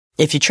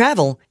If you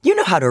travel, you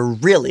know how to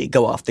really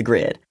go off the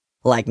grid.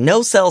 Like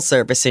no cell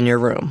service in your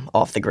room,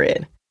 off the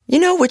grid. You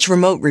know which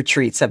remote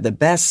retreats have the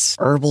best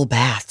herbal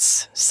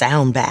baths,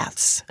 sound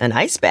baths, and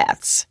ice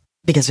baths.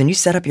 Because when you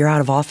set up your out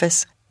of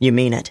office, you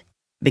mean it.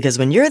 Because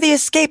when you're the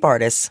escape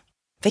artist,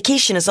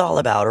 vacation is all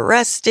about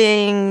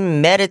resting,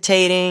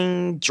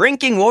 meditating,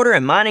 drinking water,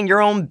 and minding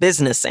your own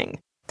businessing.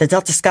 The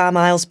Delta Sky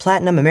Miles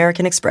Platinum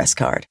American Express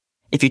card.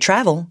 If you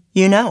travel,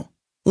 you know.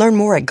 Learn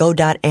more at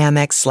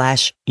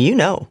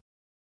go.amex/you-know.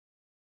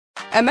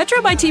 At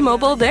Metro by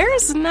T-Mobile,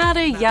 there's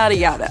nada yada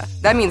yada.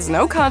 That means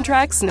no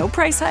contracts, no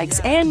price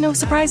hikes, and no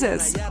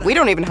surprises. We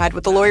don't even hide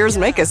what the lawyers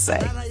make us say.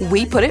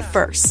 We put it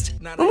first.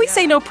 When we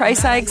say no price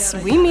hikes,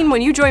 we mean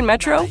when you join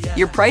Metro,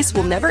 your price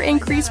will never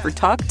increase for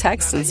talk,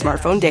 text, and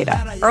smartphone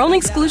data. Our only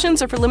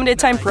exclusions are for limited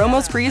time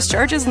promos, pre-use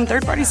charges, and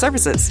third-party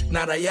services.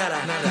 Nada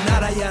yada,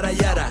 nada yada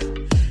yada.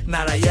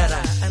 Nada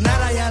yada,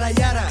 nada yada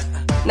yada.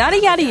 Nada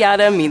yada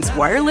yada means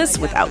wireless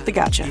without the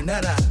gotcha.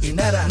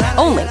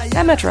 Only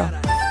at Metro.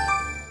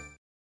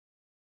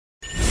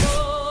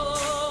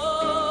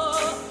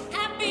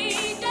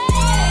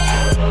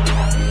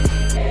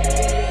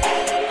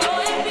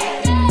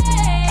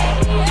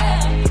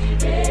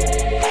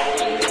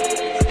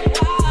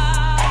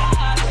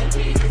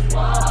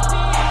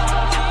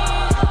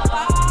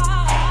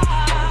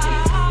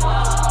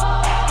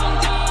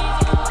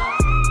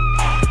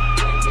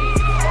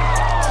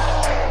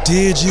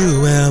 Did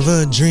you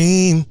ever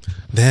dream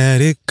that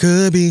it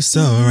could be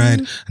so right?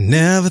 I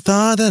never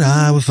thought that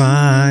I would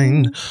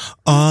find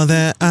all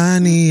that I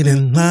need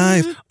in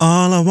life.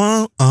 All I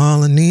want,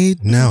 all I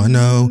need. Now I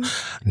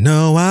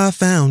know I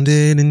found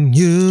it in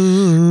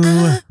you.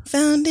 I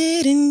found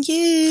it in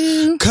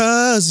you.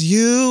 'Cause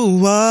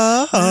you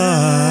are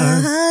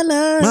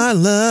my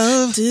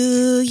love.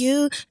 Do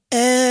you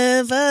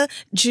ever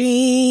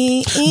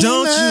dream?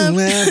 Don't you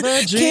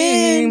ever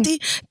dream? Candy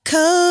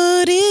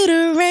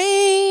coated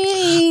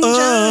raindrops.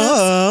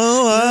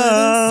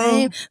 Oh, You're the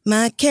same,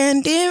 my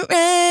candy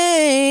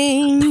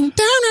rain.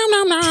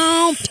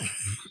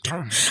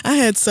 I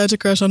had such a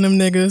crush on them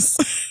niggas.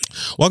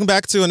 Welcome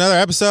back to another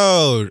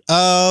episode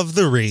of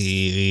The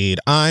Read.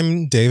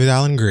 I'm David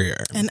Allen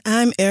Greer. And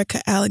I'm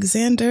Erica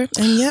Alexander.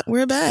 And yet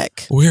we're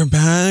back. We're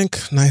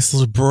back. Nice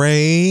little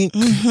break.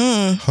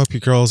 Hope you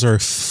girls are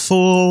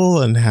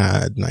full and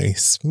had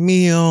nice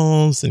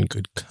meals and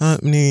good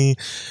company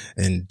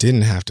and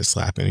didn't have to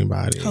slap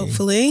anybody.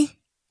 Hopefully.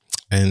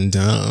 And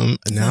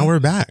now we're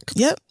back.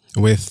 Yep.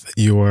 With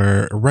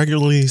your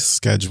regularly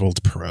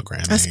scheduled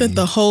programming. I spent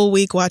the whole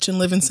week watching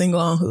Living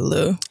Single on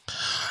Hulu.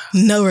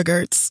 No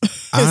regrets.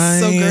 It's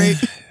so great.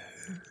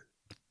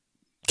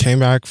 Came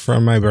back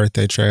from my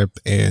birthday trip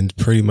and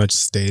pretty much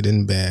stayed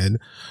in bed,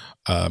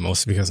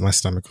 mostly because my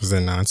stomach was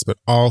in knots, but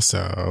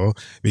also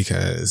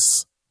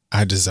because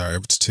I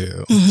deserved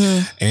to.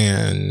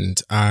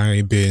 And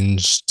I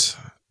binged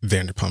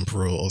Vanderpump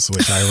Rules,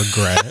 which I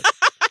regret.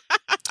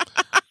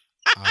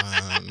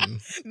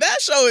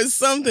 That show is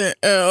something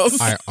else.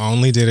 I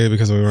only did it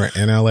because we were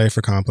in LA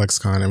for Complex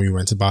Con and we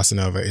went to Bossa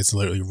Nova. It's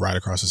literally right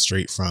across the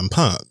street from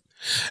Pump.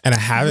 And I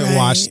haven't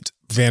watched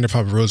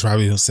Vanderpump Rules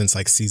probably since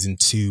like season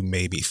 2,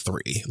 maybe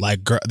 3. Like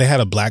they had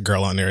a black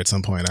girl on there at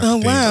some point.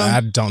 Wow. I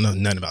don't know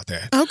nothing about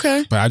that.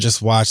 Okay. But I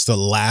just watched the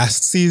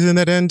last season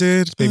that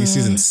ended, maybe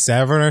season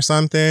 7 or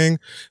something,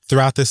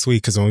 throughout this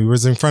week. Because when we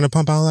was in front of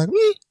Pump, I was like,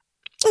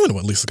 I wonder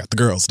what Lisa got the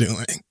girls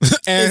doing.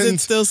 And is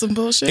it still some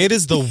bullshit? It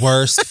is the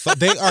worst.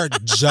 They are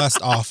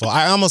just awful.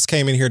 I almost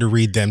came in here to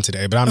read them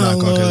today, but I'm not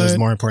going because there's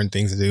more important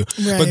things to do.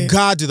 Right. But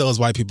God, do those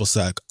white people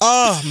suck.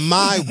 Oh,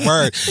 my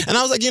word. And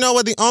I was like, you know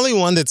what? The only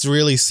one that's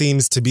really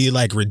seems to be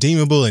like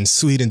redeemable and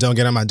sweet and don't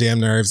get on my damn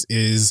nerves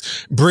is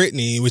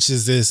Brittany, which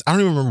is this, I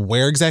don't even remember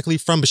where exactly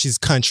from, but she's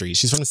country.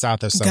 She's from the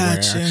South or somewhere.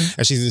 Gotcha.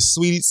 And she's this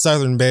sweet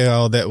Southern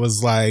belle that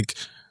was like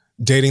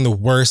dating the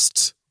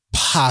worst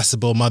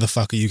possible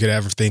motherfucker you could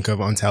ever think of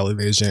on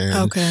television.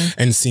 Okay.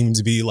 And seemed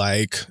to be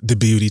like the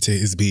beauty to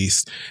his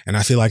beast. And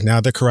I feel like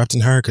now they're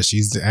corrupting her because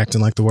she's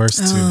acting like the worst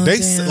too.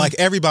 Damn. Like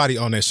everybody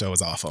on that show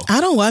is awful.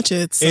 I don't watch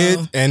it,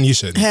 so And you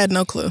should. had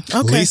no clue.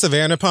 Okay. Lisa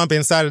Vanderpump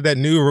inside of that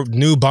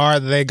new bar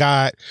that they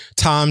got,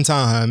 Tom,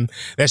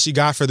 that she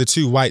got for the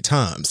 2 white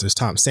Toms. There's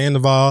Tom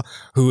Sandoval,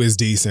 who is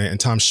decent, and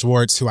Tom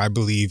Schwartz, who I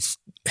believe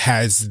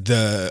has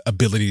the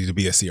ability to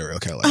be a serial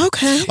killer.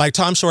 Okay. Like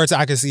Tom Schwartz,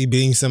 I could see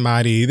being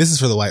somebody. This is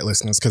for the white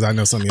listeners because I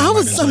know some of you.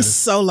 I'm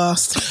so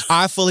lost.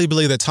 I fully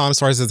believe that Tom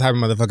Schwartz is the type of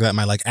motherfucker that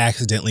might like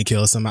accidentally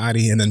kill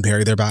somebody and then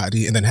bury their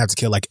body and then have to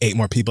kill like 8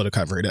 more people to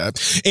cover it up.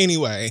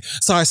 Anyway,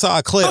 so I saw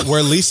a clip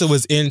where Lisa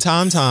was in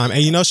Tom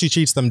and you know she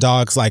treats them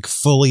dogs like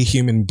fully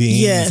human beings,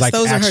 yes, like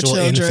those actual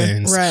are her children.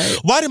 infants. Right.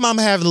 Why did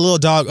Mama have the little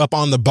dog up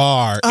on the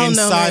bar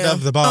inside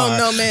of the bar? Oh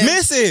no, man.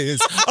 Mrs.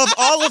 of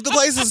all of the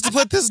places to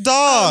put this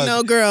dog. Oh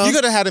no, girl. You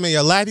could have had him in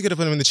your lap. You could have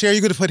put him in the chair.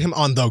 You could have put him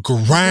on the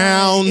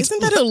ground.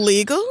 Isn't that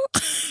illegal?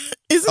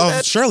 Isn't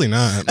that surely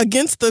not.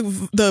 Against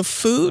the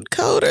food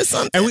code or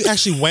something? And we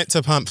actually went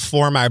to Pump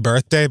for my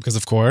birthday because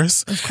of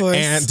course. Of course.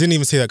 And didn't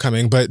even see that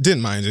coming, but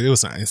didn't mind it. It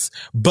was nice.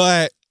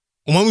 But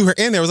when we were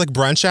in there, it was like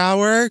brunch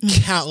hour.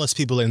 Countless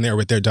people in there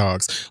with their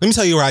dogs. Let me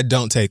tell you where I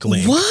don't take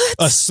Link. What?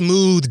 A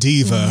smooth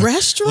diva.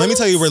 Restaurant? Let me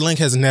tell you where Link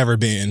has never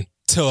been.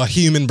 To a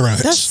human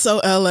brunch. That's so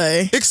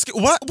LA.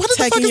 What the fuck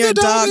Taking is your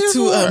the dog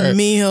to for? a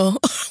meal.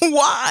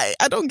 Why?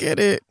 I don't get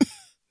it.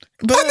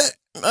 But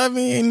I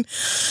mean,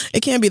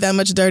 it can't be that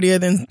much dirtier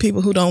than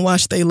people who don't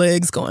wash their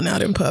legs going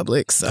out in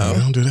public. So I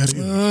don't do that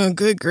either.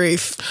 Good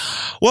grief.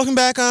 Welcome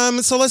back.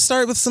 So let's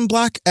start with some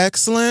Black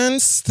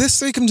excellence.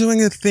 This week I'm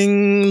doing a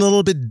thing a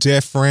little bit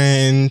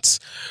different.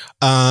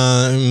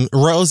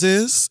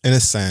 Roses in a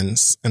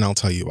sense, and I'll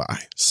tell you why.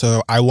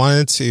 So I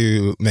wanted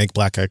to make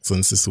Black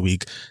excellence this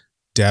week.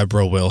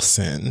 Deborah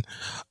Wilson,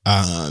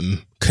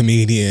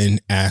 comedian,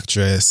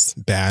 actress,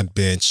 bad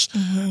bitch.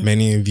 Mm-hmm.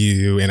 Many of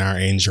you in our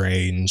age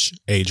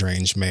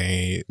range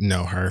may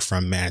know her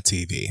from Mad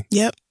TV.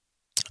 Yep.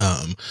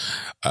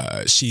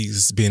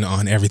 She's been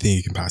on everything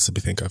you can possibly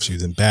think of. She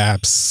was in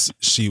Babs.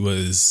 She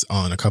was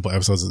on a couple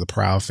episodes of The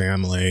Proud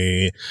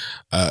Family.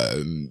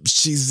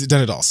 She's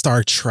done it all.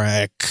 Star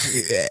Trek,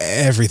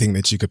 everything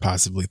that you could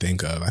possibly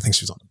think of. I think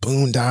she was on the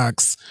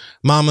Boondocks.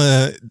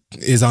 Mama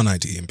is on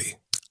IMDb.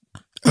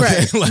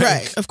 Okay, right,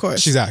 right, of course.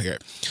 She's out here.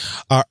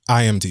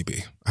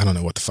 IMDb. I don't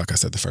know what the fuck I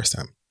said the first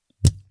time.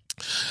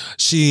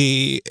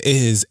 She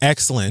is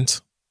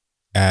excellent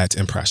at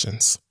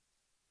impressions.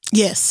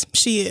 Yes,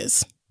 she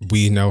is.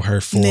 We know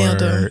her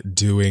for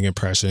doing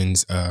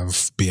impressions of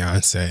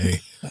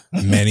Beyonce,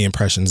 many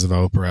impressions of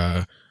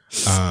Oprah,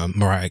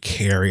 Mariah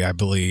Carey, I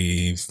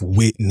believe,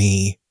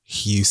 Whitney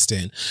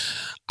Houston.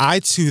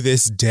 To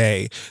this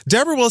day,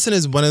 Deborah Wilson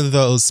is one of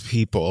those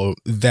people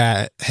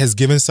that has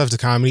given stuff to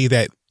comedy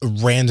that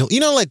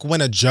like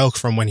when a joke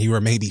from when you were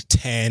maybe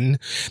 10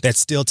 that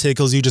still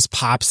tickles you just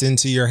pops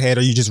into your head,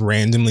 or you just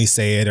randomly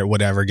say it or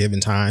whatever given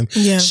time.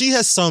 Yeah. She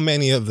has so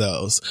many of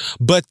those.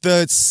 But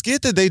the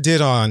skit that they did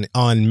on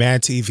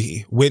Mad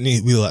TV, Whitney,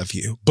 We Love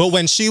You. But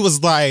when she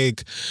was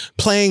like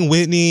playing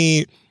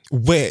Whitney,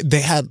 where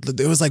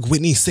there was like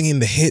Whitney singing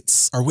the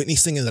hits or Whitney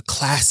singing the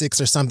classics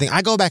or something.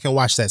 I go back and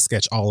watch that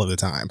sketch all of the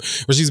time,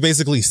 where she's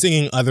basically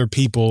singing other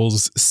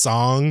people's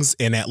songs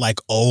in that like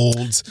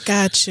old,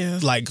 gotcha,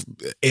 like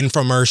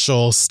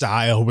infomercial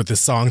style with the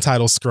song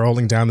title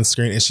scrolling down the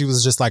screen. And she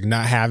was just like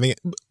not having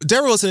it.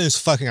 Deborah Wilson is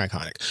fucking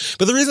iconic.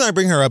 But the reason I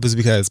bring her up is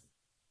because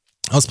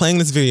I was playing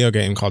this video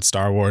game called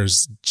Star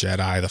Wars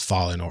Jedi: The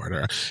Fallen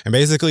Order. And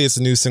basically it's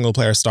a new single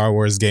player Star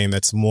Wars game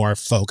that's more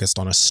focused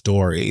on a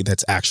story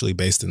that's actually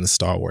based in the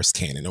Star Wars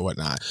canon and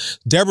whatnot.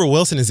 Deborah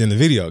Wilson is in the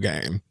video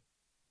game.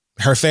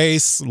 Her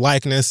face,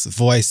 likeness,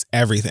 voice,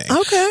 everything.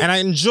 Okay. And I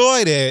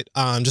enjoyed it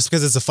just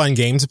because it's a fun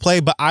game to play,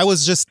 but I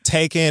was just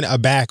taken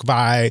aback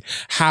by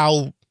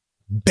how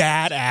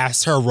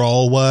badass her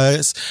role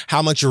was,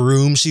 how much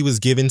room she was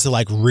given to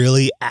like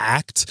really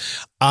act.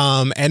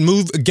 And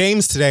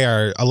games today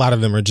a lot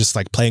of them are just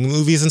like playing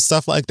movies and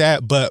stuff like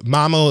that. But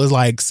Mama is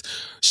like,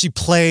 she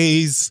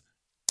plays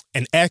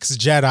an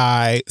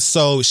ex-Jedi,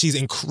 so she's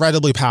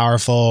incredibly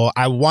powerful.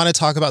 I want to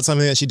talk about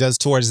something that she does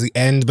towards the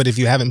end, but if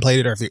you haven't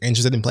played it or if you're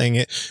interested in playing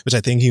it, which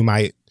I think you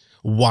might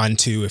want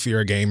to if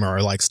you're a gamer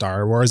or like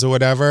Star Wars or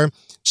whatever,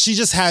 she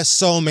just has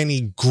so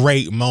many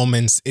great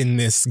moments in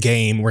this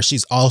game where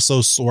she's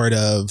also sort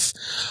of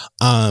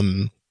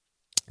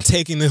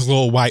taking this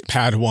little white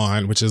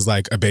Padawan, which is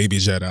like a baby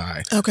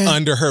Jedi,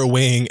 under her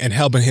wing and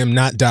helping him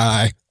not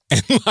die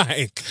and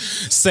like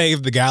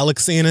save the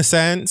galaxy in a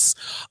sense.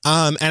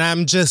 And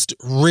I'm just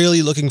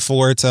really looking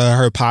forward to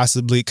her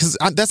possibly, because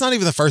that's not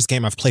even the first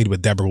game I've played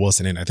with Deborah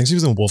Wilson in. I think she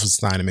was in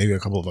Wolfenstein and maybe a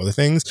couple of other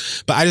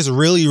things, but I just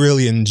really,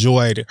 really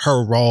enjoyed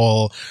her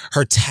role,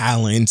 her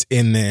talent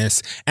in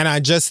this. And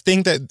I just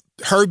think that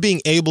her being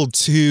able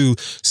to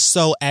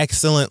so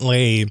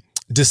excellently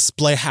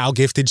display how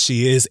gifted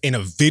she is in a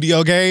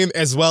video game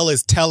as well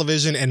as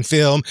television and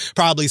film,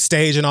 probably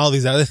stage and all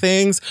these other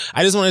things.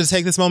 I just wanted to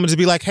take this moment to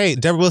be like, hey,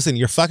 Deborah Wilson,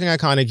 you're fucking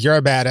iconic. You're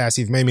a badass.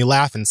 You've made me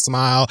laugh and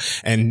smile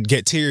and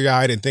get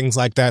teary-eyed and things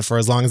like that for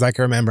as long as I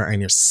can remember. And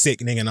you're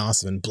sickening and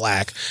awesome and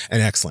black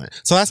and excellent.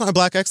 So that's my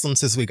Black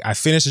excellence this week. I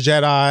finished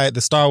Jedi,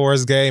 the Star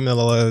Wars game,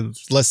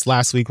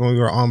 last week when we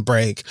were on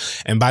break.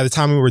 And by the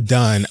time we were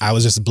done, I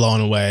was just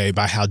blown away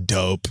by how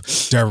dope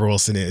Deborah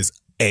Wilson is.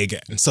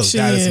 Again. So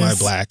that is my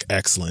Black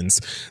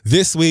excellence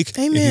this week.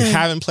 Amen. If you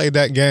haven't played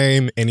that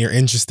game and you're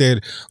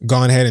interested, go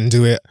on ahead and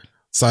do it.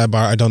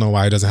 Sidebar, I don't know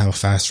why it doesn't have a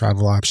fast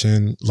travel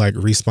option. Like,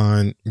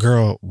 Respawn,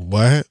 girl,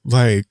 what?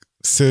 Like,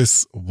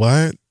 sis,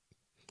 what?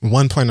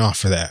 1 point off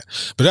for that.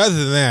 But other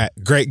than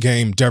that, great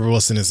game. Deborah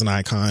Wilson is an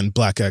icon.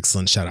 Black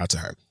excellence. Shout out to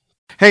her.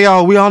 Hey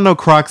y'all, we all know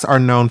Crocs are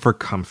known for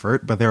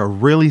comfort, but they're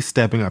really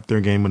stepping up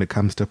their game when it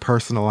comes to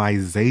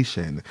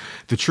personalization.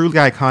 The truly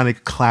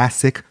iconic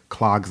classic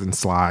clogs and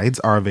slides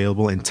are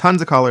available in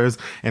tons of colors,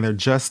 and they're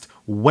just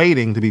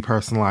waiting to be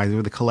personalized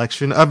with a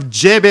collection of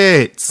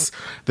Jibbits,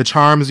 the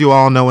charms you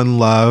all know and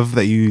love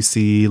that you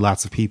see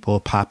lots of people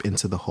pop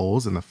into the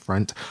holes in the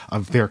front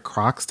of their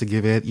Crocs to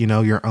give it,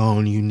 your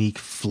own unique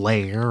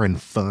flair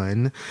and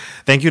fun.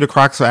 Thank you to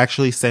Crocs for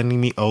actually sending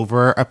me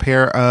over a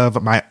pair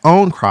of my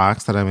own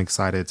Crocs that I'm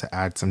excited to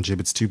add some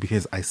Jibbits to,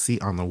 because I see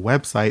on the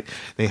website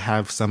they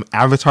have some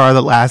Avatar: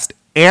 The Last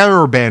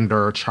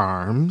Airbender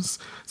charms.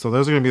 So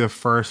those are going to be the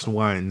first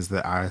ones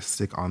that I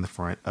stick on the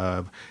front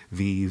of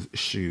these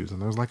shoes.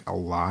 And there's like a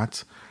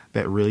lot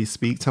that really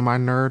speak to my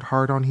nerd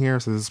heart on here.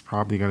 So this is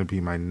probably going to be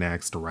my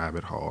next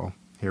rabbit hole.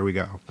 Here we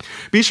go.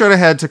 Be sure to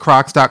head to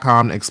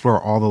crocs.com to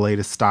explore all the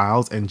latest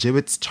styles and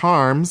Jibbitz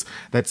charms.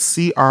 That's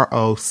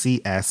CROCS.com.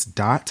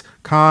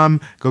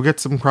 Go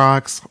get some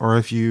Crocs, or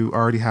if you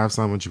already have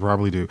some, which you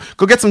probably do,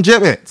 go get some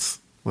Jibbitz.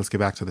 Let's get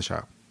back to the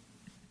show.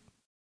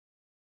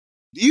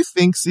 Do you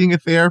think seeing a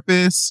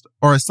therapist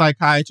or a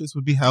psychiatrist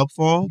would be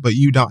helpful, but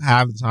you don't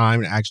have the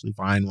time to actually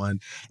find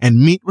one and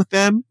meet with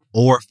them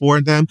or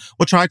afford them?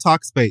 Well, try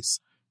Talkspace.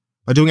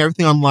 By doing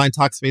everything online,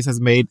 Talkspace has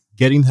made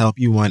getting the help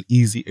you want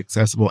easy,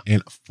 accessible,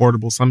 and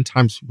affordable.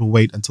 Sometimes people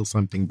wait until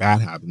something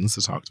bad happens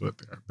to talk to a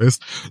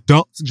therapist.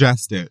 Don't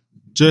suggest it.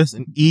 Just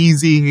an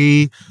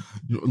easy,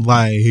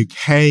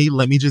 hey,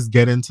 let me just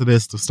get into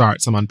this to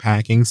start some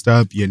unpacking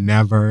stuff. You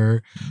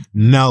never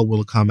know what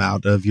will come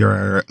out of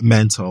your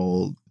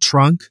mental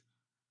trunk.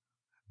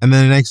 And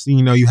then the next thing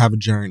you know, you have a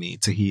journey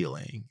to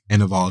healing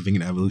and evolving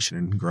and evolution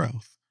and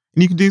growth.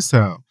 And you can do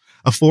so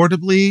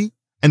affordably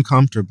and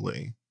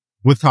comfortably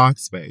with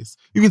Talkspace.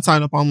 You can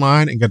sign up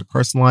online and get a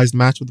personalized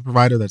match with a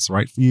provider that's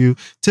right for you,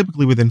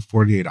 typically within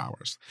 48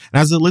 hours.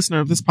 And as a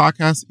listener of this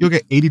podcast, you'll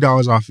get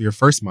 $80 off of your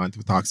first month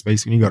with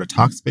Talkspace when you go to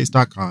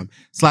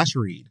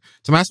Talkspace.com/read.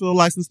 To match with a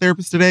licensed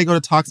therapist today, go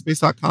to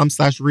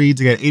Talkspace.com/read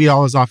to get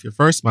 $80 off your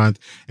first month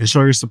and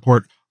show your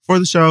support for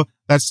the show.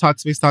 That's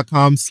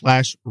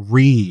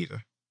Talkspace.com/read.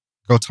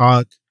 Go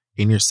talk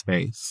in your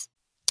space.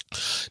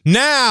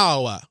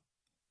 Now,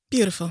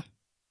 Beautiful.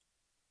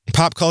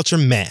 pop culture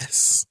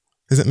mess.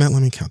 Is it meant?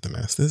 Let me count the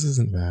mess. This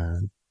isn't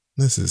bad.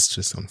 This is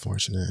just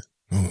unfortunate.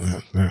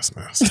 Oh, that's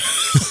mess.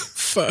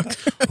 Fuck.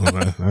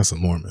 Oh, that's some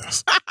more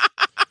mess.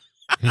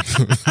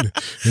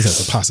 This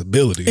has a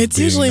possibility. It's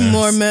usually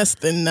more mess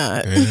than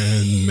not.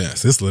 And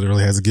mess. This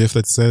literally has a gift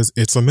that says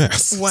it's a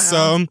mess. Wow.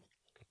 So,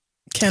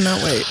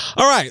 cannot wait.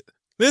 all right.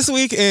 This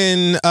week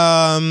in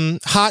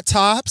Hot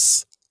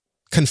Tops,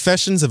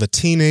 Confessions of a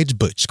Teenage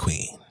Butch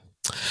Queen.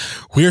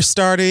 We're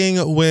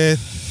starting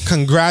with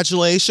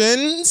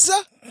congratulations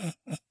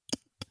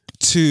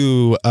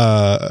to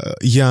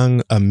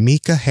young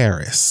Amika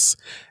Harris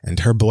and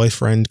her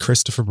boyfriend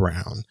Christopher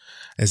Brown,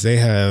 as they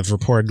have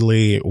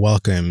reportedly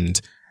welcomed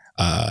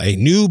a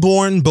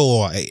newborn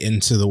boy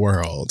into the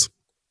world.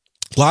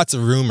 Lots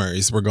of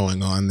rumors were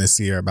going on this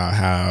year about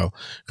how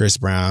Chris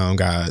Brown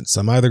got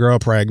some other girl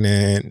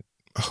pregnant,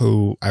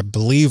 who I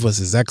believe was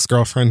his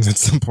ex-girlfriend at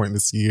some point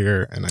this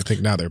year, and I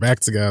think now they're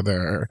back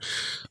together.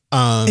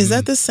 Is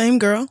that the same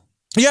girl?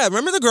 Yeah,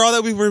 remember the girl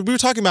that we were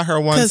talking about her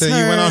once, and you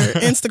went on her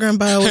Instagram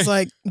bio was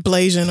like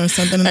Blasian or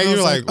something, and and I you was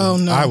were like, oh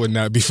no, I would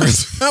not be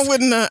friends with I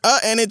would not.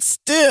 And it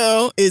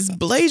still is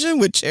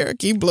Blasian with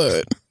Cherokee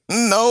blood.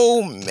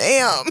 No,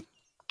 ma'am.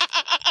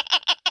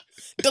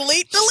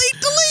 Delete.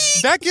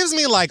 That gives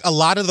me like a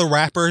lot of the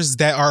rappers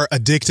that are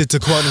addicted to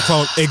quote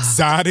unquote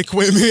exotic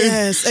women.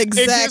 Yes,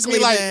 exactly. It gives me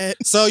like, that.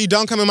 so you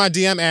don't come in my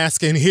DM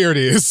asking, here it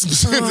is.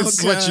 This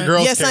is what your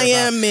girls Yes, care I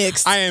about. am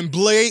mixed. I am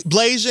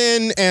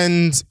Blasian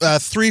and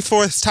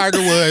 3/4 Tiger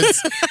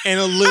Woods and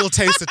a little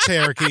taste of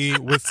Cherokee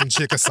with some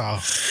Chickasaw.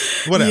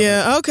 Whatever.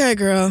 Yeah, okay,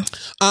 girl.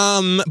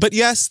 But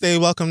yes, they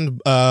welcomed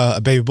a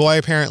baby boy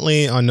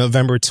apparently on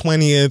November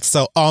 20th.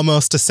 So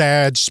almost a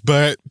Sag,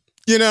 but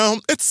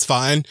it's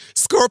fine.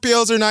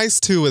 Scorpios are nice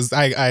too, as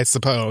I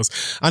suppose.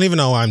 I don't even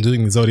know why I'm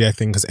doing the zodiac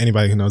thing, because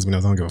anybody who knows me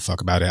knows I don't give a fuck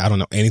about it. I don't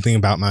know anything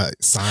about my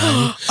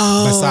sign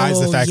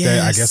besides the fact that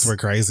I guess we're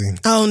crazy.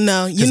 Oh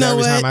no, you know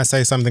every what? time I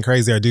say something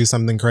crazy or do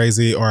something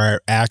crazy or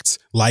act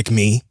like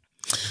me,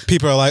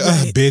 people are like,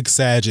 "Oh, big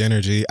Sag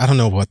energy." I don't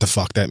know what the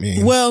fuck that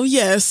means. Well,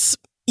 yes,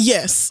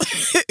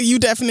 you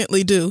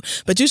definitely do.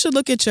 But you should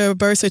look at your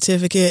birth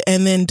certificate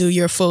and then do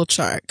your full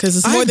chart, because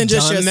it's more than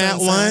just your that sun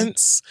sign.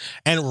 once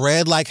and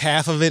read like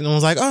half of it and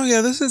was like, oh yeah,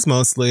 this is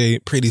mostly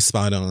pretty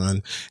spot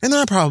on. And then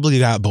I probably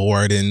got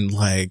bored and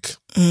like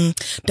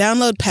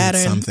download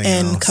Pattern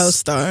and else.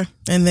 CoStar,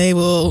 and they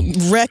will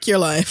wreck your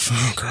life.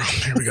 Oh girl,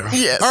 here we go.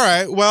 Yes. All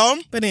right. Well,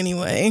 But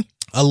anyway,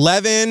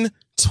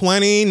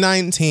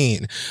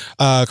 2019.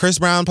 Chris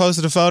Brown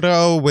posted a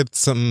photo with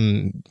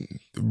some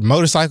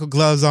motorcycle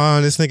gloves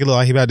on. This nigga look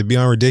like he about to be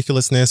on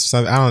ridiculousness or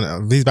something. I don't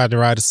know. He's about to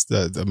ride a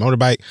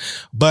motorbike.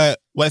 But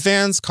what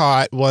fans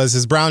caught was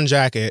his brown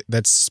jacket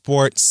that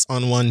sports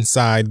on one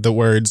side the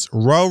words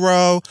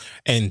Roro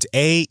and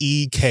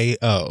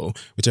AEKO,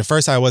 which at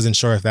first I wasn't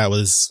sure if that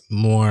was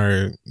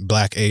more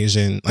Black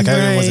Asian. Like I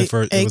didn't wasn't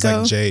for it was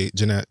like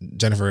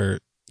Jennifer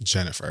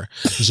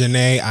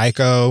Janae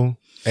Aiko.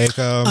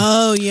 Echo.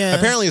 Oh yeah.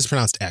 Apparently it's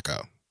pronounced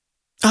Echo.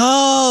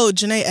 Oh,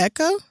 Janae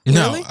Echo?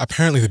 No, Really?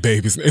 apparently the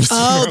baby's name is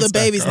the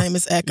baby's name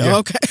is Echo. Yeah.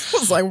 Okay. I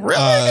was like,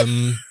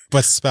 really?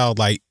 But spelled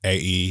like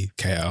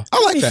AEKO. I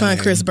Let like me that find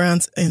name. Chris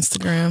Brown's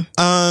Instagram.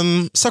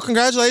 So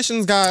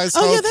congratulations, guys.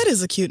 Oh, yeah, that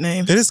is a cute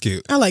name. It is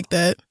cute. I like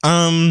that.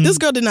 This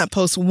girl did not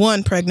post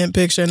one pregnant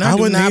picture, and I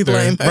do wouldn't not either,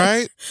 blame her.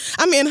 right?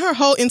 I mean, her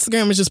whole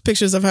Instagram is just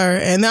pictures of her,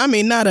 and I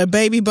mean, not a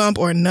baby bump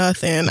or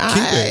nothing.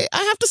 I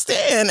have to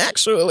stand,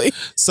 actually.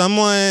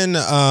 Someone,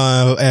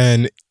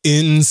 an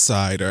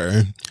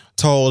insider,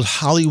 told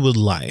Hollywood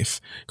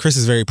Life, Chris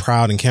is very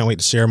proud and can't wait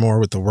to share more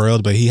with the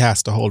world, but he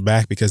has to hold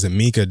back because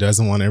Amika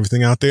doesn't want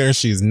everything out there.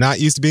 She's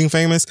not used to being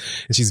famous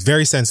and she's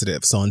very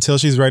sensitive. So until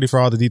she's ready for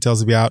all the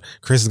details to be out,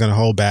 Chris is going to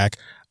hold back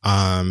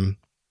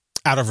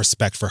out of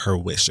respect for her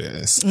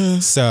wishes.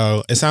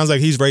 So it sounds like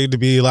he's ready to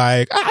be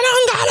like, I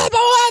don't got a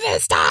boy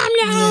this time,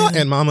 y'all. Yeah.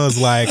 And Mama's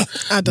like,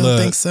 I don't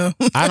think so.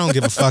 I don't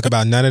give a fuck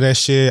about none of that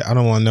shit. I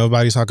don't want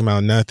nobody talking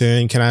about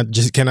nothing. Can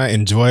I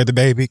enjoy the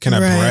baby? Can I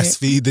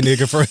breastfeed the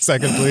nigga for a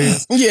second,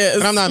 please? Yes.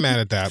 And I'm not mad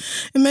at that.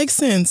 It makes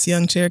sense,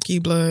 young Cherokee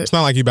blood. It's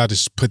not like you about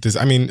to put this.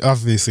 I mean,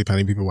 obviously,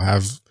 plenty of people will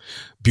have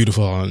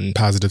beautiful and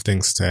positive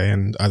things to say,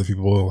 and other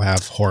people will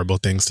have horrible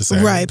things to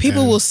say. Right.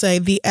 People will say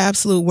the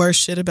absolute worst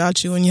shit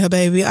about you and your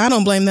baby. I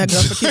don't blame that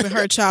girl for keeping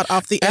her child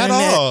off the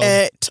internet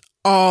at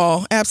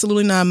all.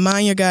 Absolutely not.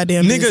 Mind your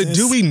goddamn business. Nigga,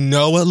 do we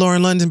know what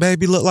Lauren London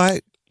baby looked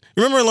like?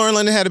 Remember when Lauren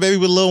London had a baby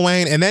with Lil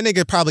Wayne, and that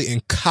nigga probably in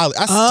college.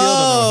 I still don't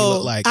know what he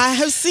looked like. I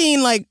have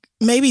seen like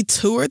maybe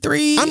 2 or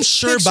 3 I'm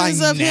sure by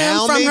pictures of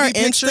now him from her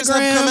pictures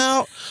Instagram have come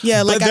out.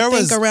 Yeah, like But I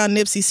think around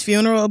Nipsey's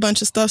funeral, a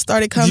bunch of stuff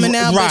started coming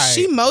out. Right. But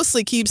she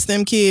mostly keeps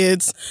them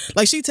kids.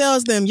 Like she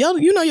tells them, yo,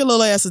 you know your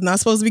little ass is not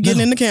supposed to be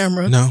getting in the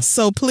camera. No.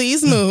 So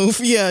please move.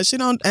 Yeah, she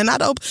don't. And I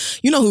don't.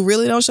 You know who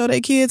really don't show their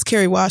kids?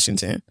 Kerry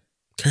Washington.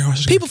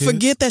 People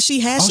forget that she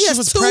has. She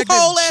has 2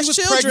 whole ass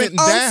children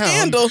on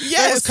Scandal. Yes,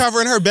 that was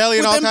covering her belly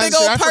and with all them kinds big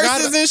of old shit.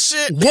 purses and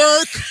shit.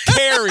 Work,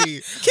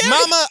 Carrie.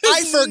 Mama,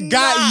 I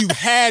forgot you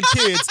had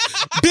kids.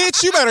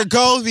 Bitch, you better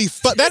go be.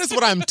 That is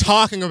what I'm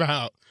talking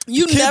about.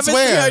 You kids never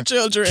where? see her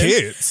children.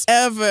 Kids.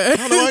 Ever. I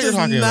don't know what you're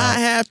talking about. Not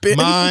happen.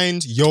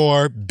 Mind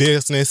your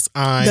business.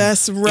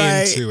 That's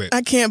right. Into it.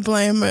 I can't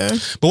blame her.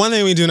 But one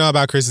thing we do know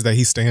about Chris is that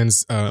he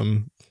stands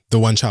the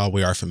one child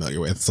we are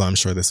familiar with. So I'm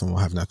sure this one will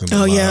have nothing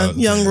but love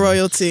young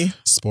royalty.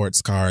 Sports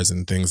cars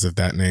and things of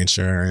that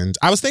nature. And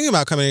I was thinking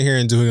about coming in here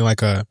and doing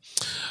like a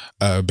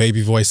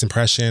baby voice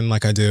impression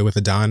like I did with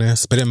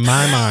Adonis. But in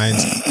my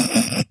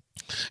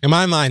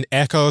mind,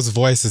 Echo's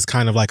voice is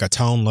kind of like a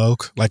Tone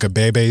Loc, like a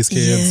Bebe's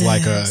Kids,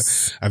 like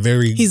a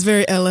very... He's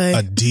very LA.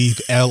 A deep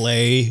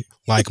LA,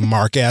 like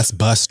Mark S.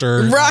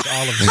 Buster. Right. Like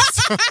all of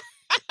this.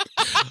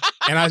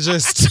 And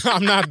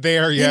I'm not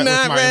there yet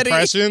with my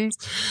impressions.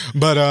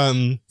 But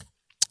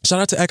shout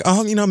out to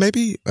Echo.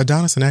 Maybe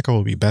Adonis and Echo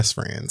will be best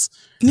friends.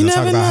 You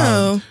never know.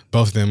 How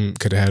both of them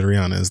could have had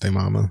Rihanna as their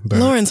mama. But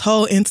Lauren's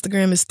whole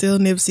Instagram is still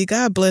Nipsey.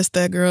 God bless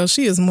that girl.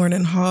 She is more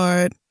than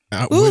hard.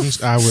 I would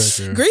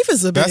too. Grief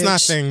is a bitch. That's not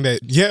saying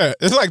that. Yeah,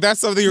 it's like that's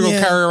something you're gonna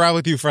carry around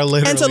with you for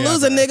literally. And to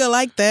lose a nigga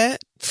like that,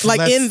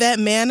 like in that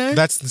manner,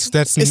 that's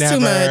it's never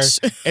too much.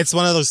 It's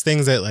one of those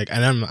things that like,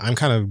 and I'm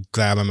kind of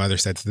glad my mother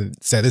said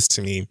this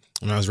to me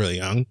when I was really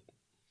young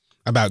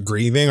about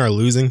grieving or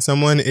losing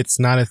someone. It's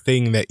not a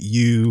thing that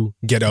you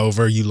get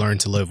over. You learn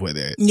to live with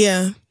it.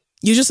 Yeah.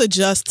 You just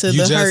adjust to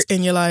the hurt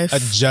in your life.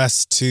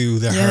 Adjust to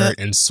the hurt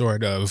and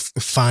sort of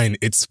find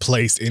its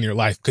place in your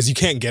life because you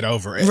can't get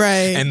over it.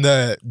 Right. And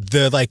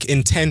the like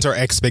intent or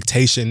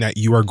expectation that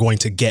you are going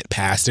to get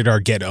past it or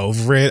get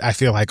over it, I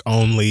feel like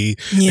only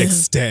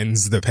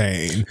extends the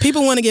pain.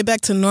 People want to get back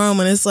to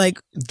normal and it's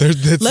like,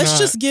 let's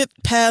just get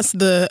past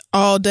the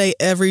all day,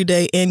 every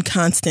day in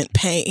constant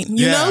pain,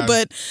 you know?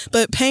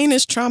 But pain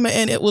is trauma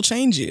and it will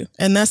change you.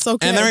 And that's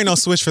okay. And there ain't no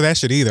switch for that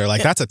shit either.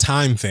 Like that's a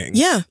time thing.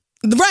 Yeah.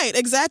 Right,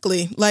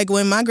 exactly. Like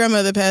when my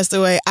grandmother passed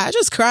away, I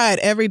just cried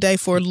every day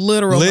for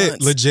literal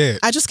months. Legit.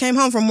 I just came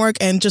home from work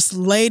and just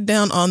laid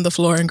down on the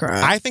floor and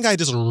cried. I think I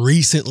just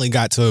recently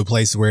got to a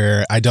place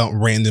where I don't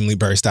randomly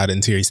burst out in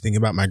tears thinking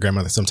about my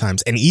grandmother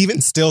sometimes. And even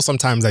still,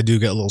 sometimes I do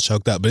get a little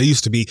choked up. But it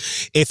used to be,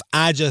 if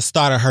I just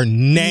thought of her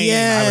name,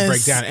 I would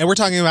break down. And we're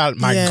talking about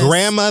my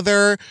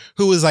grandmother,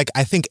 who was like,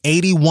 I think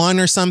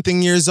 81 or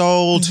something years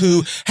old,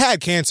 who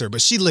had cancer,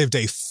 but she lived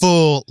a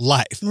full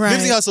life. Right.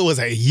 Nipsey Hussle was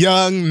a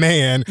young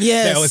man.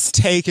 That was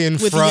taken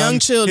with from young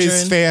children.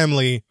 His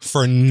family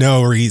for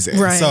no reason.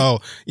 Right. So,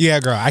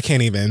 yeah, girl, I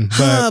can't even.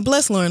 But,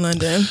 bless Lauren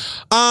London.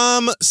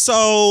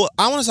 So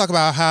I want to talk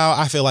about how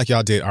I feel like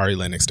y'all did Ari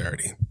Lennox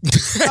dirty.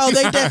 Oh,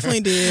 they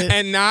definitely did.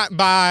 And not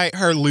by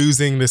her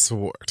losing this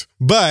award.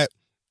 But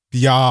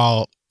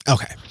y'all,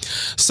 okay.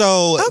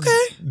 So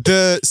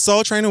the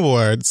Soul Train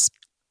Awards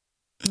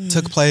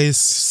took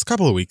place a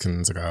couple of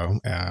weekends ago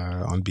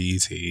on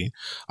BET.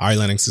 Ari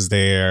Lennox was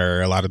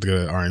there. A lot of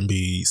the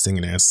R&B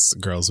singing-ass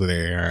girls were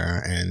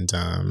there. And,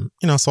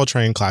 Soul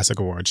Train Classic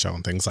Award Show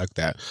and things like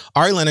that.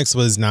 Ari Lennox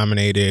was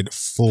nominated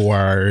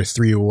for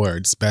 3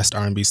 awards: Best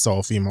R&B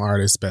Soul Female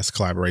Artist, Best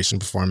Collaboration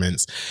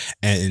Performance,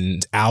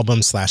 and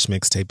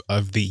Album/Mixtape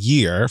of the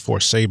Year for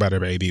Shea Butter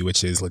Baby,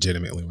 which is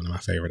legitimately one of my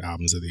favorite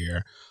albums of the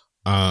year.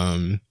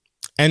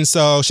 And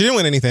so she didn't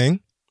win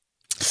anything.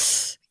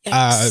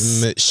 Her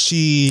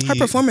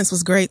performance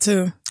was great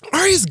too.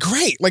 Ari's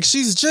great. Like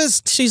she's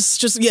just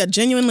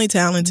genuinely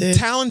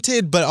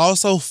talented, but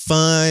also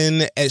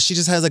fun. And she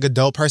just has like a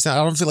dope person. I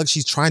don't feel like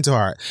she's trying too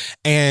hard.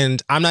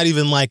 And I'm not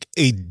even like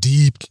a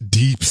deep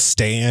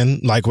stan,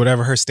 like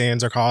whatever her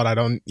stans are called. I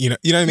don't, you know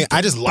what I mean?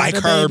 I just like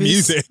her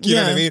music. You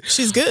know what I mean?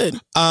 She's good.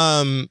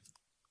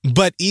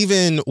 But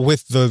even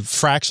with the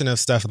fraction of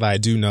stuff that I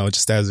do know,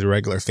 just as a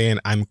regular fan,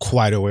 I'm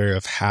quite aware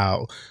of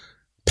how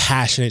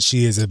passionate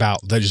she is about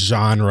the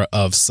genre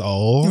of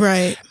soul.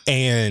 Right.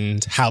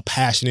 And how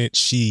passionate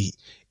she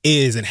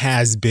is and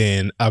has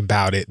been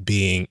about it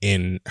being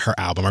in her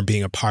album or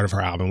being a part of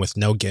her album with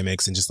no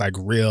gimmicks and just like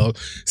real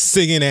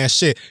singing ass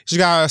shit. She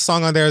got a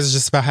song on there that's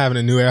just about having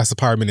a new ass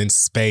apartment in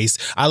space.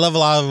 I love a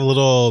lot of the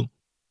little,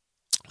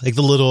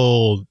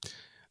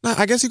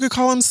 I guess you could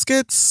call them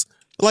skits.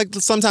 Like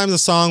sometimes a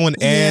song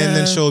would end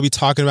and she'll be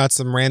talking about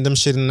some random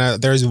shit. And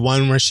there's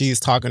one where she's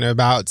talking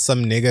about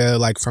some nigga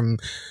like from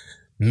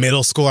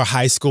middle school or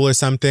high school or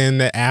something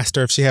that asked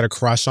her if she had a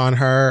crush on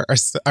her or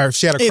if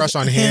she had a crush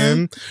on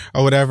him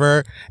or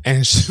whatever.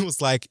 And she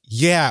was like,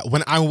 yeah,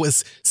 when I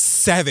was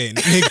 7,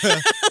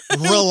 nigga,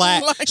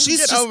 relax. Like,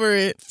 she's get over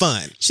it.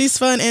 Fun. She's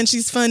fun and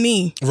she's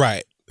funny.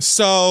 Right.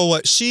 So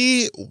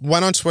she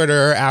went on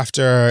Twitter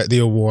after the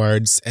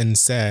awards and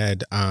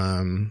said,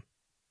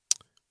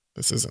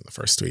 this isn't the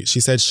first tweet.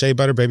 She said, Shea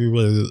Butter Baby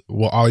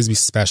will always be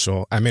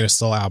special. I made a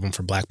soul album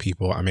for Black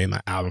people. I made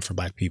my album for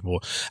Black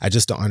people. I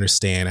just don't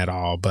understand at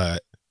all,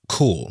 but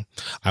cool.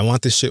 I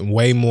want this shit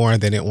way more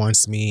than it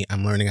wants me.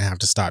 I'm learning I have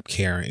to stop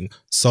caring.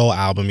 Soul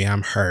album, yeah,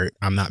 I'm hurt.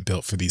 I'm not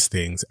built for these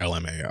things,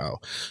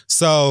 LMAO.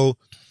 So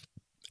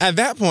at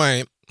that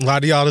point, a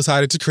lot of y'all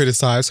decided to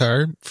criticize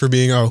her for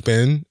being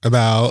open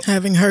about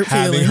having hurt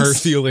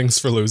feelings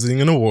for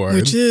losing an award.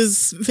 Which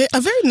is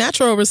a very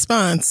natural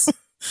response.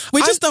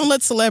 We just don't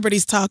let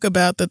celebrities talk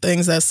about the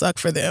things that suck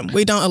for them.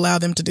 We don't allow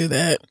them to do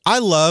that. I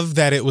love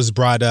that it was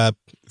brought up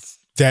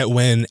that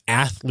when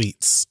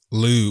athletes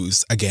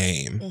lose a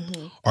game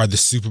or the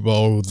Super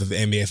Bowl, the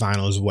NBA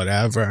Finals,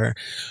 whatever,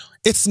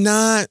 it's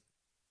not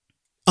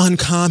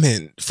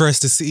uncommon for us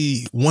to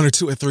see 1 or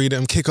 2 or 3 of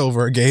them kick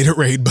over a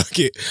Gatorade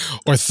bucket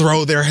or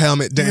throw their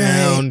helmet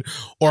down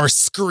or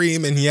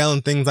scream and yell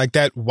and things like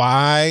that.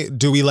 Why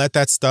do we let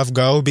that stuff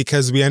go?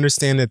 Because we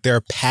understand that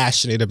they're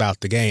passionate about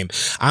the game.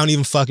 I don't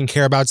even fucking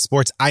care about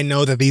sports. I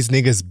know that these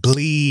niggas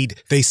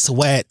bleed, they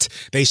sweat,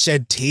 they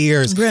shed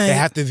tears, they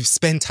have to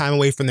spend time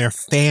away from their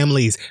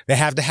families, they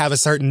have to have a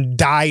certain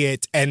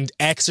diet and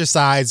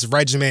exercise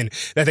regimen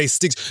that they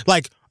stick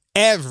like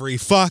every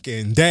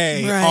fucking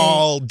day,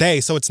 all day.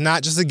 So it's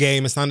not just a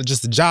game. It's not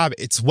just a job.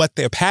 It's what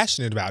they're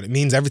passionate about. It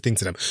means everything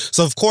to them.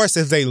 So of course,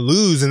 if they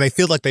lose and they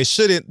feel like they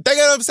shouldn't, they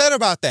get upset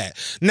about that.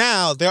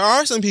 Now, there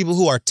are some people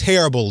who are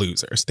terrible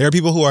losers. There are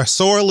people who are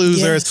sore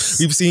losers. Yes.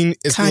 We've seen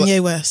Kanye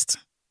West.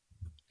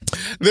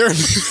 There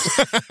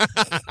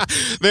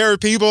are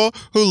people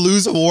who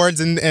lose awards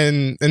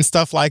and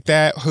stuff like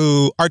that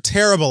who are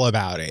terrible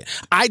about it.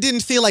 I didn't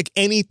feel like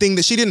anything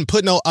that she didn't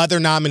put no other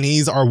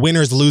nominees or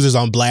winners, losers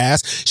on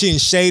blast. She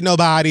didn't shade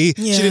nobody.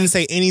 Yeah. She didn't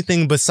say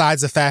anything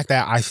besides the fact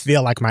that I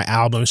feel like my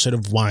album should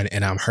have won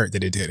and I'm hurt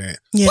that it didn't.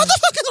 Yeah. What the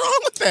fuck is wrong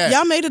with that?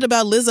 Y'all made it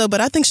about Lizzo,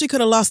 but I think she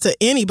could have lost to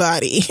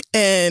anybody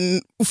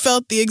and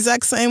felt the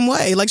exact same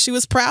way. Like she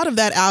was proud of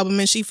that album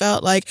and she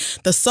felt like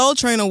the Soul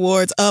Train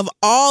Awards of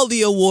all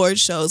the award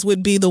shows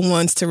would be the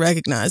ones to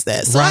recognize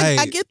that. So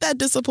I get that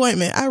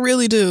disappointment. I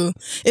really do.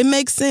 It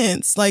makes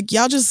sense. Like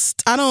y'all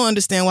just, I don't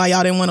understand why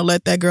y'all didn't want to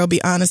let that girl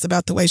be honest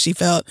about the way she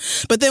felt.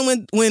 But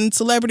then when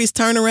celebrities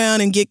turn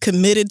around and get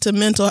committed to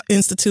mental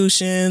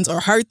institutions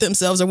or hurt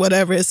themselves or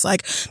whatever, it's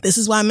like, this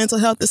is why mental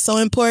health is so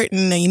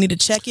important and you need to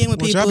check in with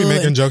people. Y'all be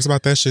making jokes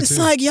about that shit too. It's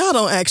like, y'all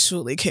don't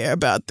actually care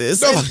about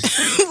this. No.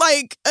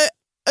 Like,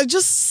 I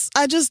just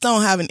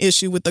don't have an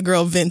issue with the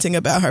girl venting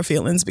about her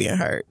feelings being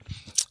hurt.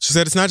 She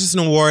said it's not just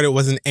an award. It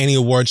wasn't any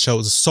award show. It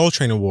was Soul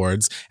Train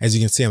Awards. As you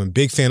can see, I'm a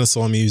big fan of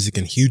soul music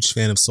and huge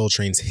fan of Soul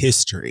Train's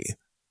history.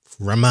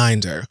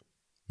 Reminder,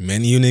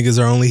 many of you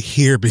niggas are only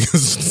here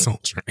because of Soul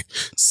Train.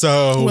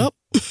 So, well,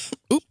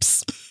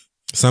 oops.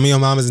 Some of your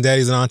mamas and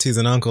daddies and aunties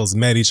and uncles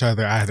met each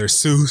other either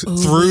through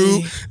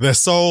the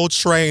Soul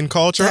Train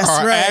culture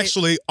or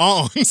actually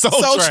on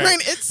Soul Train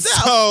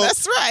itself. So,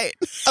 that's right.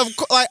 Of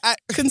course, like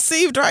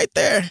conceived right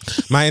there.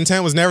 My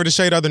intent was never to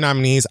shade other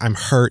nominees. I'm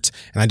hurt,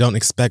 and I don't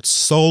expect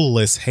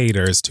soulless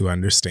haters to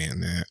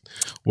understand that.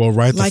 Well,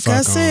 right the like fuck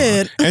I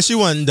said. on. And she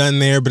wasn't done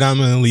there, but I'm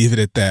going to leave it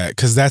at that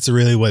because that's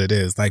really what it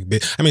is. Like,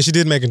 I mean, she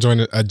did make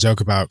a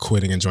joke about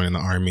quitting and joining the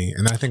army,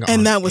 and I think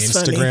on that was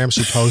Instagram funny.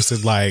 she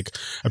posted like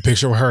a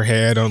picture of her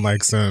head on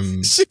like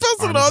some. She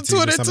posted it on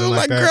Twitter too.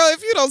 Like, girl,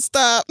 if you don't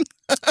stop.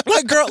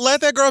 Like, girl, let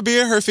that girl be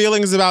in her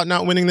feelings about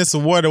not winning this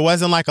award. It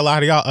wasn't like a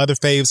lot of y'all other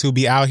faves who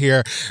be out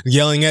here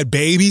yelling at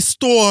Baby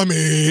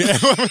Stormy.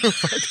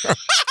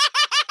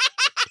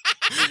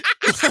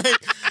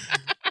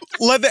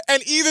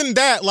 And even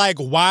that, like,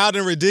 wild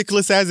and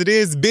ridiculous as it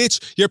is,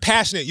 bitch, you're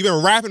passionate. You've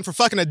been rapping for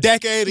fucking a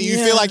decade and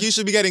you feel like you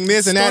should be getting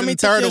this and that and the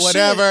third or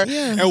whatever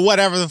and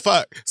whatever the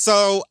fuck.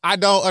 So I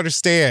don't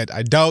understand.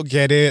 I don't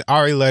get it.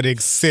 Ari let it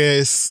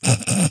exist.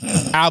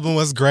 Album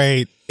was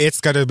great.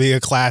 It's going to be a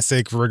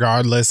classic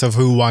regardless of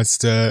who wants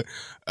to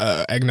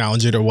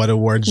acknowledge it or what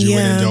awards you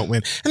win and don't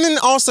win. And then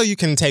also you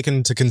can take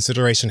into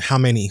consideration how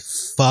many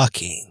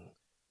fucking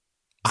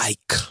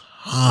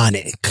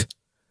iconic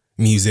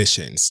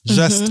musicians,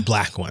 just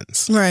black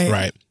ones,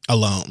 right,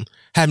 alone,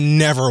 have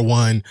never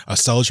won a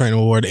Soul Train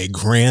Award, a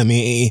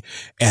Grammy,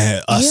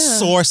 a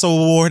Source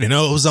Award, an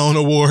Ozone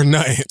Award,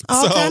 nothing.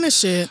 All kind of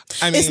shit.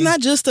 I mean, it's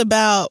not just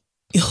about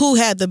who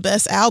had the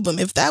best album.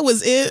 If that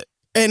was it,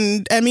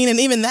 and I mean, and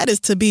even that is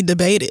to be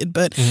debated,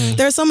 but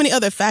there are so many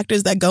other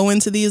factors that go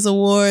into these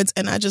awards,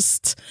 and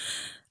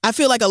I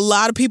feel like a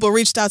lot of people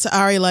reached out to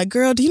Ari like,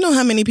 girl, do you know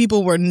how many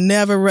people were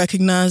never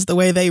recognized the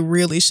way they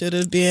really should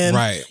have been?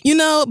 Right. You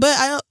know, but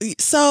I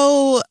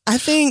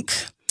think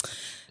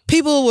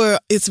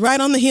it's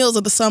right on the heels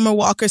of the Summer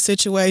Walker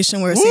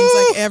situation where it seems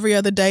like every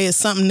other day is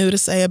something new to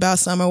say about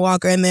Summer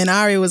Walker. And then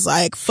Ari was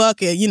like,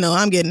 fuck it,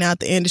 I'm getting out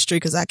the industry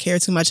because I care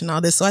too much and all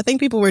this. So I think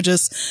people were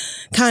just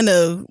kind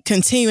of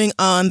continuing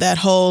on that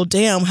whole,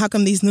 damn, how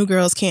come these new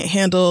girls can't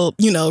handle,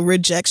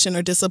 rejection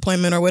or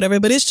disappointment or whatever?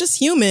 But it's just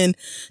human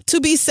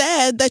to be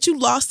sad that you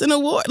lost an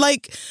award.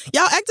 Like,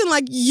 y'all acting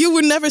like you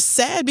were never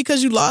sad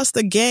because you lost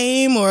a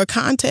game or a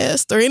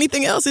contest or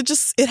anything else.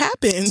 It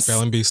happens.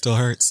 Spelling bee still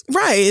hurts.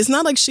 Right. It's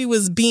not like she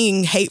was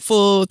being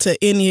hateful to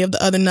any of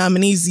the other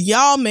nominees.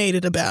 Y'all made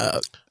it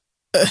about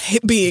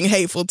being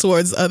hateful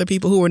towards other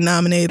people who were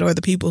nominated or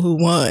the people who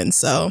won.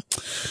 So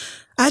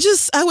I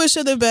wish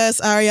her the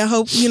best, Ari. I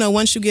hope,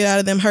 once you get out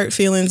of them hurt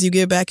feelings, you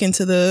get back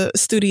into the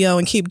studio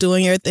and keep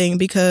doing your thing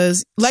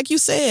because, like you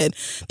said,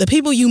 the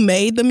people you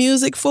made the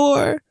music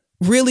for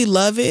really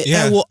love it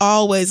and will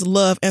always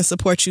love and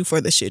support you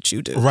for the shit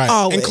you do. Right.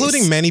 Always.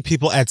 Including many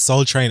people at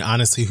Soul Train,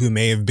 honestly, who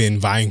may have been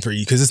vying for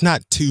you. Because it's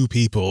not two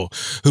people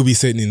who be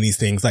sitting in these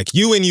things. Like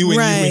you and you and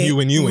you and you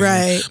and you and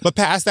right. you. But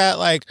past that,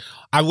 like,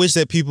 I wish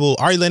that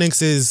Ari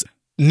Lennox is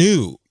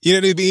new. You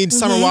know what I mean?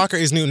 Summer Walker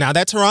is new. Now,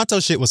 that Toronto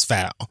shit was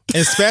foul.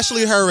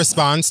 Especially her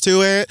response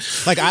to it.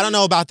 Like, I don't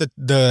know about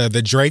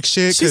the Drake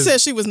shit. She said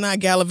she was not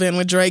gallivanting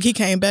with Drake. He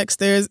came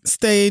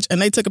backstage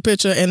and they took a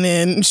picture and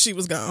then she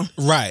was gone.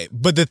 Right.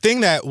 But the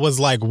thing that was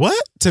like, what?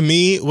 To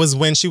me was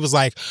when she was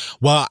like,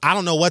 well, I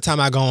don't know what time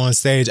I go on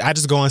stage. I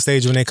just go on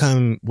stage when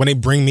they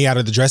bring me out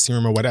of the dressing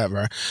room or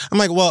whatever. I'm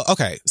like, well,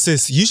 okay,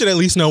 sis, you should at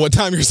least know what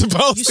time you're supposed to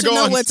go on stage. You should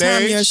know what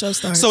time your show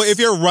starts. So if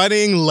you're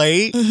running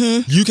late,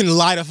 you can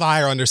light a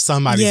fire under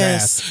somebody's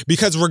ass.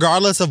 Because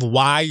regardless of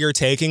why you're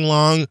taking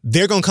long,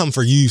 they're going to come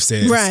for you,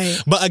 sis. Right.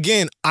 But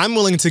again, I'm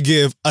willing to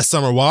give a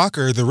Summer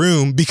Walker the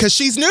room because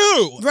she's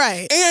new.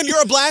 Right. And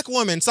you're a black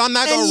woman, so I'm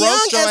not going to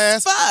roast your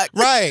ass. Fuck.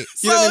 Right.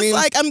 So know what I mean? It's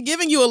like, I'm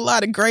giving you a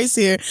lot of grace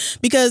here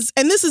because,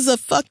 and this is a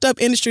fucked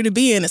up industry to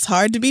be in. It's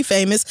hard to be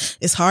famous.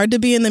 It's hard to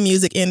be in the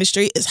music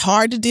industry. It's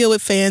hard to deal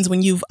with fans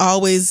when you've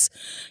always,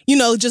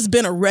 just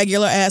been a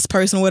regular ass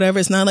person or whatever.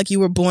 It's not like you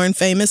were born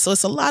famous. So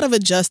it's a lot of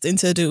adjusting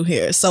to do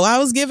here. So I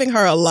was giving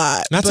her a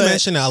lot. Not to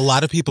mention a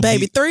lot of people,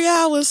 3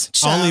 hours,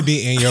 only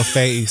be in your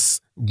face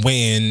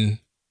when,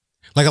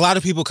 like, a lot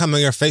of people come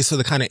in your face with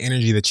the kind of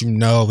energy that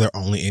they're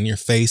only in your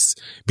face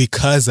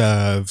because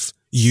of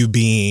you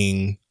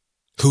being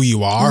who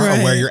you are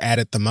or where you're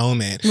at the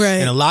moment. Right.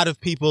 And a lot of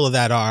people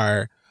that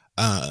are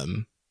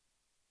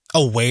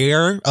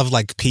aware of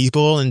like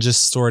people and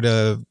just sort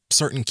of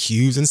certain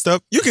cues and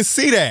stuff, you can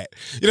see that.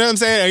 You know what I'm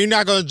saying? You're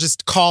not going to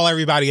just call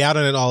everybody out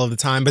on it all of the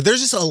time, but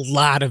there's just a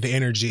lot of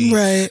energy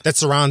that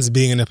surrounds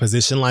being in a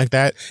position like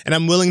that. And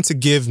I'm willing to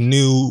give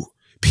new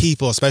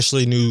people,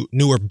 especially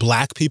newer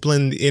black people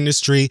in the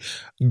industry,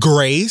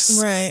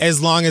 grace,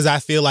 as long as I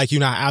feel like you're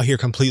not out here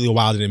completely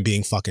wilding and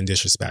being fucking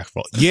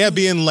disrespectful. Yeah,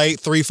 being late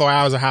 3-4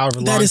 hours or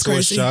however long to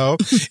a show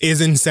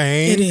is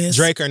insane. It is.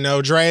 Drake or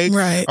no Drake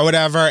or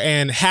whatever.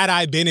 And had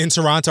I been in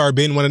Toronto or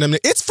been one of them,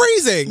 it's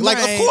freezing. Like,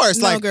 of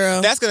course, like,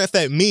 that's going to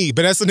affect me,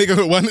 but that's the nigga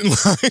who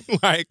wasn't lying.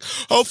 Like,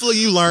 hopefully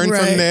you learn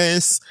from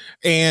this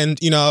and,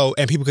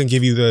 and people can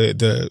give you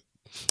the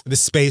the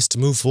space to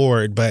move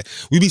forward. But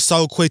we be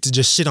so quick to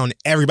just shit on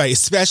everybody,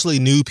 especially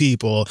new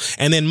people.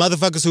 And then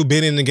motherfuckers who've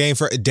been in the game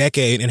for a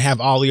decade and have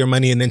all of your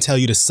money and then tell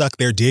you to suck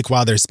their dick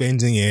while they're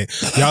spending it.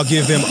 Y'all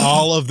give them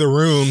all of the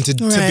room to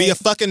be a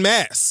fucking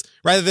mess.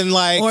 Rather than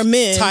like or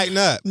men. Tighten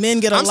up. Men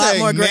get a lot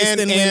more grace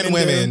than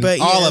women do, but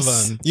all yes,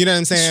 of them. You know what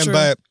I'm saying?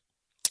 But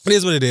it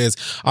is what it is.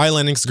 All right,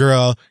 Lennox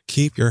girl,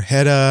 keep your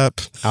head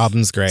up.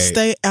 Album's great.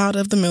 Stay out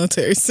of the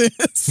military, sis.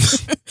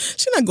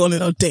 She's not going to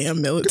no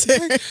damn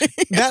military.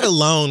 That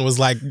alone was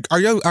like, are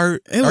you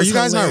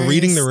guys not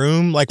reading the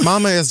room? Like,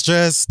 mama is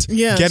just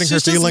getting her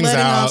feelings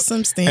out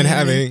and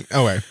having.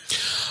 Oh wait.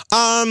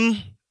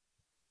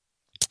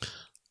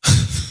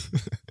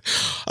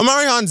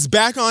 Omarion's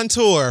back on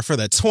tour for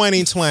the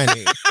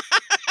 2020.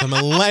 The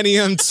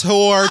Millennium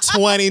Tour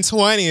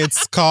 2020,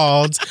 it's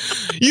called.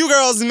 You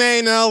girls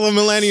may know the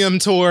Millennium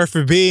Tour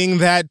for being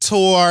that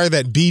tour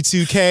that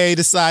B2K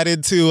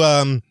decided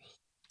to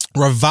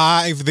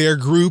revive their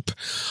group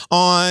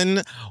on.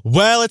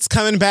 Well, it's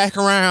coming back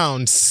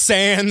around.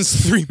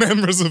 Sans 3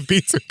 members of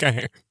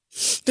B2K.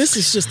 This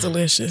is just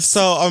delicious.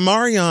 So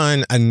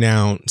Omarion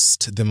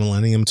announced the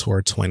Millennium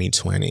Tour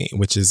 2020,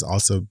 which is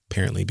also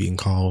apparently being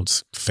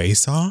called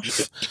Face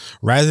Off.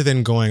 Rather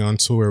than going on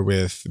tour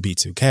with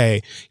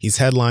B2K, he's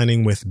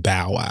headlining with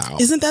Bow Wow.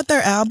 Isn't that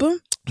their album?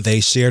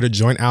 They shared a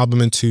joint album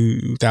in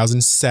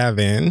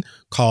 2007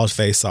 called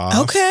Face Off.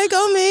 Okay,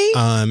 go me.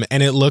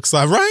 And it looks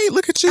like, right,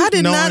 look at you. I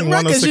did not,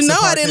 right, because you know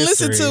I didn't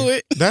listen to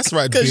it. That's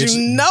right, because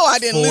you know I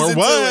didn't listen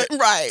to it.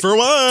 Right. For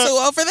what? Too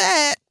old for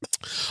that.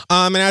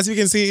 And as we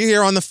can see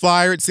here on the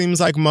flyer, it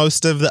seems like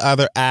most of the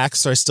other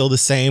acts are still the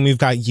same. We've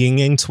got Ying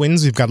Yang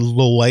Twins, we've got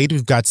Lloyd,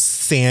 we've got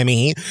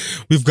Sammy,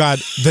 we've got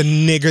the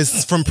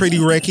niggas from Pretty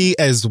Ricky,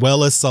 as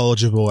well as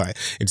Soulja Boy.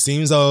 It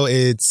seems though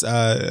it's,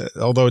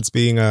 although it's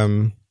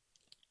being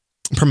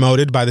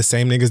promoted by the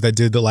same niggas that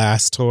did the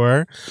last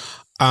tour.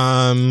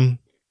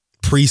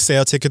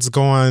 Pre-sale tickets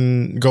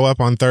go up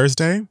on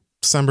Thursday,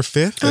 December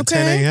 5th at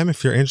 10 a.m.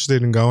 if you're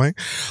interested in going.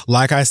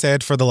 Like I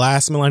said, for the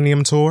last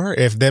Millennium Tour,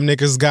 if them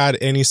niggas got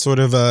any sort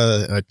of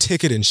a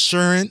ticket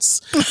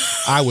insurance,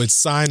 I would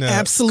sign up.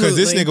 Absolutely.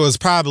 Because this nigga was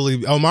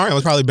Omarion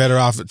was probably better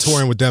off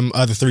touring with them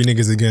other 3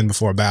 niggas again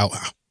before Bow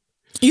Wow.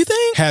 You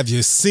think? Have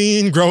you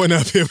seen Growing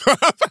Up Hip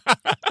Hop?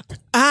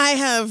 I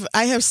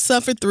have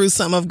suffered through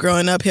some of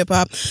Growing Up Hip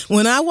Hop.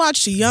 When I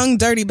watched Young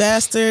Dirty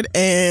Bastard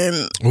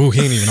and oh,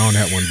 he ain't even on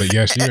that one, but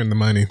yes, you're in the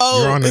money.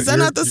 Oh, is that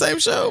not the same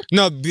show?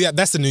 No, yeah,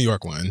 that's the New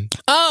York one.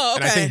 Oh,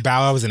 okay. And I think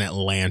Bow Wow was in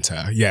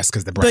Atlanta. Yes,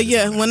 because the But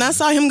yeah, when I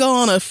saw him go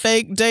on a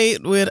fake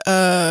date with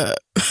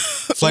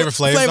Flavor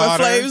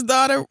Flav's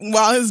daughter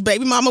while his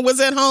baby mama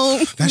was at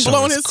home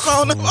blowing his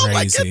phone up. I'm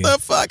like, get the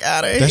fuck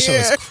out of here. That show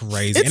is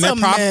crazy. And they're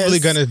probably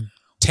gonna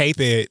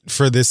tape it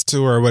for this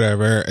tour or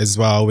whatever as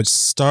well, which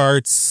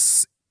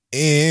starts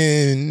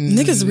in...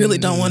 Niggas really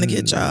don't want to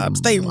get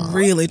jobs. They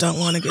really don't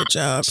want to get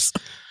jobs.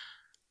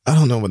 I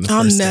don't know when the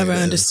first I'll never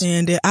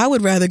understand it. I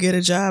would rather get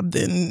a job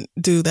than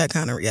do that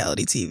kind of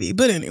reality TV.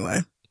 But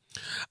anyway.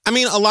 I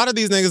mean, a lot of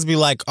these niggas be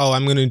like, oh,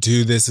 I'm going to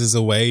do this as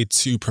a way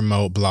to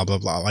promote blah, blah,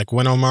 blah. Like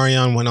when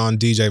Omarion went on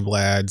DJ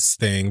Vlad's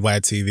thing,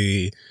 Vlad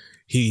TV,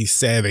 he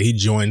said that he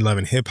joined Love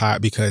and Hip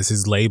Hop because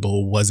his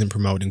label wasn't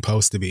promoting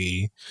Post to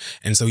Be.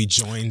 And so he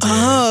joined it.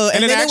 Oh,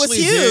 and then it was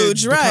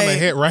huge, right? Become a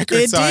hit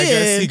record, so I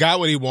guess he got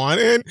what he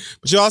wanted.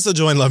 But you also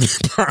joined Love and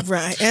Hip Hop.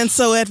 Right. And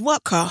so at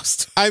what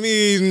cost? I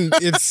mean,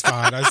 it's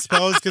fine, I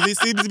suppose, because he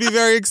seems to be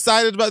very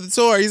excited about the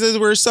tour. He says,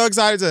 we're so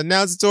excited to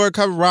announce the tour,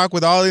 cover rock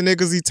with all the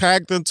niggas. He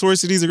tagged the tour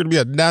cities are going to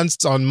be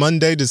announced on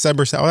Monday,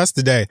 December 7th. Oh, that's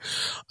the day.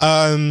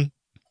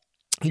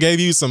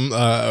 Gave you some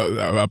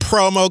a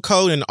promo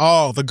code and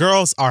all. The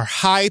girls are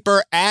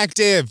hyper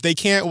active. They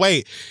can't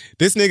wait.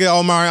 This nigga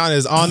Omarion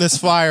is on this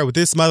flyer with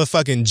this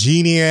motherfucking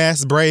genie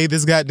ass braid.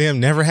 This goddamn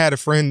never had a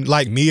friend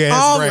like me ass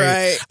all braid.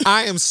 Right.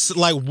 I am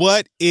like,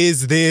 what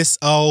is this,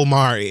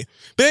 Omari?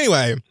 But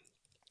anyway,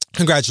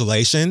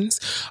 congratulations.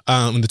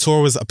 The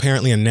tour was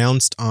apparently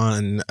announced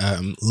on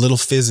Little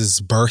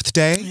Fizz's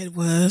birthday. It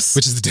was,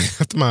 which is the day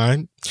after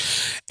mine,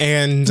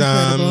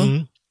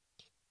 and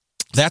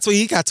that's what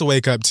he got to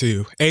wake up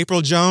to.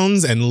 April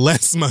Jones and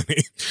less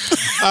money.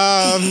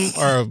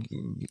 Or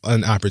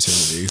an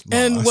opportunity lost.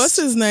 And what's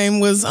his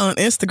name was on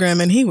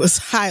Instagram and he was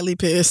highly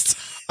pissed.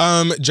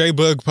 J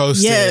Boog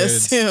posted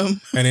him.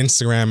 an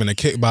Instagram in a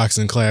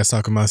kickboxing class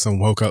talking about some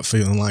woke up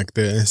feeling like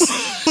this.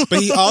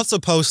 But he also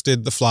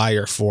posted the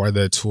flyer for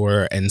the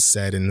tour and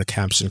said in the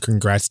caption,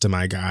 congrats to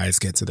my guys,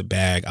 get to the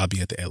bag. I'll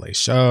be at the LA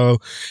show.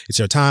 It's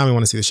your time. We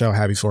want to see the show.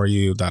 Happy for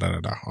you. Da, da, da,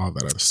 da. All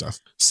that other stuff.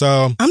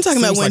 So I'm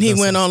talking about when he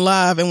went on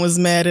live and was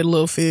mad at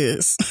Lil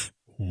Fizz.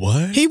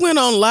 What? He went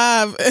on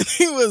live and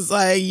he was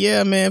like,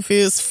 yeah, man,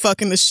 Fizz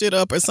fucking the shit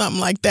up or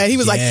something like that. He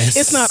was like,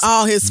 it's not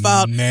all his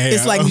fault. Ma'am.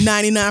 It's like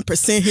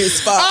 99%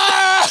 his fault.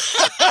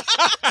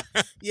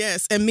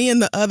 Yes. And me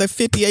and the other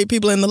 58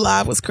 people in the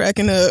live was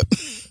cracking up.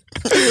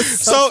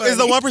 So is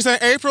the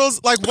 1%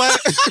 April's? Like what?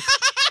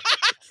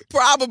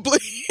 Probably.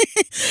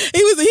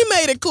 He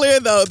made it clear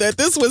though that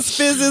this was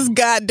Fizz's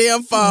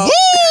goddamn fault.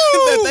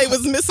 That they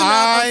was missing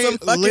out on some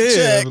fucking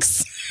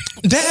checks.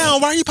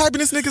 Damn, why are you piping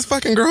this nigga's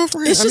fucking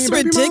girlfriend? It's just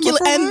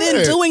ridiculous. And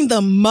then doing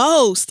the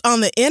most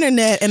on the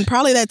internet and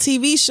probably that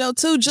TV show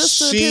too, just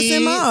to piss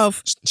him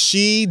off.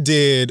 She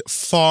did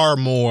far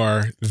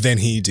more than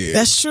he did.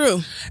 That's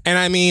true. And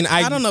I mean,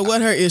 I don't know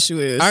what her issue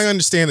is. I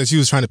understand that she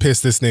was trying to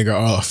piss this nigga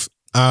off.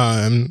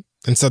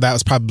 And so that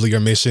was probably your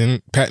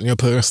mission, patting your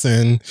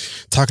person,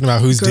 talking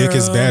about whose dick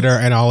is better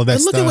and all of that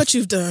stuff. Look at what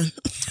you've done.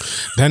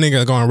 That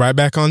nigga going right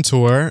back on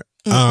tour.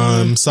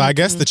 So I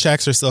guess the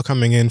checks are still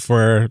coming in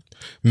for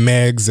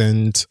Megs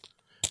and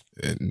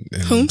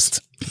Whomst?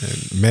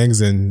 And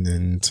Megs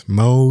and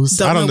Mo's.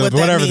 I don't know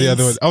whatever the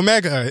other one.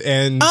 Omega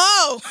and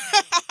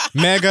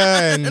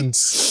Mega and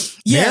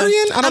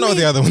Marion? I don't know what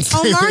the other one's.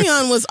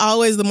 Omarion was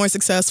always the more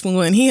successful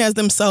one. He has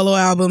them solo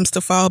albums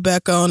to fall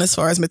back on as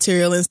far as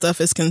material and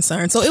stuff is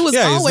concerned. So it was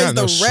always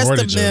the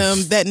rest of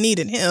them that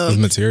needed him.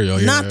 Material,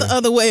 not the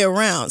other way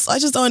around. So I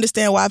just don't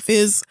understand why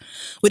Fizz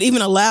would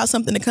even allow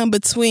something to come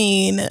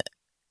between,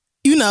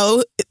 you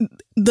know,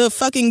 the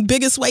fucking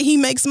biggest way he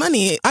makes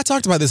money. I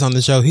talked about this on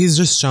the show. He's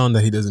just shown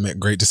that he doesn't make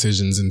great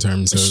decisions in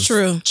terms of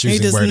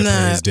choosing where to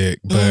put his dick.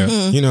 But,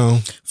 you know.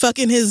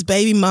 Fucking his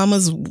baby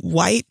mama's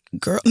white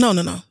girl. No,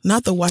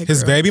 not the white girl.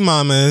 His baby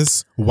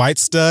mama's white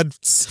stud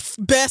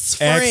best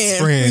friend.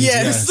 Ex-friend.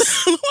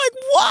 Yes. Like,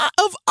 what?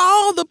 Of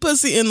all the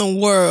pussy in the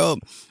world,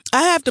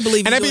 I have to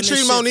believe. And they be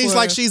treating Moniece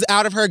like she's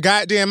out of her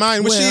goddamn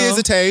mind, which she is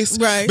a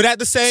taste. Right. But at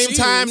the same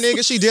time,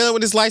 nigga, she dealing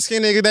with this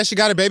light-skinned nigga that she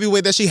got a baby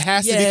with that she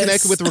has to be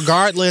connected with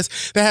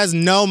regardless, that has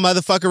no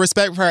motherfucking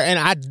respect for her. And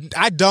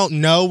I don't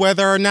know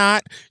whether or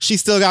not she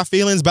still got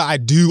feelings, but I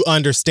do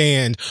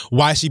understand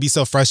why she be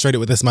so frustrated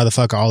with this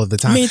motherfucker all of the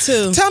time. Me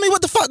too. Tell me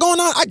what the fuck going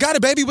on. I got a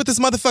baby with this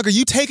motherfucker.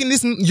 You taking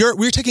this,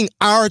 we're taking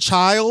our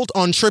child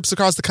on trips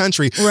across the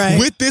country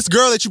with this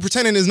girl that you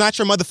pretending is not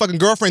your motherfucking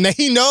girlfriend, that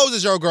he knows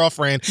is your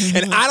girlfriend.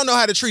 And I don't know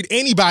how to treat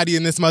anybody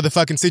in this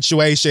motherfucking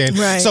situation.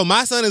 So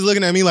my son is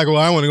looking at me like, well,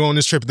 I want to go on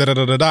this trip,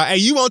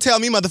 And you won't tell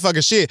me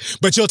motherfucking shit,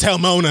 but you'll tell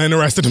Mona and the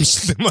rest of them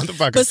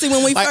motherfuckers. But see,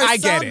 when we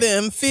first saw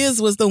them,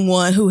 Fizz was the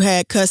one who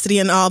had custody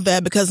and all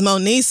that because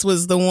Moniece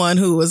was the one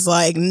who was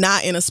like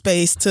not in a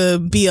space to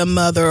be a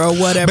mother or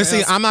whatever. But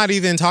see, I'm not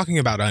even talking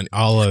about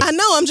all of. I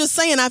know. I'm just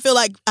saying. I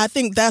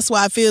think that's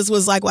why Fizz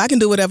was like, well, I can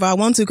do whatever I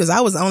want to because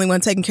I was the only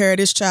one taking care of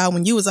this child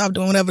when you was off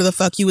doing whatever the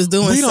fuck you was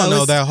doing. We don't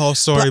know that whole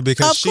story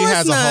because she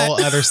has a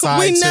whole other side.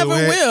 We never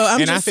will.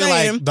 I feel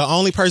like the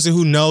only person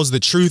who knows the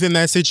truth in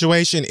that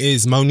situation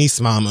is Moniece's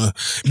mama.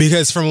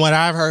 Because from what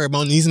I've heard,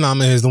 Moniece's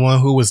mama is the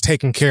one who was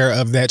taking care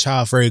of that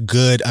child for a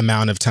good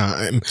amount of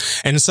time.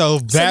 And so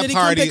that did he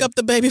come pick up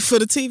the baby for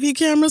the TV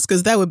cameras?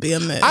 Because that would be a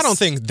mess. I don't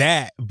think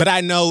that. But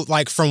I know,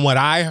 like, from what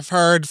I have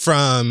heard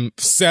from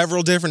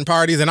several different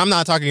parties, and I'm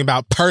not talking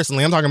about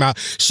personally, I'm talking about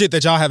shit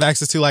that y'all have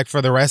access to, like,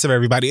 for the rest of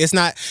everybody. It's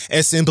not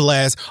as simple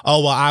as, oh,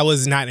 well, I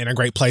was not in a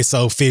great place,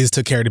 so Fizz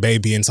took care of the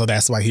baby, and so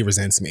that's why he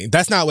resents me.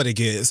 That's not what it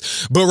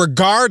is. But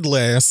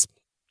regardless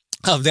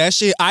of that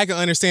shit, I can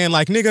understand,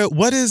 like, nigga,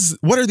 what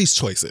are these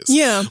choices?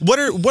 Yeah. What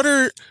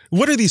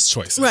are these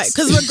choices? Right,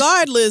 because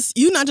regardless,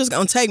 you're not just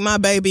gonna take my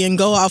baby and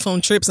go off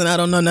on trips and I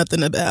don't know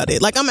nothing about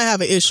it. Like, I'm gonna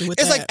have an issue with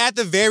that. It's like, at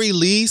the very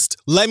least,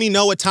 let me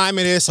know what time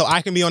it is so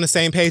I can be on the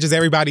same page as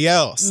everybody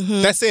else.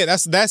 That's it.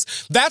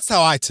 That's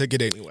how I took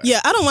it anyway.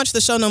 Yeah, I don't watch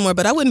the show no more,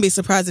 but I wouldn't be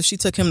surprised if she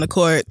took him to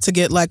court to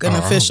get like an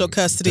official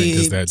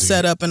custody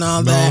set up and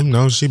all that.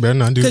 No, she better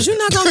not do that. Because you're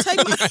not gonna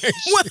take my...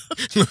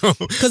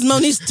 Because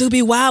Moniece do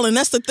be wildin'.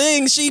 That's the thing.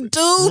 She do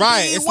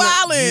be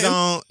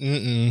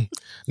wildin'.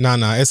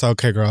 No, it's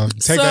okay, girl.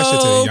 Take that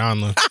shit to the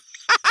Yanla.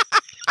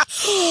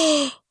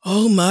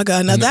 Oh my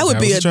God! Now that would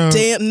be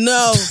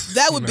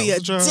a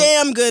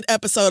damn good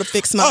episode of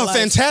Fix My Life. Oh,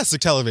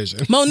 fantastic television.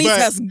 Moniece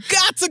has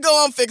got to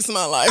go on Fix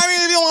My Life. I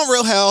mean, if you want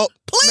real help,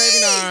 please. Maybe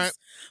not.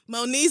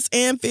 Moniece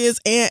and Fizz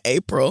and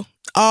April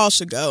all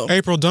should go.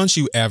 April, don't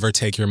you ever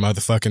take your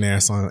motherfucking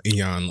ass on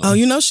Yanla. Oh,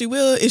 you know she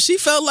will. If she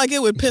felt like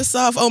it would piss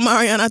off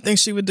Omarion, I think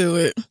she would do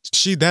it.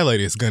 That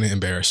lady is gonna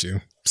embarrass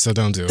you, so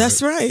don't do it.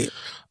 That's right.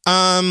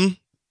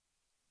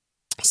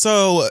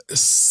 So,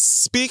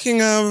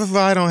 speaking of,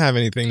 I don't have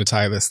anything to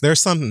tie this. There's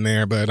something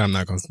there, but I'm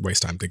not going to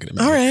waste time thinking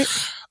about it.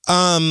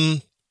 All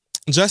right.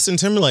 Justin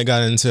Timberlake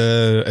got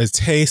into a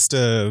taste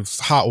of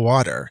hot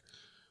water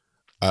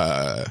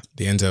the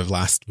end of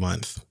last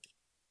month.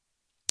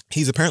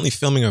 He's apparently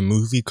filming a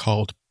movie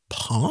called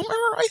Palmer,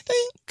 I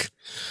think,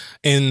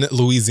 in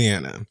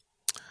Louisiana.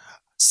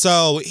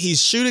 So,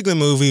 he's shooting the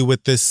movie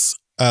with this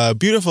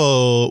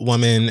beautiful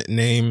woman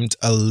named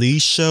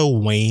Alicia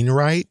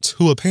Wainwright,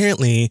 who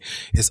apparently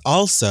is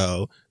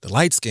also the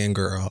light-skinned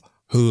girl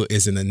who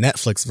is in the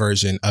Netflix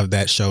version of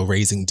that show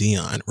Raising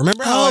Dion.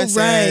 Remember how I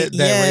said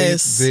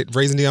that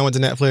Raising Dion went to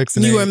Netflix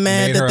and you were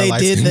mad that they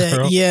did that?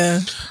 Girl?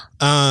 Yeah.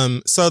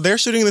 So they're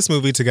shooting this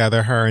movie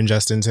together, her and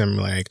Justin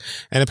Timberlake,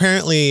 and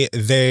apparently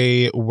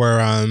they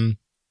were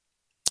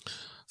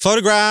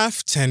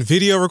photographed and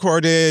video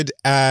recorded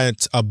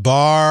at a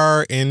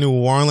bar in New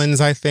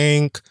Orleans, I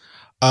think.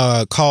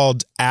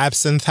 Called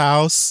Absinthe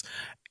House.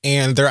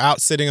 And they're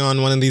out sitting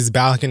on one of these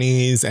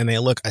balconies and they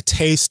look a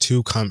taste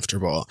too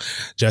comfortable.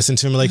 Justin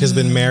Timberlake has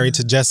been married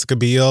to Jessica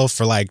Biel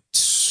for like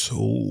 12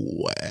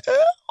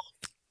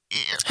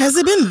 years. Has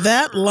it been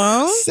that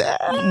long?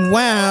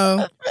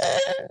 Wow.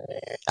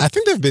 I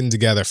think they've been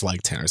together for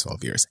like 10 or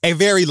 12 years. A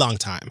very long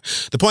time.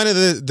 The point of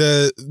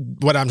the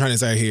what I'm trying to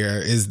say here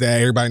is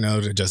that everybody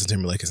knows that Justin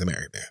Timberlake is a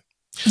married man.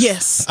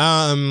 Yes.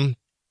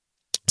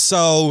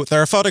 So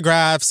there are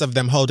photographs of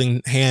them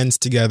holding hands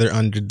together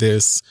under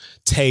this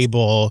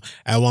table.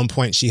 At one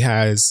point, she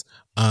has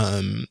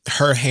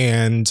her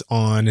hand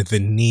on the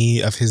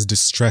knee of his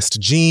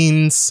distressed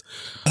jeans.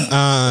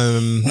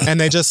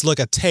 And they just look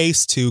a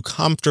taste too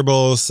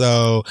comfortable.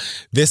 So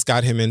this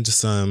got him into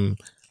some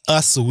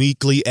Us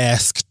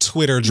Weekly-esque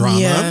Twitter drama.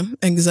 Yeah,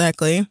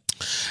 exactly.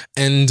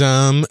 And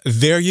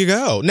there you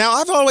go. Now,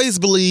 I've always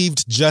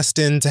believed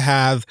Justin to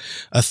have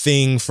a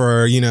thing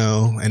for, you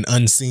know, an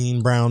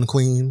unseen brown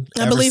queen.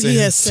 I believe he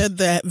has said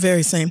that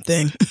very same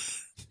thing.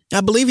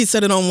 I believe he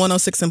said it on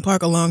 106 in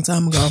Park a long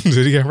time ago.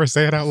 Did he ever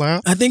say it out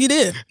loud? I think he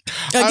did.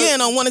 Again,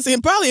 on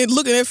 106, probably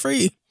looking at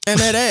Free and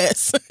that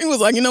ass. He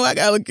was like, you know, I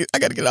gotta get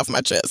it off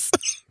my chest.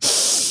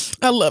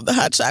 I love the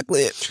hot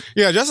chocolate.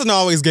 Yeah, Justin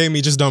always gave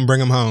me just don't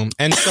bring him home.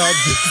 And so...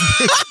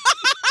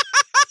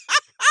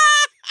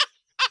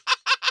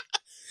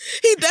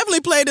 He definitely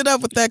played it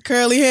up with that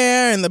curly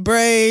hair and the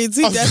braids.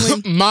 He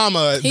definitely,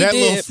 Mama, he that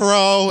did. little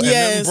fro and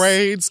them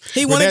braids.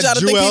 He wanted y'all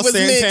to think he was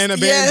Santana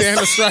mixed.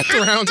 bandana strapped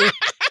around it.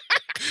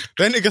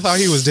 That nigga thought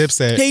he was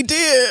Dipset. He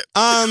did.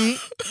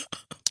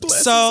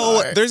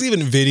 So there's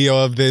even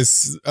video of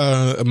this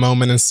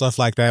moment and stuff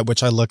like that,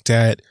 which I looked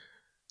at.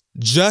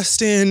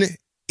 Justin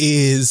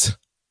is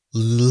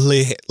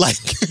lit. Like,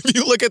 if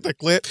you look at the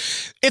clip,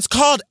 it's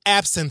called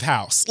Absinthe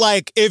House.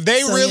 Like, if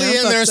they really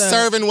in there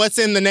serving what's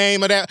in the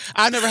name of that,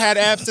 I've never had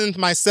absinthe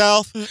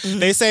myself.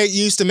 They say it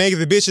used to make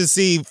the bitches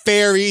see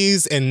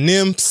fairies and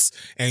nymphs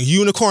and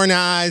unicorn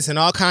eyes and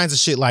all kinds of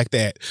shit like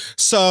that.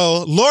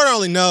 So, Lord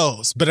only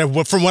knows.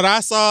 But from what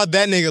I saw,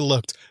 that nigga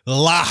looked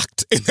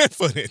locked in that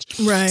footage.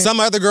 Right. Some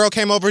other girl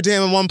came over to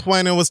him at one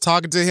point and was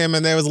talking to him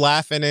and they was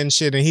laughing and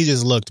shit and he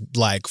just looked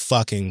like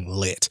fucking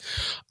lit.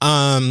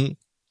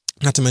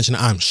 Not to mention,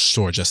 I'm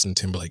sure Justin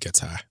Timberlake gets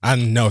high. I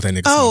know that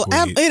nigga smoke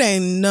weed. It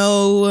ain't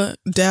no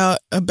doubt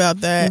about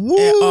that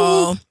at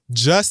all.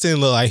 Justin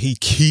look like he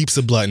keeps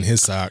a blunt in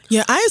his sock.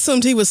 Yeah, I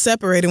assumed he was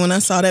separated when I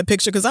saw that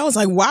picture because I was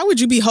like, why would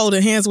you be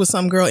holding hands with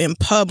some girl in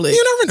public?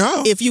 You never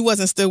know. If you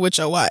wasn't still with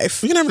your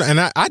wife. You never know.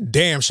 And I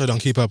damn sure don't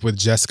keep up with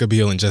Jessica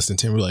Biel and Justin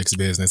Timberlake's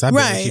business. I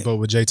barely keep up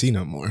with JT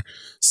no more.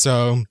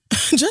 So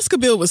Jessica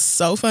Biel was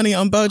so funny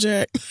on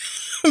BoJack.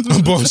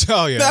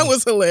 Oh, yeah. That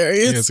was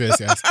hilarious.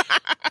 Yes.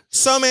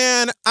 So,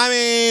 man, I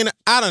mean,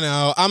 I don't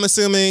know. I'm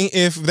assuming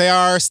if they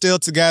are still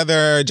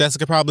together,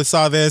 Jessica probably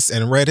saw this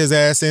and read his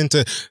ass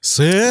into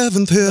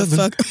seventh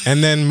heaven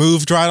and then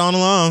moved right on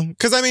along.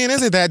 Because, I mean,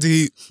 isn't that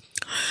deep?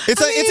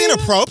 It's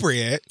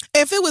inappropriate.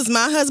 If it was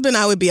my husband,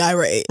 I would be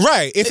irate.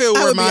 Right. If it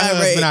were my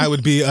husband, I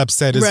would be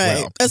upset as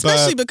well.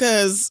 Especially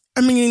because,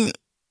 I mean...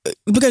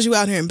 Because you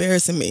out here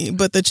embarrassing me,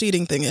 but the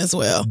cheating thing as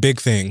well.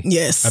 Big thing.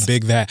 Yes. A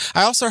big that.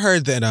 I also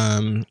heard that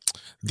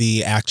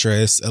the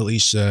actress,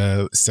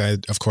 Alicia,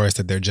 said, of course,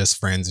 that they're just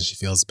friends and she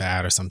feels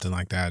bad or something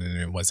like that and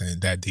it wasn't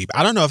that deep.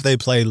 I don't know if they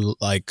play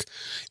like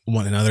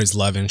one another's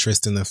love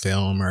interest in the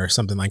film or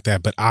something like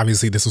that, but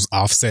obviously this was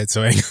Offset,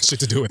 so it ain't got shit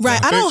to do with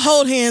Right. that. I don't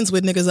hold hands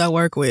with niggas I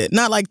work with.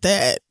 Not like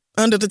that.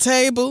 Under the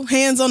table,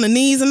 hands on the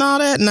knees and all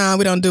that? Nah,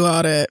 we don't do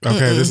all that.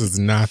 Okay, this is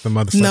not the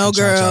motherfucking no,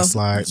 girl. cha-cha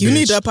slide. You bitch.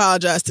 need to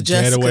apologize to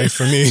Jessica. Get away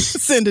from me.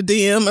 Send a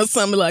DM or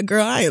something like,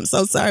 girl, I am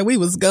so sorry. We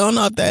was going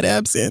off that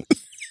absinthe.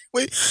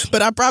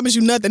 But I promise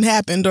you nothing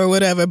happened or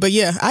whatever. But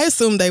yeah, I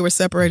assumed they were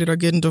separated or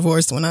getting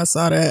divorced when I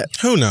saw that.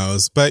 Who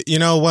knows? But you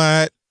know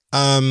what?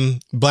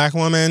 Black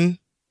woman,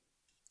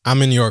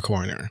 I'm in your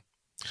corner.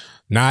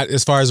 Not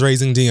as far as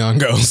raising Dion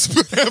goes.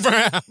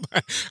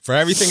 For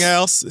everything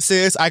else,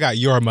 sis, I got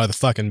your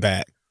motherfucking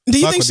back. Do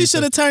you think she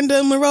should have turned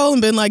him a role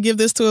and been like, give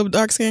this to a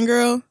dark-skinned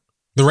girl?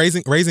 The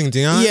raising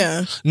Dion?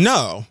 Yeah.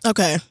 No.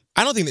 Okay.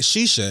 I don't think that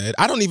she should.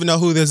 I don't even know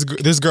who this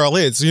girl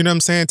is. You know what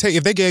I'm saying?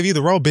 If they gave you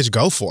the role, bitch,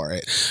 go for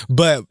it.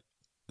 But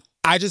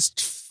I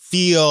just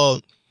feel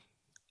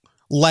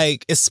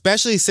like,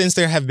 especially since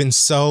there have been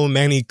so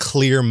many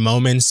clear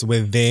moments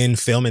within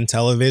film and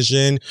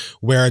television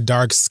where a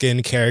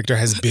dark-skinned character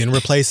has been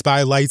replaced by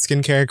a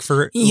light-skinned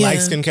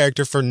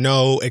character for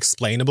no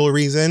explainable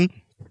reason.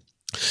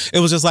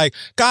 It was just like,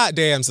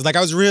 goddamn. So like,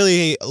 I was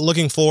really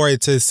looking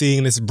forward to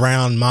seeing this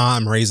brown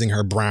mom raising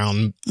her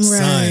brown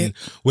son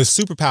with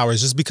superpowers,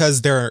 just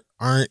because there's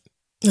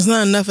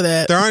not enough of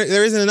that.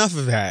 There isn't enough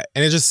of that.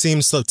 And it just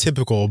seems so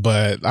typical,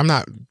 but I'm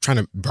not trying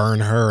to burn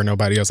her or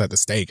nobody else at the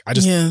stake. I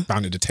just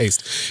found it to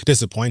taste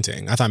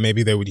disappointing. I thought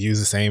maybe they would use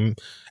the same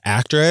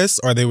actress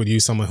or they would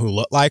use someone who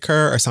looked like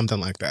her or something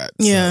like that.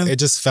 Yeah. So it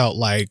just felt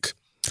like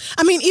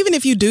I mean, even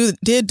if you did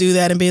do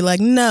that and be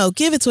like, no,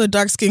 give it to a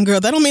dark-skinned girl,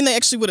 that don't mean they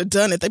actually would have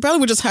done it. They probably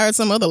would just hired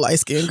some other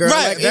light-skinned girl.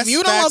 Right. Like, if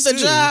you don't want the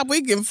job,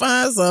 we can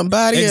find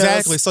somebody else.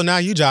 Exactly. So now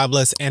you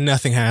jobless and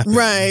nothing happens.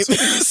 Right.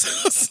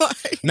 So it's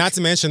like... Not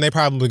to mention, they're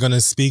probably going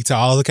to speak to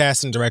all the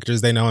casting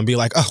directors they know and be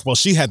like, oh, well,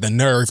 she had the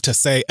nerve to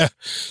say, you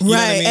know what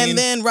I mean?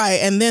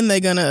 And then they're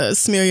going to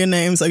smear your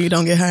name so you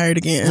don't get hired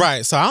again.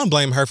 Right. So I don't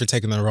blame her for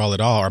taking the role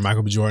at all, or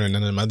Michael B. Jordan and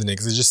none of them other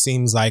niggas. It just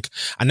seems like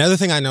another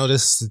thing I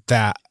noticed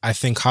that I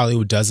think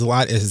Hollywood does a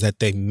lot is that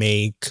they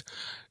make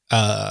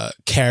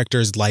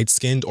characters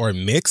light-skinned or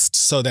mixed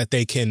so that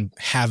they can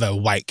have a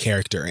white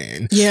character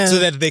in. Yeah. So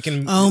that they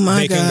can,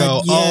 can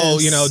go, oh,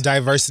 you know,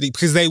 diversity.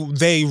 Because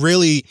they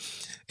really...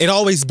 It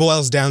always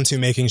boils down to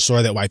making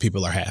sure that white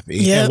people are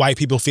happy and white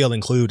people feel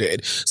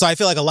included. So I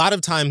feel like a lot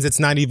of times it's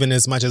not even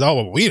as much as, oh,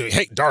 well, we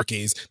hate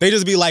darkies. They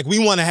just be like, we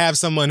want to have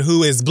someone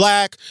who is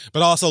black,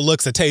 but also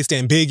looks a taste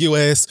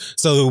ambiguous.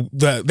 So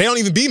they don't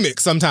even be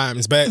mixed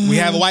sometimes, but we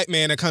have a white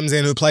man that comes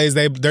in who plays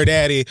their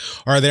daddy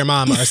or their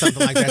mama or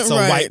something like that. So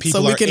white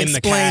people are in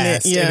the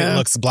cast and it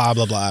looks blah,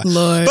 blah, blah.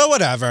 Lord. But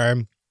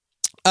whatever.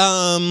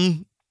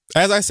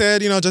 As I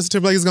said, you know,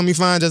 Justin Timberlake is going to be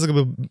fine.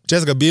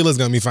 Jessica Biel is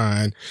going to be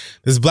fine.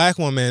 This black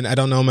woman, I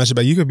don't know much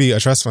about. You could be a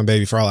trust fund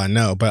baby for all I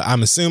know, but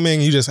I'm assuming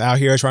you just out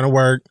here trying to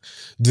work,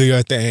 do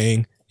your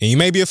thing, and you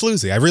may be a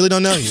floozy. I really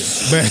don't know you,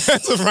 but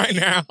as of right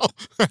now,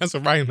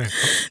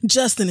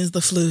 Justin is the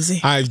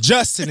floozy.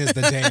 Justin is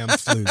the damn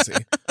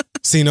floozy.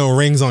 See no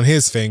rings on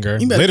his finger,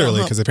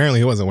 literally, because apparently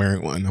he wasn't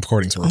wearing one,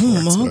 according to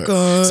reports. Oh my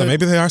God. So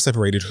maybe they are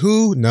separated.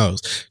 Who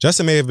knows?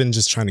 Justin may have been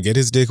just trying to get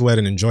his dick wet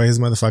and enjoy his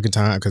motherfucking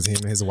time because him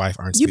and his wife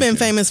aren't speaking. You've been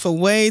famous for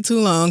way too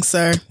long,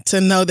 sir, to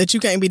know that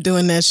you can't be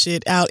doing that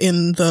shit out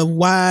in the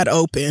wide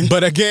open.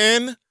 But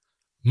again,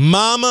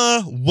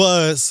 mama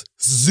was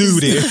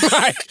zooted.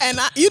 And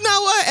you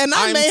know what? And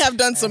I may have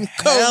done some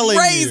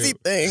crazy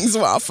things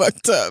while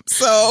fucked up.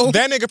 So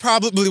that nigga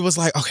probably was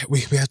like, okay,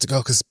 we have to go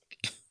because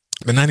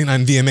the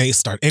 99 VMAs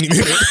start any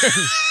minute.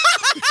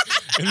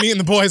 And me and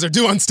the boys are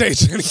due on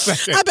stage any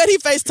second. I bet he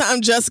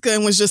FaceTimed Jessica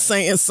and was just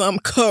saying some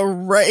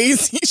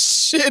crazy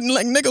shit. And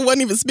like, nigga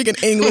wasn't even speaking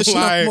English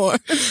no more.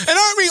 And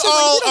aren't we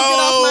all get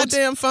off my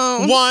damn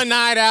phone. One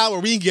night out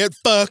where we get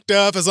fucked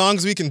up as long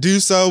as we can do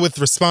so with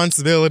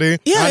responsibility?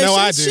 Yeah, I know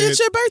I did.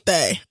 It's your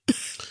birthday.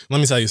 Let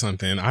me tell you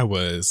something. I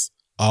was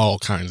all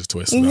kinds of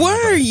twisted.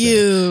 Were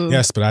you?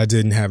 Yes, but I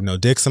didn't have no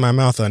dicks in my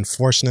mouth,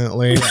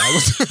 unfortunately.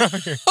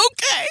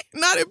 Okay,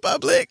 not in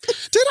public.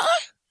 Did I?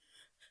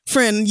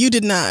 Friend, you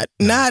did not.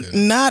 No,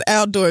 not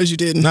outdoors, you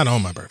didn't. Not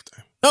on my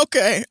birthday.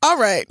 Okay, all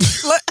right.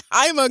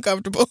 I'm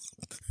uncomfortable.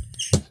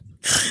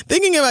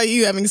 Thinking about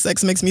you having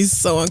sex makes me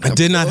so uncomfortable. I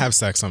did not have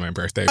sex on my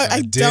birthday.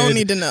 I don't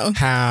need to know. Or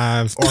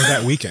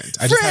that weekend.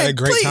 I just had a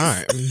great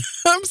time.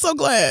 I'm so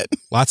glad.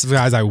 Lots of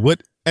guys I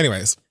would.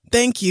 Anyways.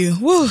 Thank you.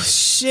 Whoa,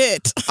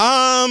 shit.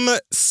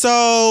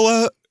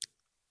 So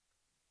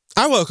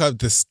I woke up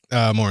this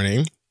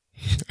morning.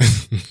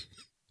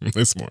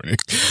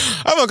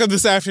 I woke up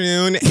this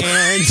afternoon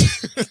and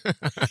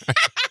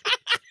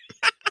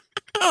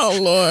oh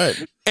Lord.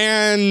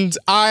 And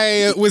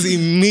I was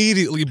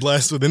immediately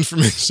blessed with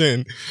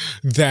information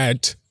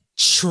that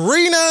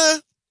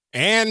Trina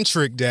and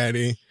Trick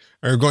Daddy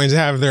are going to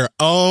have their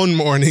own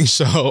morning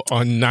show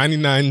on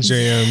 99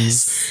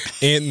 Jams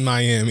in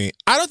Miami.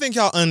 I don't think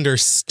y'all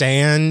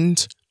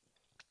understand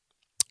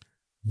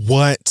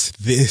what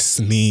this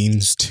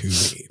means to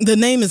me. The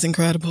name is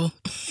incredible.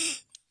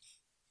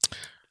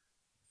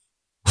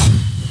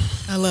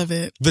 I love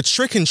it. The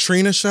Trick and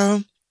Trina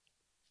show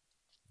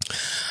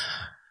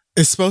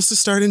is supposed to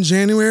start in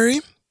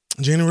January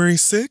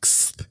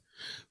 6th.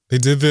 They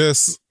did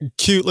this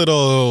cute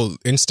little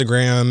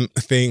Instagram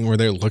thing where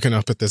they're looking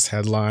up at this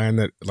headline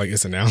that like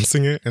is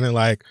announcing it. And they're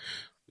like,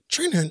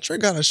 Trina and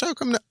Trick got a show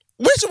coming up.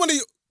 Which one of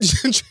you?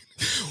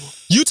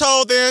 You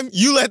told them,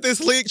 you let this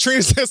leak.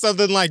 Trina said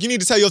something like, you need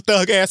to tell your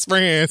thug ass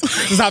friends to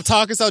stop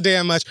talking so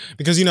damn much.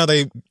 Because, you know,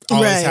 they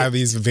always have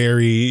these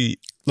very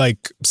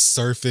like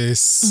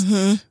surface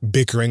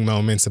bickering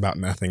moments about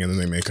nothing and then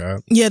they make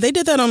up. Yeah, they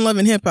did that on Love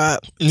and Hip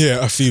Hop.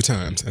 Yeah, a few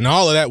times. And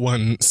all of that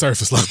wasn't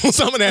surface level.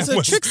 Some of that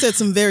was... Trick said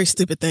some very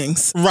stupid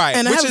things. Right.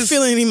 And I have a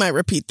feeling he might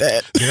repeat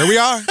that. Here we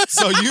are.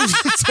 So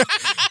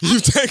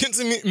you've taken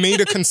to me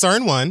to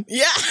concern one.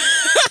 Yeah.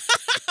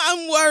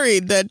 I'm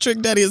worried that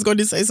Trick Daddy is going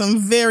to say some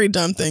very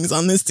dumb things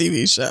on this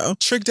TV show.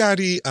 Trick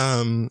Daddy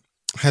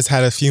has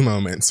had a few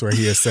moments where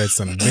he has said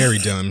some very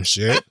dumb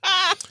shit.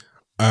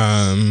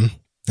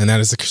 And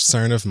that is a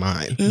concern of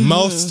mine.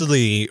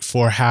 Mostly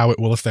for how it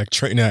will affect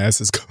Trina as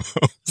his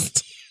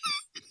co-host.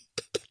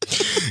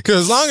 Because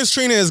as long as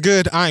Trina is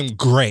good, I'm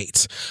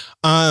great.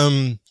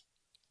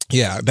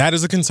 Yeah, that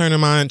is a concern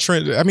of mine.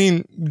 Trick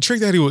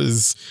Daddy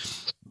was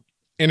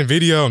in a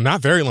video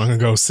not very long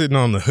ago sitting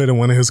on the hood of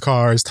one of his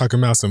cars talking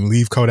about some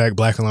Leave Kodak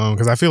Black Alone.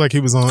 Because I feel like he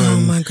was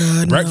on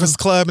Breakfast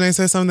Club and they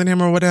said something to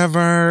him or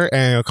whatever.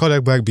 And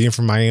Kodak Black, being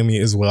from Miami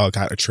as well,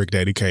 got a Trick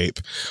Daddy cape.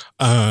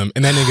 And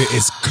that nigga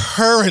is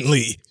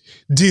currently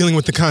dealing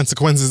with the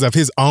consequences of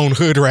his own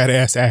hood rat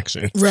ass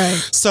action. Right.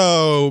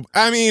 So,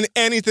 I mean,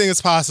 anything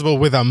is possible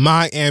with a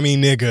Miami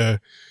nigga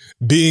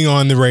being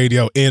on the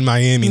radio in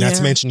Miami. Not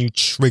to mention you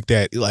trick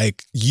that,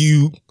 like,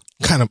 you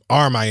kind of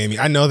are Miami.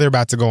 I know they're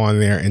about to go on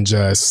there and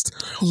just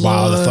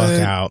wild the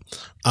fuck out.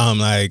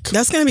 Like,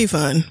 that's gonna be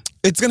fun.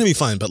 It's gonna be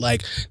fun, but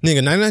like,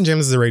 nigga, 99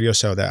 Gems is a radio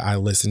show that I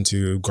listened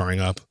to growing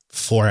up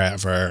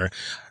forever.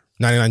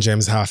 99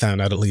 Gems is how I found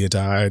out Aaliyah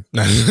died.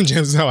 99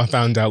 Gems is how I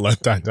found out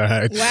Left Eye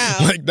died. Wow.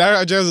 Like,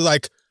 99 Gems is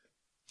like,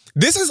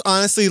 this is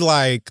honestly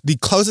like the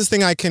closest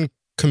thing I can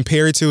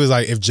compare it to is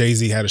like if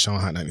Jay-Z had a show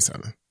on Hot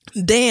 97.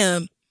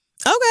 Damn.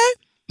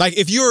 Okay. Like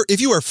if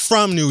you were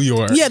from New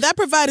York. Yeah, that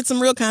provided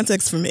some real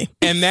context for me.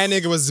 And that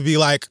nigga was to be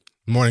like,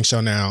 morning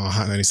show now on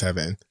Hot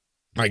 97.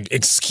 Like,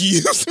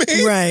 excuse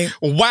me? Right.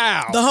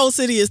 Wow. The whole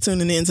city is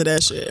tuning into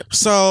that shit.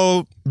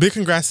 So, big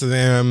congrats to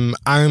them.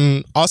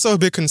 I'm also a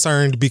bit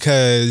concerned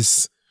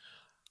because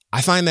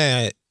I find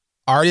that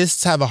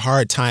artists have a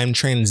hard time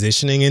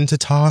transitioning into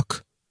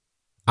talk.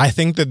 I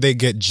think that they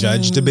get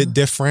judged a bit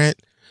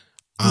different.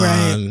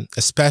 Right.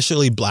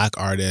 Especially Black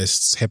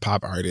artists,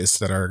 hip-hop artists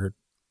that are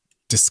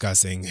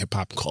discussing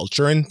hip-hop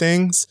culture and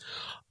things.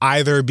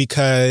 Either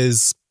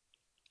because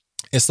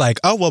it's like,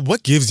 oh, well,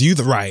 what gives you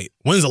the right?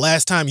 When's the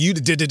last time you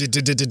did?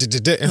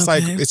 It's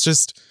like, it's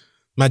just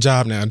my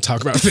job now to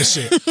talk about this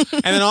shit.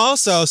 And then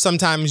also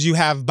sometimes you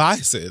have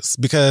biases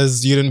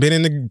because you done been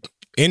in the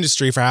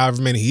industry for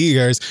however many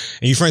years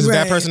and you're friends with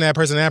that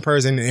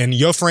person, and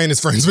your friend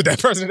is friends with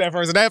that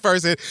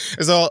person.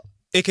 And so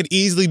it could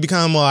easily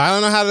become, well, I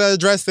don't know how to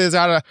address this.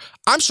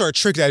 I'm sure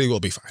Trick Daddy will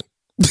be fine.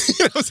 You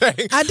know what I'm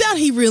saying? I doubt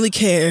he really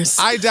cares.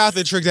 I doubt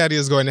that Trick Daddy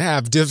is going to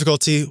have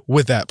difficulty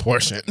with that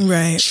portion.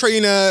 Right.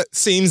 Trina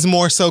seems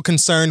more so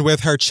concerned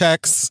with her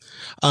checks,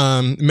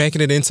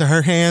 making it into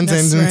her hands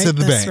and into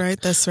the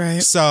bank. That's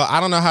right. So I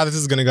don't know how this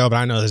is going to go, but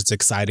I know it's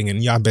exciting,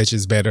 and y'all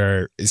bitches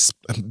better,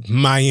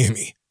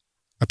 Miami,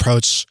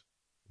 approach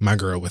my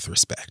girl with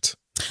respect.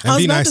 And I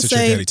was be about nice to to Trick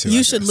say, Daddy too.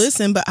 you should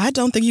listen, but I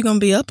don't think you're going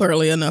to be up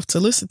early enough to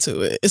listen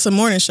to it. It's a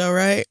morning show,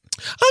 right?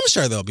 I'm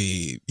sure they'll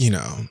be,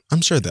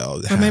 I'm sure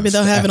they'll have, or maybe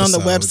they'll have it on the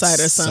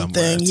website or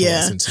something.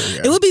 Yeah.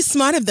 It would be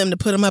smart of them to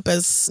put them up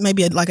as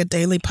maybe like a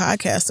daily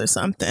podcast or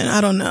something. I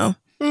don't know.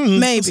 Maybe.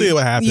 We'll see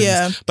what happens.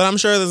 Yeah. But I'm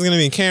sure there's going to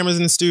be cameras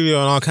in the studio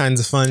and all kinds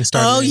of fun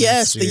stuff. Oh,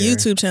 yes. The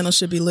YouTube channel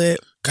should be lit.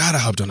 God, I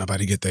hope don't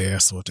nobody get their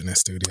ass whooped in that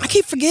studio. I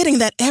keep forgetting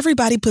that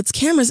everybody puts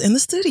cameras in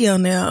the studio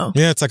now.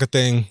 Yeah, it's like a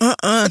thing.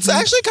 It's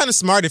actually kind of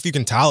smart if you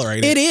can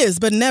tolerate it. It is,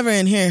 but never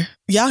in here.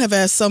 Y'all have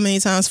asked so many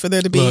times for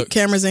there to be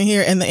cameras in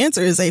here, and the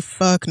answer is a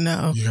fuck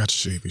no. You got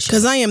to be sure.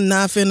 Because I am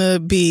not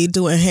finna be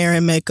doing hair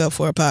and makak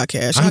for a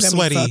podcast. I'm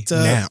sweaty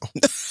now.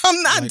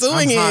 I'm not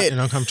doing I'm hot it.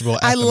 and uncomfortable.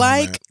 I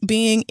like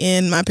being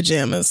in my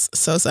pajamas.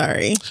 So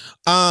sorry.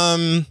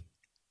 Last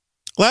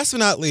but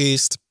not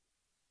least,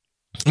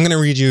 I'm going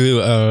to read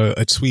you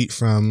a tweet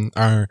from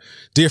our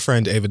dear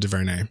friend Ava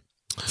DuVernay.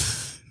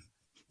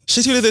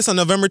 She tweeted this on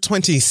November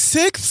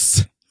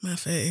 26th. My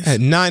fave. At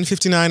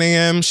 9:59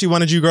 a.m. She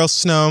wanted you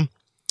girls to know,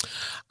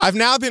 I've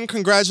now been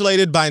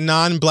congratulated by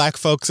non-Black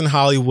folks in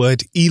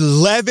Hollywood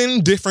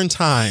 11 different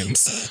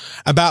times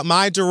about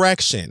my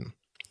direction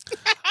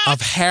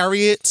of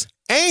Harriet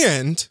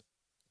and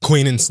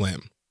Queen and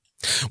Slim.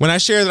 When I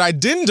share that I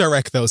didn't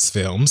direct those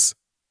films,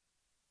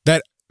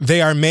 that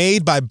they are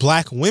made by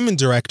Black women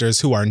directors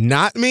who are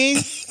not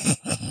me,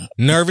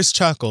 nervous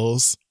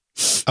chuckles,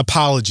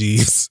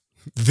 apologies,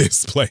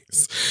 this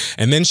place.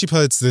 And then she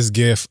puts this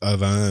gif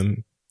of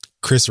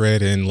Chris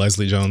Redd and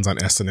Leslie Jones on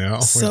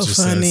SNL, so which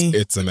just funny.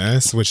 says it's a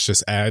mess, which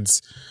just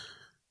adds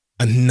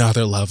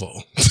another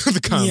level to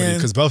the comedy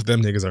because both of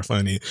them niggas are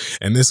funny.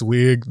 And this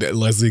wig that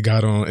Leslie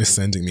got on is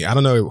sending me. I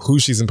don't know who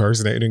she's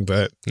impersonating,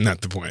 but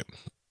not the point.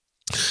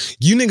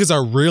 You niggas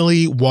are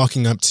really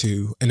walking up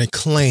to an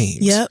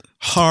acclaimed,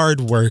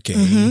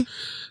 hardworking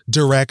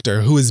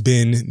director who has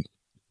been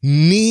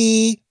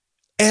knee,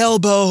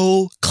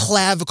 elbow,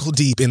 clavicle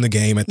deep in the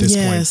game at this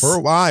point for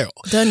a while.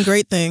 Done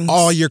great things.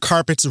 All your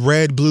carpets,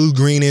 red, blue,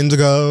 green,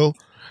 indigo,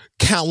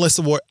 countless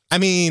awards. I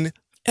mean,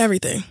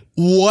 everything.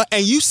 What?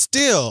 And you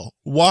still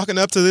walking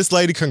up to this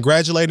lady,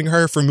 congratulating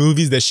her for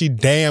movies that she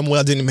damn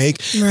well didn't make,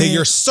 that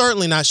you're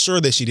certainly not sure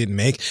that she didn't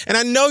make. And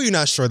I know you're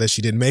not sure that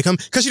she didn't make them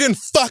because she didn't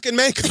fucking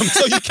make them,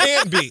 so you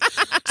can't be.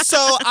 So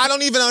I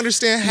don't even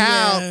understand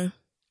how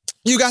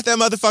you got that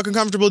motherfucking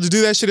comfortable to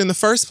do that shit in the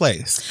first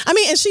place. I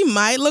mean, and she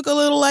might look a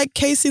little like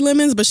Casey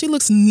Lemons, but she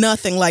looks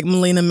nothing like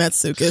Melina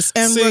Matsoukas.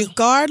 And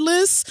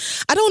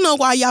regardless, I don't know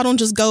why y'all don't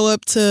just go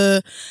up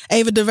to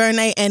Ava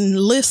DuVernay and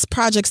list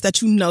projects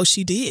that you know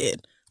she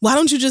did. Why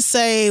don't you just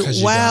say,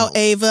 wow,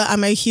 Ava,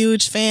 I'm a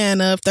huge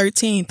fan of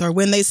 13th or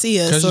When They See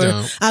Us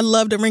or I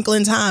loved A Wrinkle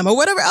in Time or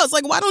whatever else.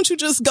 Like, why don't you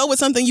just go with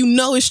something you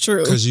know is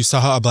true? Because you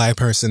saw a Black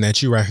person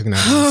that you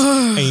recognize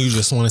and you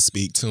just want to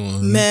speak to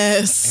them.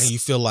 Mess. And you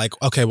feel like,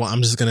 okay, well,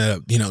 I'm just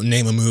going to,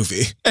 name a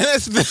movie. And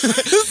that's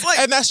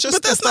just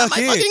but that's not my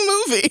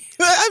fucking movie.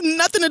 I have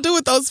nothing to do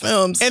with those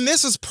films. And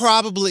this is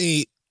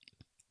probably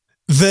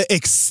the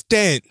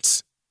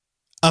extent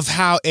of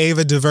how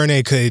Ava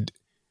DuVernay could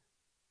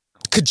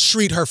could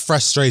treat her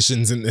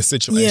frustrations in this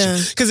situation.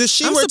 Yeah. Because if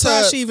she I'm were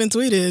surprised to, she even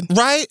tweeted.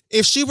 right?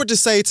 If she were to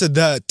say to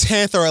the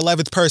 10th or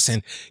 11th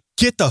person,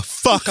 get the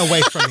fuck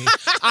away from me.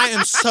 I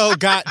am so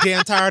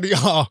goddamn tired of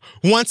y'all.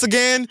 Once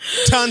again,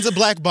 tons of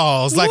black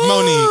balls like Woo,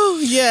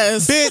 Monique.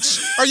 yes.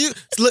 Bitch, are you,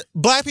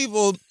 black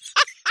people,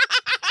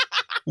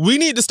 we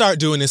need to start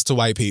doing this to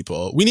white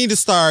people. We need to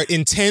start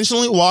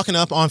intentionally walking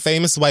up on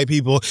famous white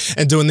people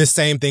and doing this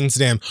same thing to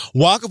them.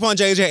 Walk up on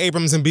J.J.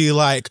 Abrams and be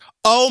like,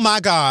 oh my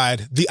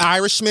God, The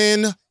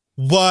Irishman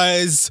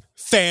was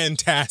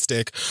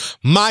fantastic.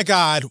 My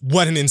God,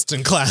 what an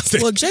instant classic.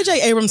 Well,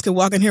 J.J. Abrams could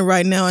walk in here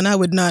right now and I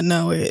would not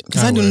know it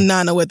because I do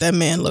not know what that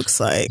man looks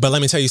like. But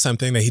let me tell you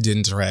something that he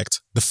didn't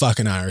direct. The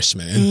fucking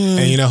Irishman.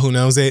 And you know who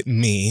knows it?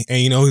 Me.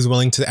 And you know who's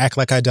willing to act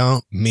like I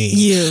don't? Me.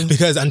 You.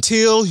 Because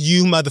until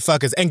you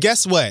motherfuckers, and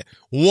guess what?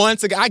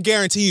 Once again, I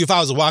guarantee you if I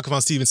was to walk up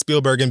on Steven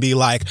Spielberg and be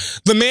like,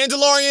 The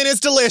Mandalorian is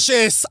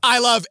delicious. I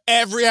love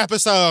every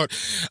episode.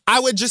 I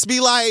would just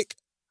be like,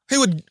 he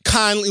would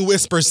kindly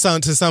whisper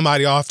to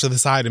somebody off to the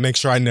side to make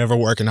sure I never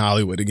work in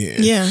Hollywood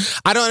again. Yeah.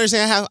 I don't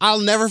understand how, I'll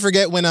never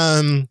forget when,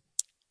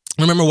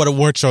 remember what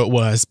award show it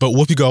was, but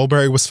Whoopi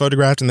Goldberg was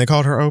photographed and they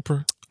called her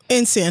Oprah.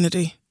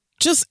 Insanity.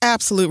 Just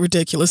absolute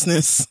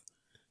ridiculousness.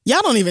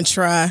 Y'all don't even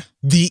try.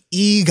 The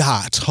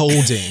EGOT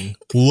holding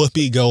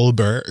Whoopi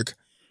Goldberg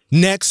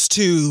next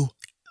to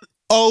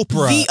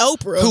Oprah. The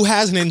Oprah. Who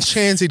has an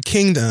enchanted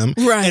kingdom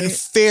Right. and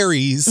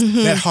fairies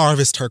that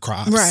harvest her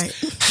crops. Right.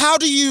 How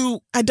do you...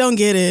 I don't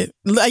get it.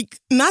 Like,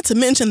 not to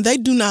mention, they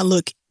do not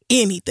look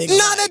anything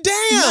Not alike. a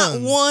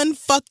damn. Not one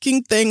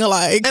fucking thing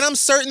alike. And I'm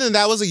certain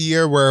that was a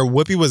year where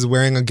Whoopi was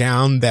wearing a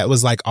gown that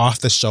was like off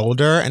the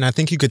shoulder, and I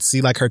think you could see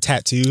like her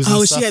tattoos. Oh,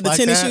 and she stuff had the like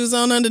tennis that. shoes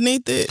on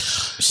underneath it.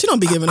 She don't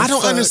be giving a I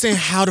don't fuck. understand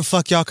how the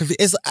fuck y'all could.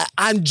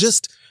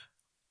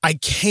 I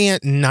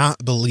can't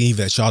not believe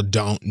that y'all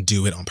don't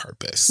do it on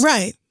purpose.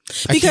 Right.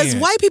 I Because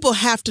can't. white people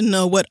have to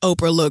know what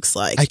Oprah looks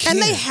like. I can't.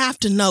 And they have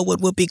to know what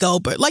Whoopi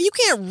Goldberg. Like, you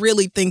can't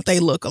really think they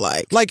look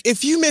alike. Like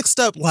if you mixed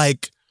up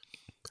like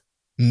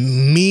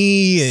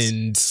me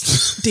and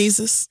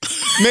Jesus.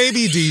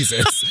 maybe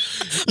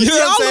Jesus, you know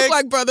Y'all what I'm saying? look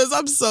like brothers.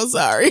 I'm so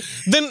sorry.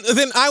 then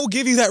I will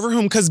give you that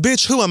room because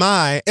bitch, who am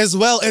I? As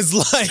well as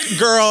like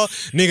girl,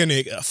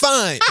 nigga,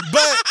 fine,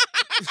 but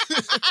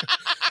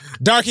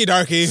darky,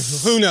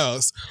 who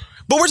knows?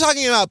 But we're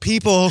talking about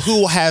people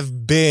who've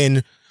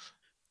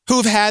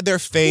had their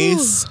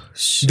face,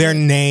 their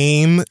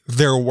name,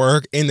 their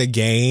work in the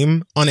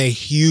game on a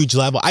huge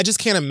level. I just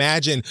can't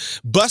imagine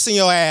busting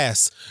your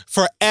ass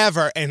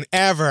forever and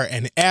ever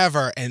and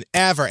ever and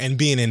ever and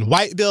being in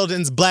white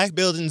buildings, black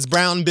buildings,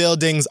 brown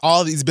buildings,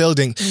 all these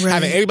buildings, Right.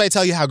 having everybody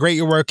tell you how great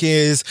your work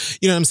is.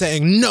 You know what I'm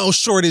saying? No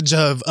shortage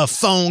of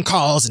phone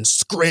calls and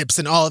scripts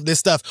and all of this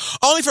stuff.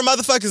 Only for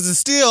motherfuckers to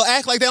still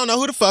act like they don't know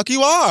who the fuck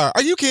you are.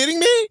 Are you kidding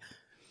me?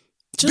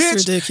 Just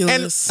Bitch.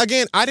 ridiculous. And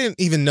again, I didn't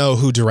even know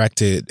who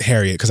directed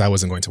Harriet because I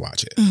wasn't going to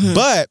watch it. Mm-hmm.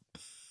 But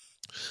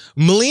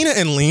Melina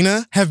and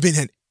Lena have been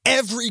in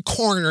every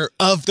corner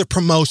of the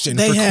promotion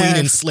They for have. Queen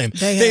and Slim.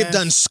 They've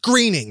done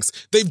screenings.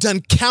 They've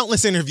done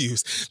countless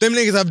interviews. Them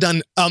niggas have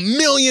done a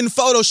million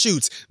photo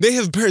shoots. They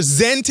have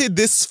presented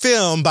this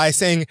film by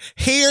saying,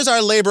 here's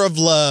our labor of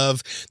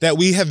love that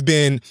we have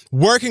been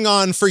working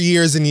on for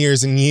years and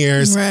years and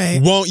years. Right.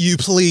 Won't you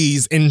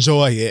please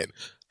enjoy it?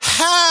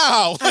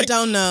 How? I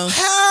don't know.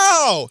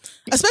 How?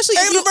 Especially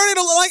if Ava you, DuVernay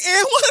don't look like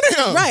either one of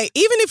them. right.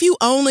 Even if you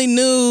only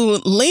knew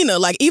Lena,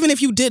 like even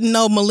if you didn't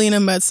know Melina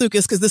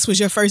Matsoukas because this was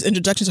your first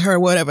introduction to her or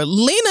whatever,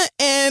 Lena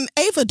and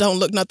Ava don't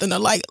look nothing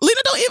alike.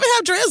 Lena don't even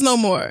have dreads no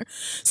more.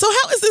 So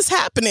how is this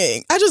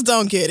happening? I just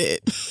don't get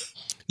it.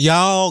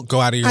 Y'all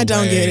go out of your way I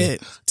don't get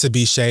it. to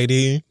be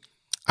shady.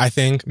 I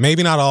think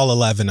maybe not all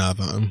 11 of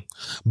them,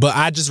 but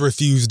I just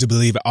refuse to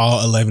believe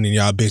all 11 of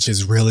y'all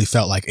bitches really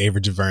felt like Ava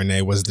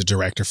DuVernay was the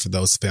director for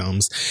those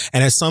films.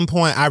 And at some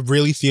point, I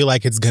really feel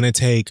like it's going to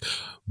take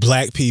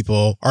black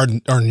people or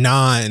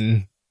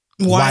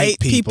non-white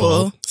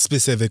people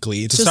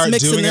specifically to Just start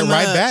mixing doing it them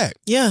right up. back.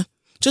 Yeah.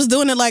 Just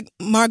doing it like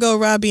Margot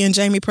Robbie and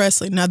Jamie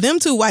Presley. Now, them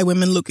two white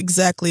women look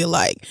exactly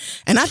alike.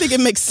 And I think it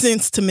makes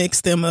sense to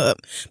mix them up.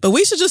 But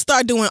we should just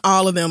start doing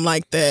all of them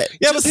like that.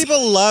 Yeah, Just- but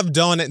people love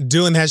doing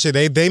that shit.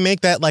 They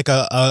make that like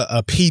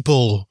a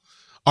people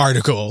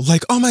article.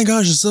 Like, oh my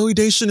gosh, Zooey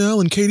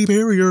Deschanel and Katy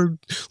Perry are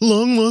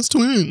long lost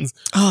twins.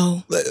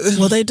 Oh,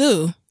 well, they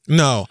do.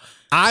 No.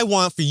 I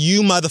want for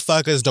you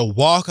motherfuckers to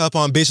walk up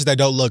on bitches that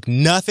don't look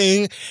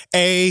nothing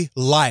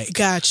alike.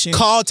 Got you.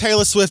 Call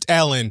Taylor Swift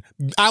Ellen.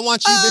 I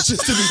want you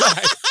bitches to be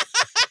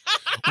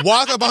like,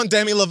 walk up on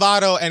Demi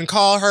Lovato and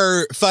call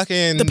her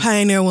fucking... The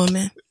Pioneer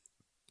Woman.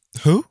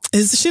 Who?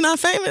 Is she not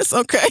famous?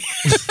 Okay.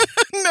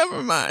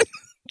 Never mind.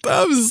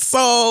 That was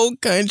so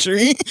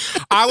country.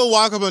 I will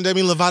walk up on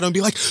Demi Lovato and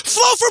be like,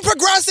 flow for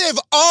progressive.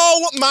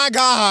 Oh my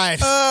God.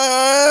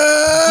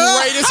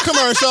 Greatest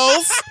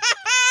commercials.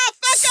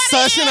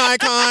 Such an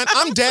icon.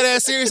 I'm dead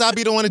ass serious. I'll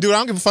be the one to do it. I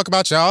don't give a fuck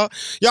about y'all.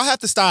 Y'all have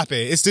to stop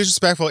it. It's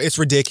disrespectful. It's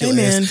ridiculous.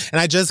 Amen. And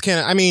I just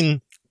can't, I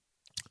mean,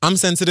 I'm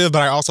sensitive,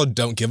 but I also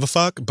don't give a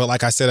fuck. But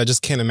like I said, I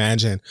just can't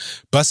imagine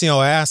busting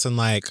your ass and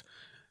like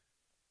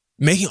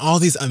making all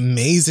these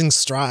amazing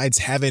strides,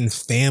 having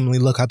family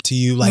look up to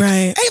you. Like,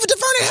 Right. Ava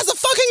DuVernay has a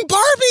fucking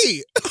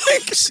Barbie.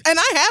 And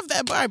I have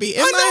that Barbie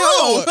in I my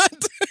know. home.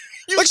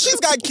 Like, she's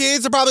got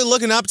kids that are probably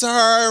looking up to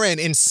her and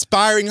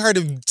inspiring her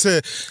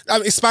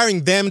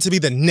inspiring them to be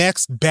the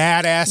next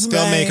badass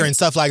filmmaker Right. and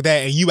stuff like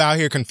that. And you out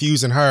here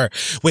confusing her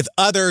with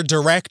other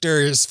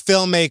directors,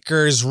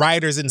 filmmakers,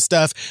 writers and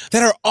stuff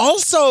that are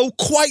also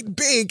quite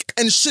big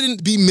and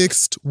shouldn't be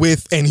mixed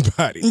with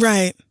anybody.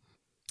 Right.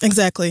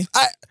 Exactly.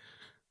 I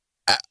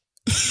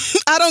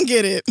don't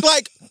get it.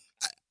 Like,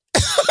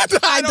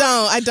 I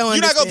don't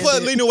You're not going to put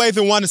understand it. Lena Waithe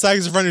and Wanda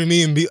Sykes in front of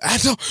me and be,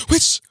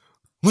 which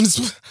one is...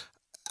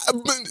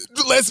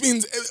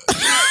 lesbians,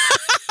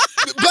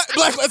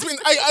 black lesbians.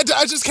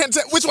 I just can't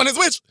tell which one is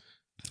which.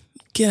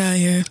 Get out of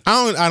here.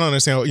 I don't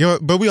understand.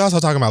 But we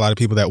also talking about a lot of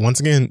people that once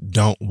again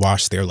don't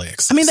wash their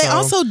legs. I mean, they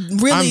also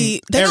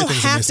really they don't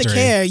everything's a have to mystery.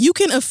 care. You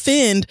can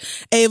offend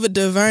Ava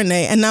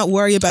DuVernay and not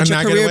worry about And your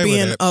not get career away with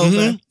being it. over.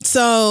 Mhm.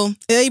 So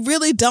they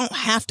really don't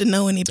have to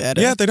know any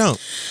better. Yeah, they don't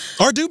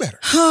or do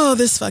better. Oh,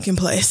 this fucking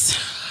place.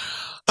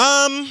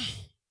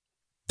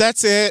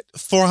 That's it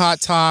for Hot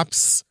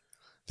Tops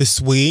this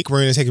week.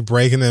 We're going to take a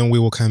break and then we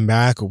will come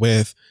back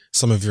with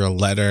some of your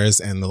letters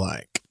and the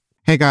like.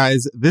 Hey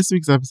guys, this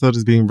week's episode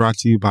is being brought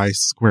to you by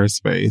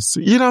Squarespace.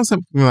 You know,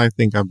 something I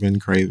think I've been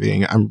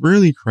craving. I'm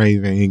really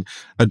craving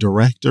a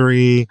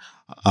directory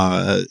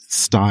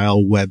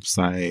style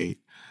website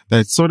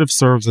that sort of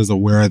serves as a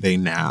where are they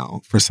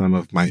now for some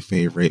of my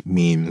favorite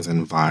memes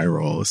and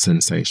viral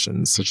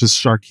sensations, such as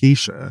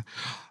Sharkeisha.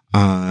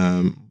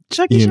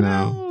 You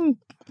know.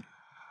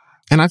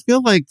 And I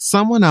feel like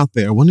someone out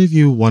there, one of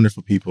you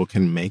wonderful people,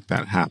 can make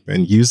that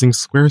happen using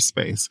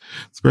Squarespace.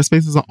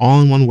 Squarespace is an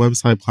all-in-one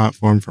website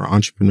platform for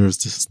entrepreneurs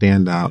to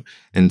stand out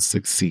and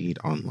succeed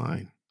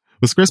online.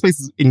 With Squarespace,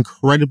 it's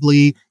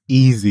incredibly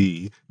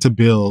easy to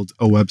build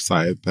a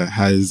website that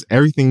has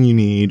everything you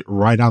need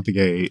right out the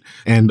gate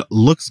and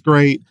looks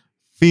great,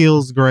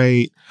 feels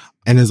great,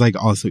 and is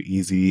like also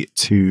easy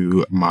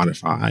to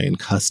modify and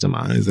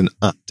customize and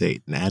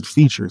update and add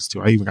features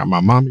to. I even got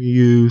my mom to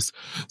use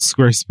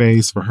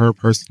Squarespace for her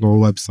personal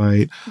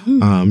website.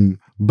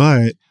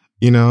 But,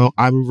 you know,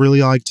 I would really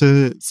like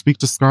to speak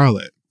to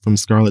Scarlett from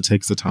Scarlett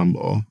Takes a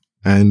Tumble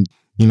and,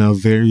 you know,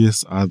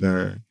 various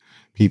other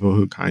people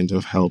who kind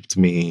of helped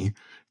me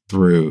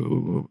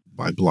through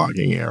my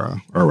blogging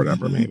era or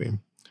whatever, maybe.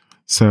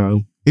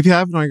 So if you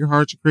have it on your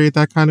heart to create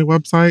that kind of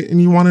website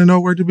and you want to know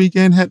where to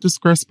begin, head to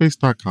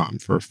squarespace.com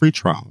for a free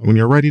trial. And when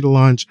you're ready to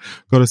launch,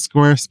 go to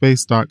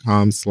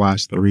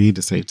squarespace.com/theread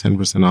to save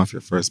 10% off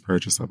your first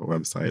purchase of a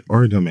website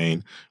or a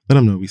domain. Let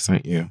them know we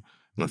sent you. And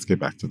let's get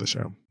back to the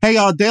show. Hey,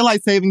 y'all,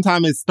 daylight saving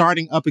time is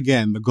starting up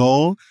again. The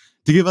goal,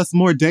 to give us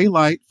more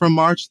daylight from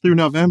March through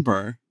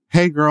November.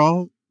 Hey,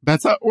 girl,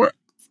 that's how it works.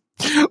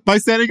 By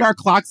setting our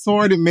clocks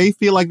forward, it may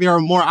feel like there are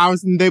more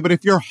hours in the day, but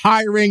if you're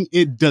hiring,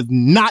 it does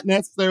not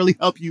necessarily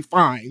help you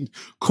find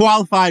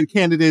qualified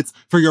candidates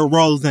for your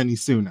roles any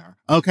sooner,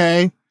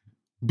 okay?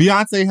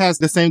 Beyonce has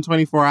the same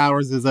 24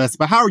 hours as us,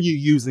 but how are you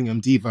using them,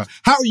 Diva?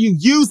 How are you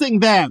using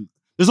them?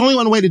 There's only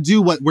one way to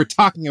do what we're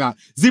talking about,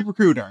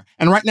 ZipRecruiter.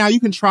 And right now you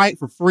can try it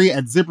for free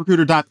at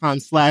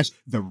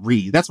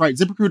ZipRecruiter.com/theread. That's right.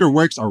 ZipRecruiter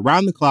works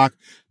around the clock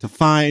to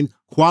find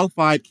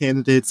qualified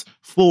candidates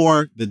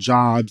for the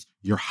jobs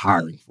you're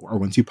hiring for.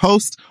 Once you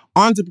post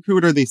on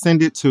ZipRecruiter, they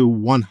send it to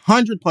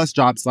 100 plus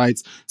job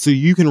sites so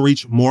you can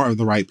reach more of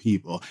the right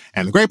people.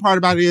 And the great part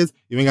about it is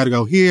you ain't got to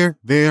go here,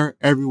 there,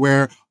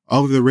 everywhere,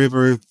 over the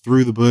river,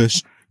 through the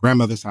bush,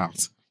 grandmother's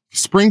house.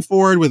 Spring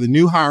forward with a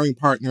new hiring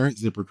partner,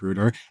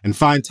 ZipRecruiter, and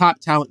find top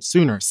talent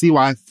sooner. See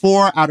why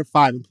 4 out of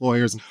 5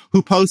 employers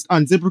who post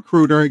on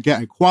ZipRecruiter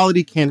get a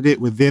quality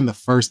candidate within the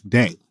first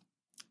day.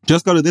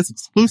 Just go to this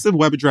exclusive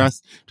web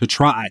address to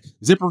try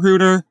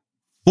ZipRecruiter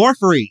for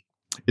free.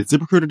 It's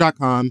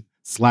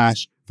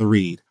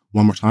ZipRecruiter.com/theread.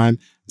 One more time,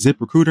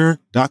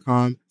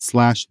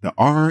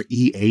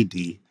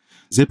 ZipRecruiter.com/theread.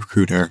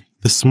 ZipRecruiter,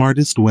 the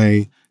smartest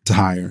way to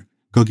hire.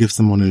 Go give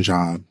someone a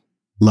job.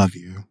 Love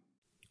you.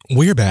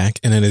 We're back,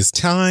 and it is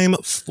time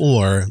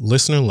for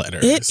listener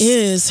letters. It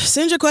is.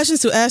 Send your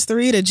questions to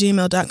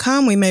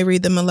asktheread@gmail.com. We may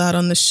read them aloud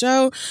on the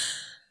show.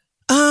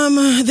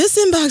 This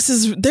inbox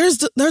is,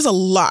 there's a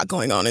lot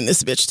going on in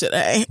this bitch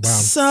today. Wow.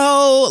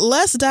 So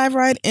let's dive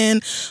right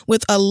in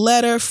with a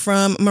letter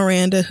from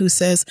Miranda who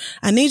says,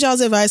 I need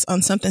y'all's advice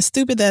on something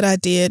stupid that I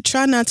did.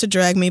 Try not to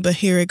drag me, but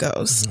here it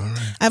goes. All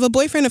right. I have a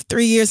boyfriend of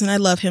 3 years and I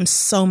love him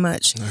so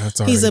much. That's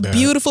He's a already bad.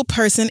 beautiful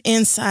person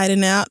inside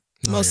and out.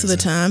 Most of the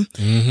time.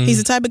 Mm-hmm. He's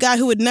the type of guy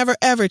who would never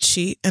ever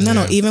cheat, and I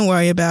don't even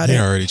worry about He it.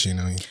 already cheating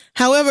on you.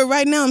 However,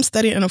 right now I'm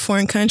studying in a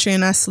foreign country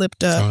and I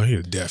slipped up. Oh,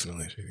 he's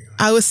definitely cheating on you.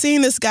 I was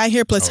seeing this guy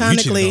here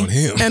platonically, you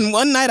cheated on him. and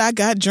one night I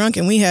got drunk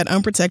and we had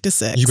unprotected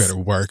sex. You better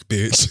work,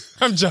 bitch.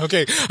 I'm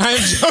joking. I'm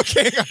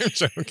joking.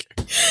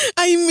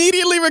 I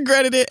immediately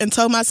regretted it and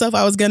told myself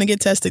I was going to get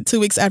tested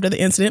 2 weeks after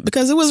the incident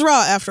because it was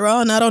raw after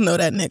all, and I don't know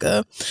that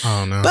nigga.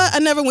 Oh, no. But I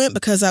never went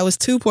because I was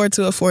too poor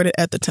to afford it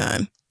at the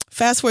time.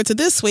 fast forward to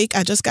this week,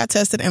 I just got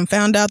tested and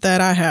found out that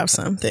I have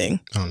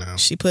something. Oh, no.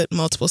 She put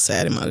multiple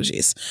sad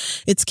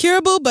emojis. It's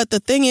curable, but the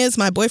thing is,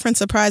 my boyfriend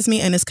surprised me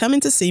and is coming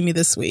to see me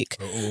this week.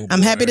 Oh,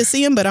 I'm happy to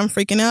see him, but I'm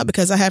freaking out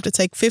because I have to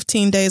take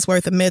 15 days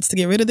worth of meds to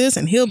get rid of this,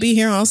 and he'll be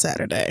here on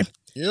Saturday.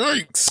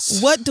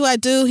 Yikes. What do I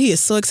do? He is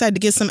so excited to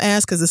get some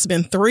ass because it's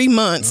been 3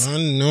 months. I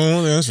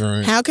know, that's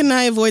right. How can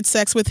I avoid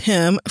sex with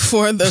him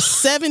for the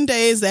 7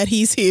 days that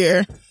he's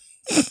here?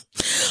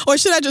 Or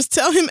should I just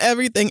tell him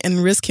everything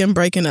and risk him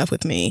breaking up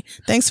with me?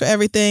 Thanks for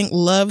everything.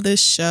 Love this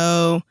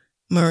show,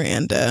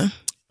 Miranda.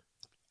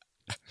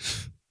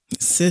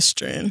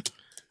 Sistren.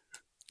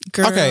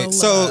 Girl, okay,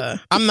 so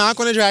I'm not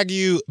going to drag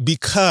you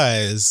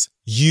because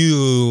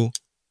you,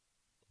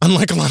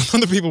 unlike a lot of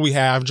other people we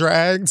have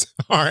dragged,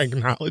 are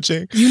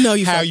acknowledging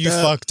how you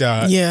fucked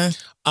up. Yeah.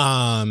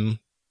 And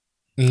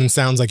it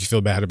sounds like you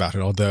feel bad about it,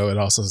 although it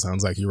also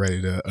sounds like you're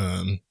ready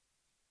to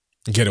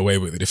get away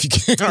with it if you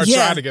can, or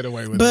try to get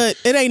away with it. But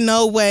it ain't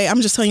no way,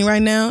 I'm just telling you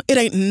right now, it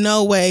ain't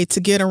no way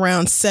to get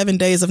around 7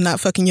 days of not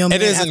fucking your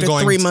man after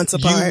 3 months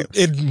apart.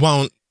 It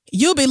won't.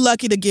 You'll be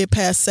lucky to get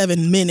past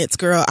 7 minutes,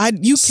 girl.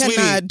 You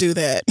cannot do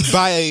that.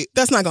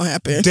 That's not going to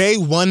happen. Day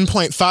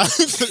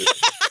 1.5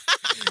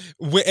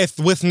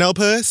 with no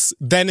puss,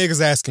 that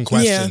nigga's asking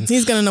questions. Yeah,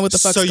 he's going to know what the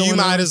fuck's going on. So you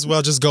might as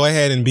well just go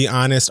ahead and be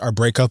honest or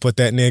break up with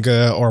that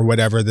nigga or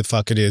whatever the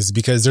fuck it is,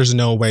 because there's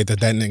no way that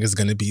nigga's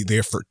going to be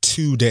there for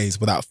 2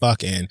 days without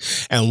fucking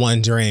and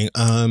wondering,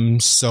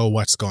 so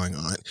what's going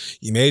on?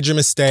 You made your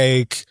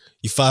mistake.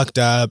 You fucked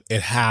up.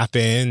 It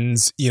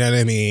happens. You know what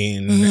I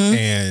mean? Mm-hmm.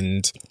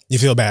 And you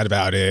feel bad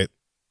about it,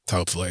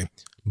 hopefully.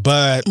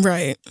 But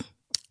right.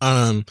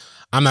 I'm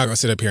not going to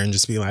sit up here and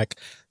just be like,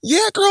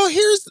 yeah, girl,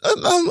 here's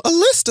a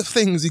list of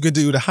things you could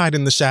do to hide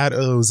in the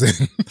shadows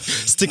and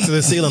stick to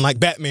the ceiling like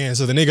Batman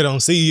so the nigga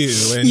don't see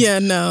you. And yeah,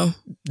 no.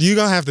 You're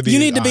going to have to be You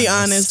need to be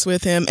honest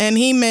with him. And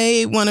he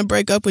may want to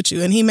break up with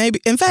you. And he may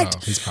be, in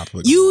fact, he's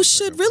probably you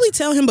should really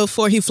tell him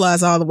before he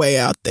flies all the way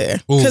out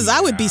there. Because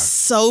I would be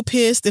so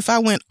pissed if I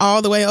went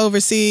all the way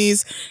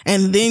overseas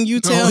and then you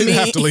tell me.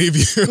 I have to leave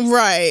you.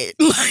 Right.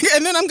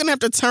 And then I'm going to have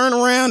to turn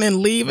around and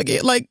leave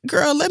again. Like,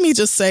 girl, let me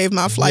just save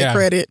my flight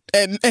credit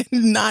and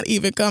not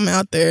even come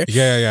out there.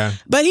 Yeah.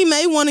 But he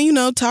may want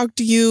to, talk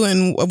to you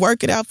and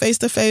work it out face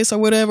to face or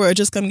whatever, or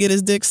just come get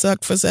his dick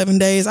sucked for 7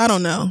 days. I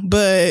don't know.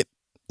 But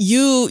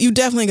you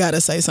definitely got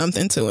to say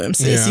something to him,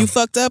 sis. You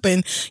fucked up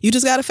and you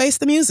just got to face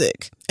the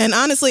music. And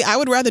honestly, I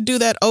would rather do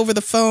that over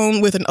the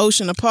phone with an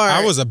ocean apart.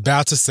 I was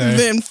about to say.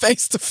 Than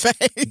face to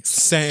face.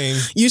 Same.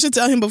 You should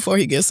tell him before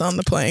he gets on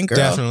the plane, girl.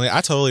 Definitely. I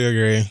totally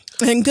agree.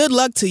 And good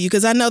luck to you,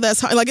 because I know that's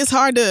hard. Like, it's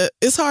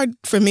hard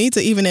for me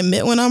to even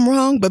admit when I'm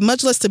wrong, but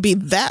much less to be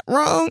that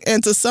wrong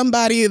and to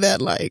somebody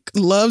that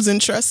loves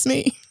and trusts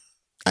me.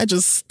 And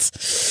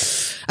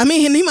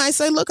he might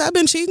say, look, I've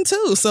been cheating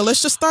too, so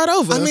let's just start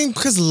over.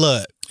 Because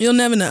look. You'll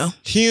never know.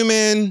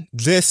 Human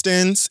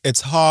distance,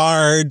 it's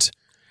hard.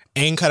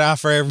 Ain't cut out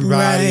for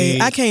everybody.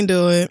 Right. I can't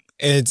do it.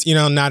 It's,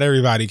 not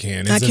everybody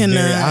can. I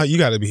cannot. You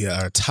got to be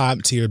a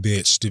top tier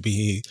bitch to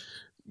be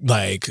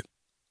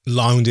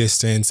long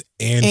distance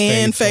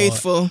and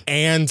faithful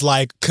and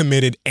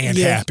committed and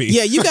happy.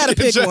 Yeah, you got to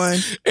pick one.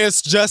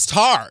 It's just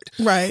hard.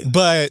 Right.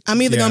 But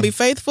I'm either going to be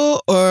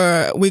faithful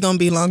or we're going to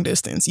be long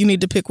distance. You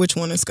need to pick which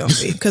one it's going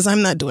to be, because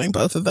I'm not doing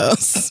both of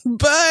those.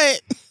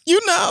 But,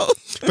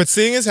 But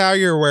seeing as how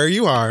you're where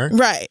you are.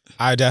 Right.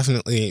 I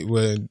definitely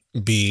would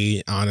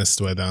be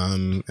honest with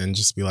them and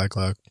just be like,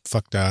 look,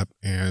 fucked up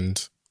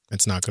and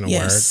it's not going to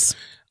work.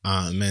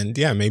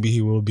 And maybe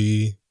he will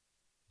be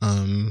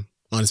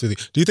honest with you.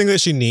 Do you think that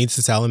she needs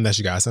to tell him that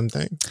she got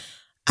something?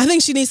 I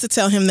think she needs to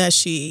tell him that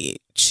she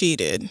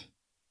cheated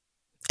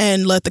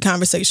and let the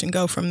conversation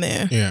go from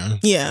there. Yeah.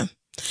 Yeah.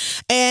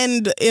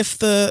 And if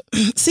the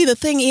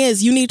thing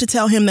is, you need to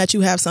tell him that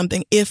you have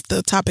something if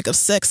the topic of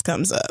sex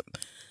comes up.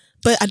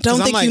 But I don't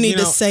think you need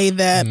to say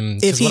that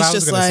if he's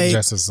just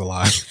suggest is a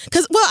lie.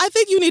 Because, I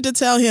think you need to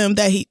tell him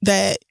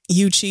that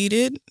you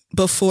cheated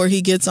before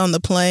he gets on the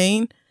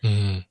plane.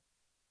 Mm-hmm.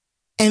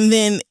 And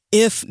then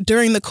if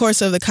during the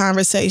course of the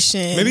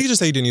conversation... Maybe you just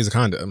say you didn't use a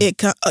condom.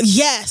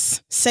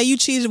 Yes. Say you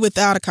cheated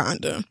without a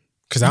condom.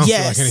 Because I don't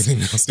feel like anything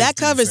else. That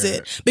covers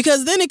it.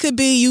 Because then it could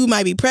be you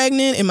might be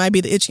pregnant. It might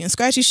be the Itchy and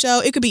Scratchy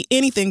show. It could be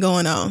anything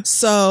going on.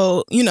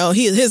 So,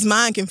 his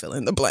mind can fill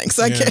in the blanks,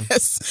 I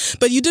guess.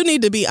 But you do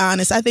need to be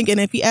honest, I think. And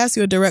if he asks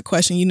you a direct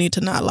question, you need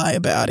to not lie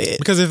about it.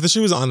 Because if the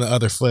shoe was on the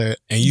other foot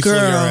and you flew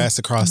your ass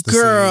across the sea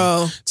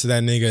to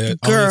that nigga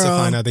only to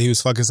find out that he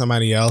was fucking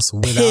somebody else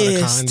without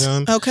a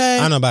condom. Okay.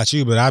 I don't know about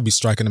you, but I'd be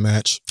striking a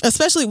match.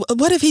 Especially,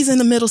 what if he's in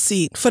the middle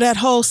seat for that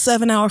whole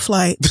 7-hour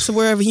flight to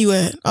wherever you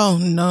at? Oh,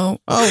 no.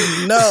 Oh,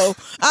 no.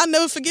 I'll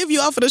never forgive you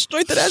off of the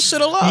strength of that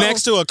shit alone.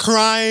 Next to a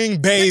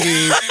crying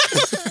baby.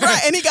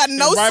 Right, and he got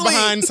no right sleep.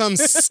 behind some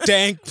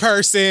stank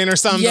person or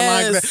something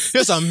like that.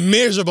 Just a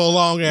miserable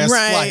long-ass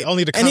flight.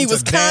 Only to come and he to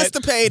was that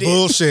constipated.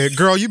 bullshit.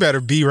 Girl, you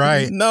better be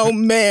right. No,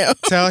 ma'am.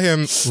 Tell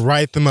him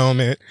right the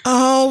moment.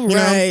 All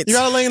right. You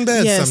gotta lay in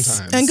bed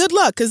sometimes. And good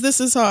luck, because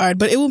this is hard,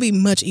 but it will be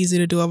much easier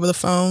to do over the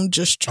phone.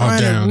 Just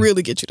trying to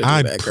really get you to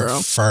do that, girl. I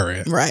prefer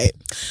it. Right.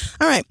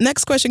 All right.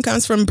 Next question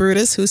comes from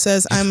Brutus, who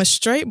says, I'm a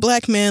straight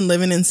black man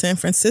living in San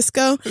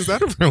Francisco. Is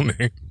that a real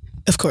name?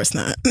 Of course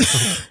not.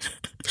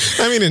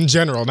 I mean, in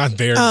general, not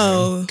their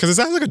name. Because it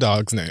sounds like a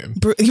dog's name.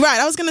 Right.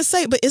 I was going to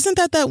say, but isn't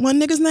that one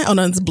nigga's name? Oh,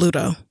 no, it's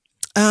Bluto.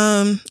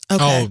 Okay.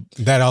 Oh,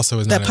 that also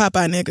is that not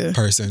Popeye nigga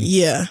person.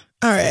 Yeah.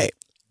 All right.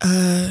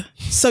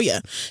 So yeah,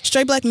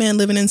 straight black man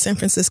living in San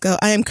Francisco.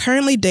 I am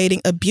currently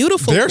dating a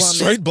beautiful woman. There's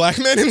straight black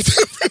men in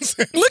San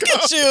Francisco. Look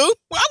at you.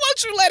 Why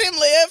won't you let him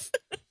live?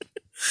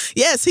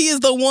 Yes, he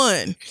is the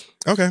one.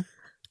 Okay.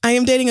 I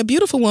am dating a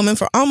beautiful woman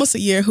for almost a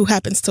year who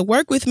happens to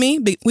work with me.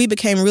 We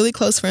became really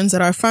close friends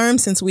at our firm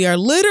since we are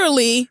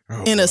literally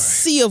in a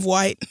sea of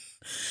white.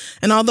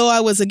 And although I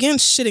was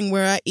against shitting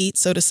where I eat,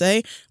 so to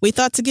say, we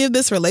thought to give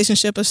this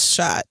relationship a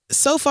shot.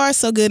 So far,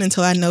 so good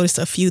until I noticed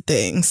a few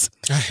things.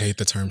 I hate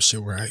the term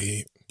shit where I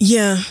eat.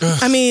 Yeah. Ugh.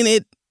 I mean,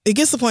 it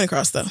gets the point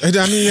across, though.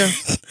 I mean, yeah.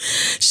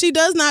 She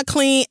does not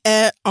clean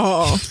at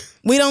all.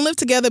 We don't live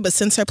together, but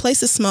since her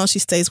place is small, she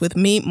stays with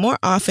me more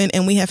often,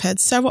 and we have had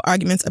several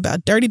arguments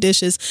about dirty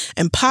dishes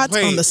and pots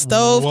on the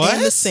stove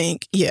and the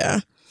sink. Yeah.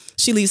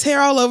 She leaves hair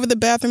all over the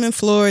bathroom and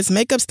floors,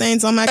 makeup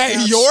stains on my couch.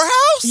 At your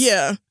house?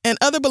 Yeah, and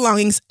other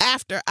belongings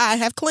after I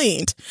have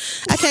cleaned.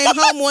 I came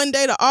home one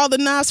day to all the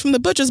knives from the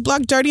butcher's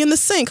block dirty in the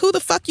sink. Who the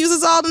fuck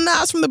uses all the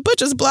knives from the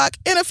butcher's block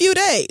in a few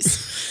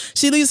days?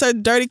 She leaves her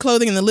dirty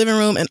clothing in the living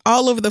room and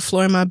all over the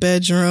floor in my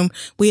bedroom.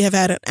 We have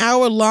had an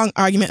hour-long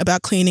argument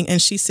about cleaning,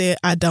 and she said,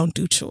 I don't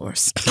do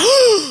chores.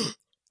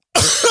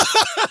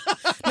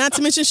 Not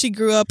to mention she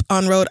grew up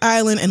on Rhode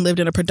Island and lived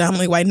in a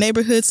predominantly white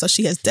neighborhood, so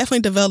she has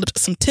definitely developed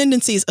some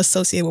tendencies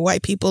associated with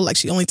white people, like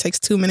she only takes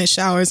 2-minute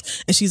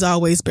showers and she's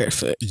always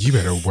barefoot. You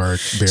better work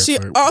barefoot. She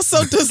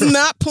also does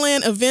not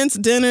plan events,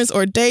 dinners,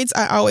 or dates.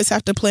 I always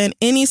have to plan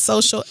any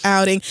social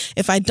outing.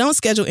 If I don't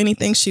schedule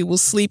anything, she will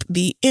sleep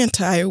the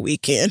entire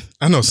weekend.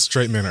 I know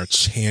straight men are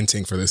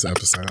chanting for this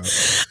episode.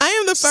 I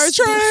am the first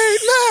straight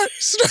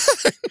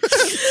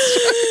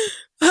men.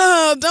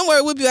 Oh, don't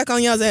worry. We'll be back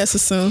on y'all's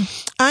asses soon.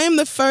 I am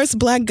the first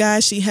black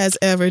guy she has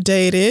ever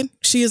dated.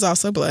 She is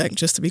also black,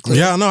 just to be clear.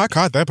 Yeah, no, I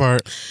caught that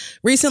part.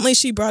 Recently,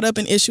 she brought up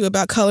an issue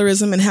about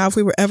colorism and how if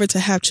we were ever to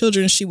have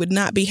children, she would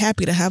not be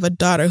happy to have a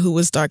daughter who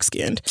was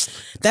dark-skinned.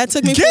 That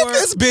took me Get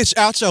this bitch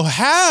out your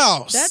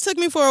house. That took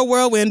me for a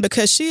whirlwind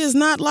because she is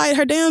not like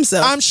her damn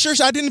self. I'm sure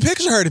I didn't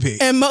picture her to be.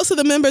 And most of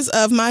the members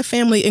of my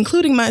family,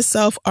 including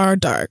myself, are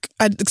dark.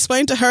 I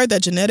explained to her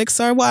that genetics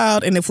are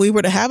wild, and if we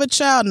were to have a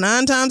child,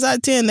 9 times out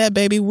of 10, that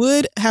baby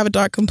would have a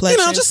dark complexion.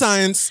 You know, just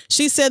science.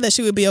 She said that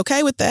she would be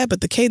okay with that,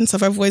 but the cadence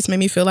of her voice made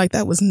me feel like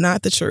that was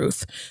not the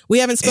truth. We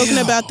haven't spoken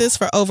about this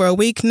for over a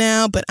week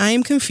now, but I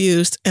am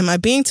confused. Am I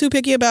being too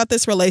picky about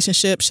this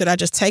relationship? Should I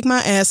just take my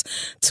ass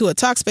to a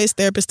talk-space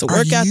therapist to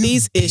work out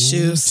these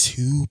issues?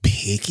 Too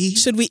picky?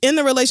 Should we end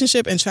the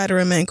relationship and try to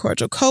remain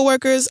cordial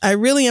coworkers? I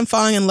really am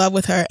falling in love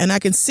with her, and I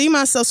can see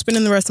myself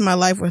spending the rest of my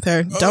life with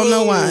her. Don't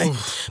know why.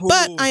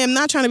 But I am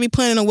not trying to be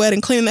planning a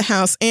wedding, cleaning the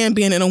house, and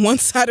being in a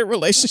one-sided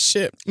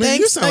relationship. Man, Thanks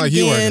you sound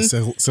again, like you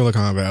work in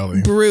Silicon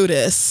Valley.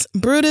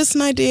 Brutus,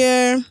 my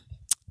dear,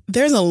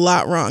 there's a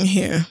lot wrong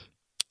here.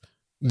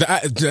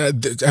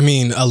 I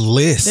mean, a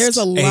list. There's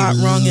a lot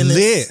wrong in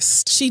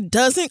this. She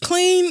doesn't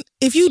clean.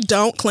 If you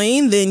don't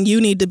clean, then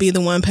you need to be the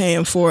one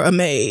paying for a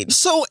maid.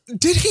 So,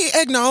 did he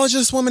acknowledge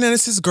this woman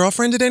as his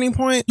girlfriend at any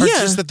point? Or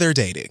just that they're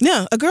dating?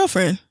 Yeah, a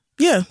girlfriend.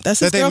 Yeah, that's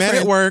his girlfriend. That they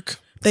met at work.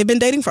 They've been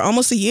dating for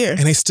almost a year.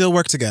 And they still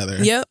work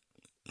together. Yep.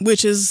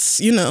 Which is,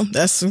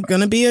 that's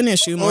going to be an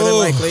issue more than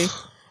likely.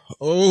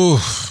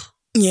 Oh.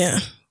 Yeah.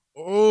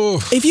 Oh.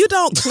 If you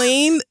don't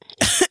clean,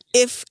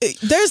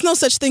 there's no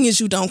such thing as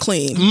you don't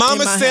clean.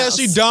 Mama says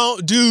she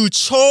don't do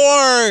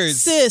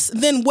chores. Sis,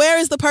 then where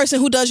is the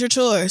person who does your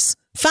chores?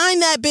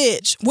 Find that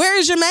bitch. Where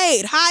is your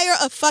maid? Hire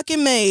a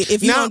fucking maid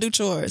if you don't do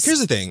chores. Here's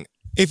the thing.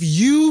 If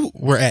you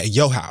were at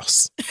your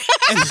house,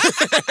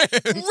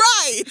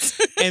 right,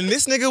 and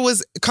this nigga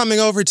was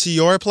coming over to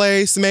your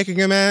place making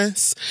a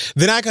mess,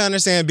 then I can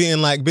understand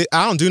being like,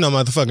 I don't do no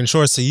motherfucking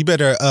chores, so you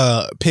better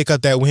pick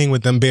up that wing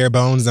with them bare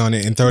bones on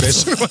it and throw that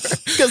shit away.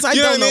 Because I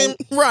don't know.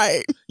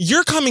 Right.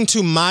 You're coming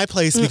to my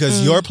place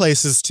because your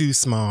place is too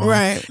small.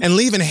 Right. And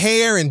leaving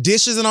hair and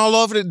dishes and all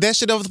over that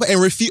shit over the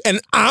place and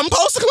I'm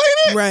supposed to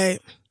clean it? Right.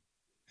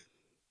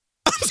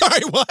 I'm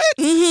sorry, what?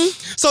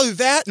 Mm-hmm. So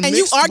that and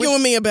you arguing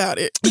with me about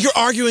it. You're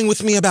arguing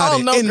with me about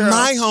it in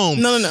my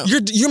home. No.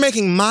 You're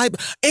making my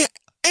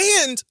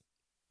and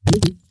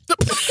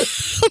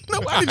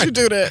no, why did you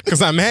do that?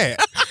 Because I'm mad.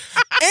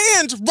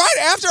 And right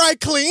after I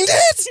cleaned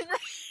it,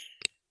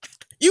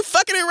 you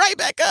fucking it right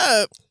back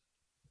up.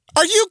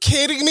 Are you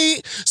kidding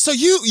me? So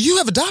you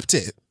have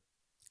adopted.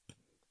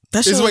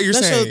 Is what you're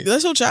saying.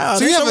 That's your child.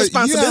 So that's your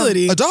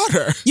responsibility. You have a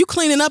daughter. You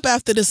cleaning up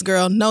after this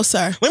girl. No,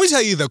 sir. Let me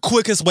tell you the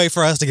quickest way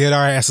for us to get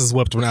our asses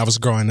whooped when I was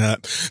growing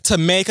up. To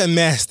make a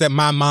mess that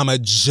my mama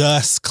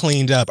just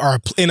cleaned up or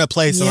in a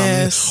place that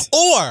I'm in.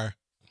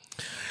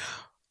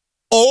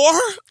 Or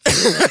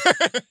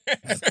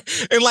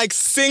and like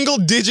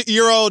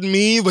single-digit-year-old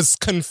me was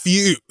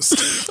confused.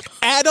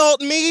 Adult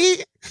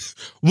me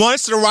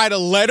wants to write a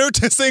letter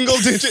to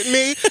single-digit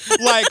me.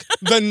 Like,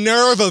 the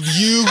nerve of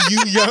you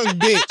young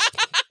bitch.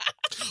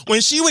 When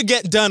she would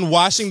get done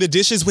washing the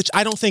dishes, which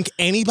I don't think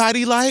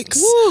anybody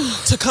likes,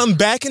 to come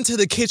back into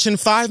the kitchen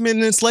 5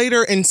 minutes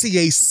later and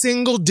see a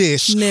single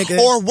dish,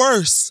 or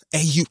worse, a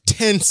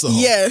utensil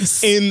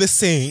in the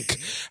sink.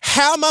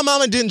 How my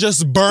mama didn't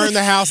just burn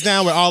the house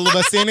down with all of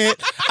us in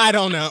it, I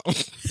don't know.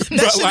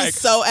 That shit is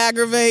so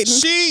aggravating.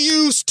 She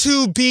used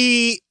to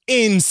be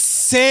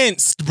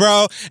incensed,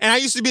 bro. And I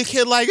used to be a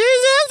kid like,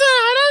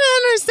 I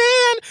don't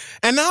understand.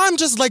 And now I'm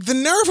just like, the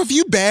nerve of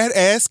you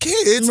badass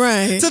kids.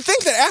 Right. To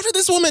think that after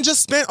this woman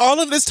just spent all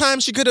of this time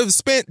she could have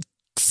spent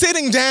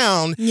sitting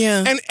down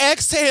and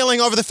exhaling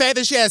over the fact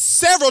that she has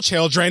several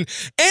children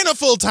and a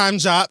full-time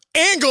job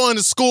and going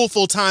to school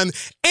full-time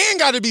and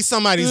got to be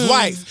somebody's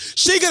wife.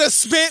 She could have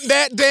spent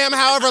that damn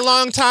however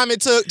long time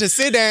it took to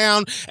sit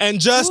down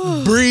and just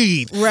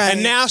breathe. Right.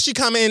 And now she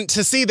come in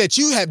to see that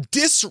you have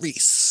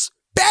disrespected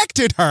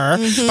her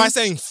by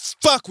saying,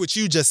 fuck what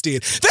you just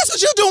did. That's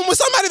what you're doing with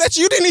somebody that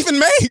you didn't even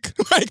make.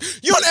 Like,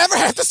 you don't ever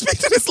have to speak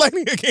to this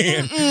lady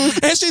again.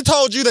 And she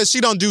told you that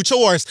she don't do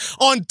chores.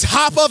 On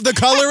top of the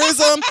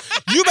colorism,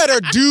 you better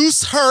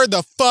deuce her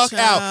the fuck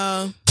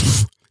out.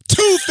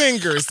 2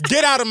 fingers.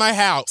 Get out of my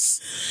house.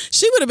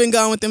 She would have been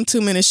gone with them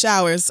 2-minute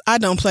showers. I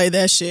don't play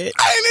that shit.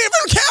 I didn't even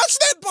couch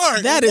that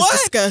part. That is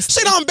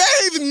disgusting. She don't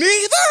bathe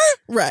neither?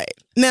 Right.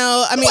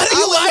 Now, I mean, what do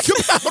you like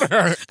about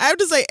her? I have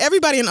to say,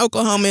 everybody in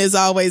Oklahoma is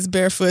always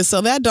barefoot, so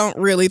that don't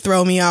really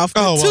throw me off.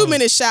 But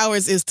 2-minute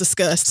showers is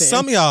disgusting.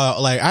 Some of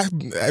y'all, like,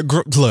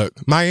 look,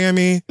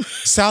 Miami,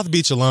 South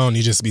Beach alone,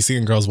 you just be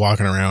seeing girls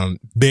walking around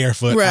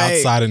barefoot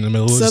outside in the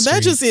middle of the street. So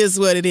that just is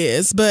what it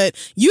is. But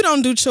you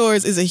don't do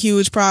chores is a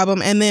huge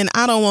problem, and then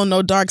I don't want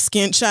no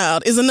dark-skinned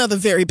child is another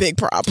very big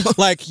problem.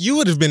 Like, you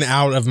would have been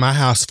out of my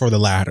house for the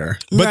latter.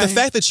 But the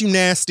fact that you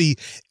nasty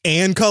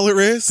and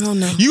colorist,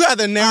 you got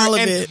the narrow all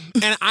of it.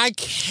 And I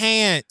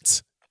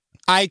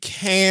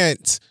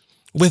can't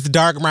with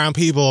dark brown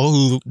people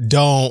who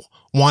don't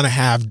want to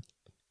have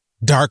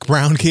dark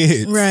brown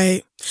kids.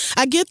 Right.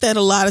 I get that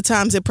a lot of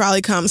times it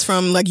probably comes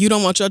from, like, you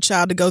don't want your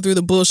child to go through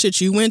the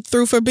bullshit you went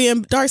through for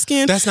being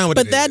dark-skinned. That's not what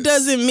it is. But that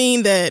doesn't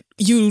mean that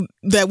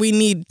we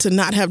need to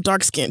not have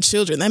dark-skinned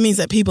children. That means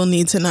that people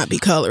need to not be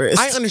colorist.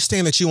 I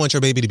understand that you want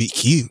your baby to be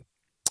cute.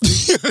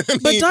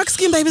 But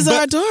dark-skinned babies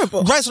are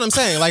adorable. That's what I'm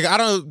saying. Like,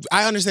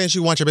 I understand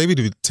you want your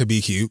baby to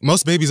be cute.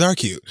 Most babies are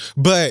cute.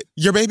 But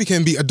your baby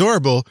can be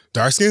adorable.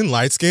 Dark skin,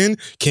 light skin,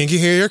 kinky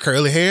hair,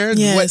 curly hair.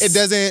 Yes.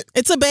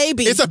 It's a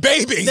baby. It's a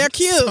baby. They're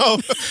cute. So,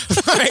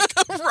 like,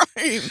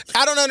 right.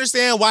 I don't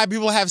understand why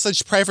people have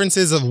such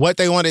preferences of what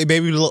they want a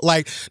baby to look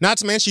like. Not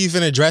to mention you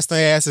finna dress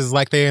their asses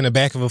like they're in the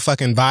back of a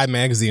fucking Vibe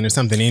magazine or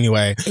something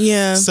anyway.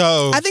 Yeah.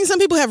 So I think some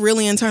people have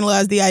really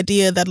internalized the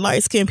idea that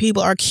light-skinned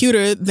people are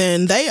cuter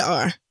than they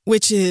are.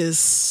 Which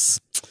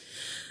is...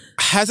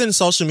 Hasn't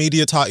social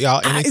media taught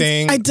y'all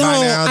anything? I don't.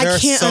 By now? There I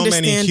can't are so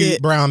many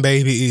cute brown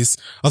babies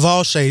of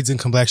all shades and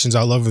complexions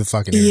all over the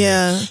fucking area.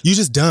 Yeah. You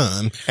just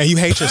dumb and you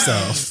hate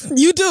yourself.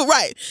 You do,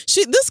 right.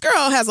 This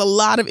girl has a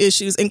lot of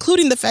issues,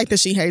 including the fact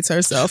that she hates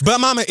herself. But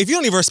mama, if you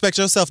don't even respect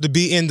yourself to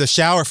be in the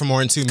shower for more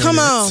than 2 minutes. Come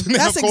on.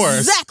 That's of course.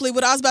 exactly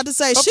what I was about to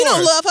say. She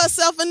don't love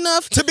herself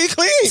enough to be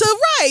clean. 2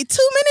 minutes,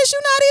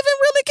 you're not even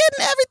really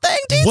getting everything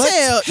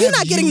detailed. You're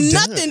not getting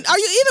nothing. Are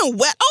you even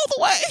wet all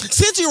the way?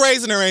 Since you're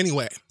raising her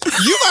anyway,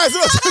 you might as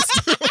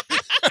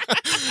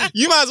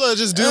well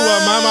just do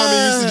what my mama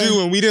used to do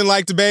when we didn't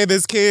like to bathe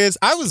as kids.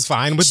 I was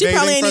fine with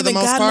bathing for the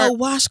most part. She probably ain't even got no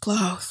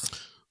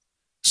washcloth.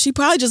 She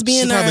probably just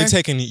being there. She probably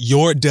taking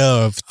your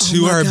Dove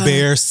to her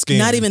bare skin.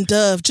 Not even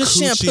Dove, just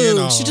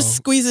shampoo. She just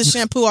squeezes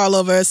shampoo all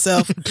over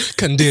herself.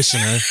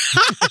 Conditioner.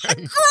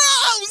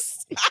 Gross.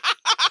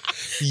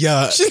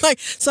 Yuck. She's like,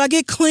 so I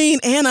get clean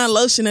and I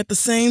lotion at the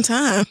same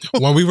time.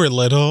 When we were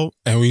little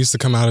and we used to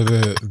come out of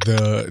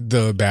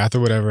the bath or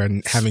whatever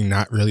and having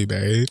not really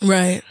bathed.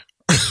 Right.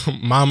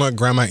 Mama,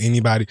 grandma,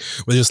 anybody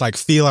would just like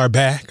feel our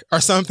back or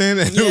something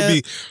and it would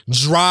be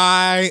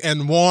dry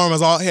and warm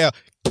as all hell.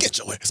 Get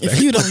your ass back.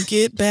 If you don't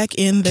get back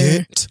in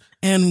there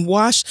and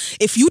wash.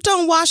 If you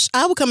don't wash,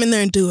 I will come in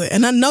there and do it.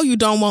 And I know you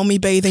don't want me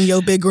bathing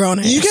your big grown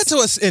ass. You get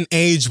to an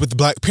age with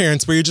black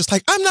parents where you're just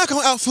like, I'm not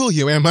going to outfool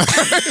you, am I? I'm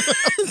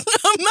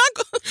not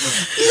going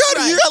to. You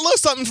got a little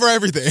something for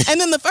everything. And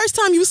then the first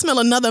time you smell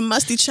another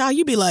musty child,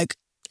 you be like,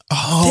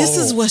 oh, this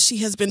is what she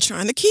has been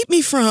trying to keep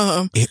me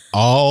from. It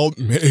all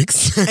makes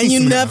sense. And you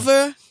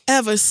never,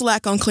 ever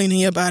slack on cleaning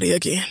your body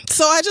again.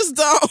 So I just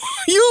don't.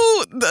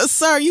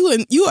 Sir,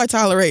 you are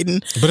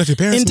tolerating. But if your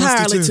parents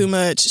entirely too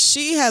much,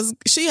 she has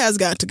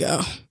got to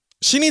go.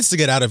 She needs to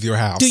get out of your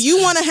house. Do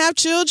you want to have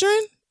children?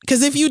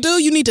 Because if you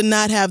do, you need to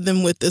not have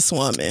them with this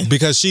woman.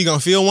 Because she gonna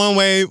feel one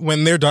way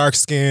when they're dark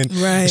skinned.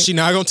 Right. She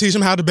not gonna teach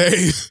them how to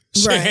bathe.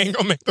 She Right. ain't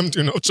gonna make them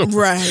do no chores.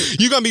 Right.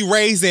 You gonna be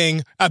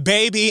raising a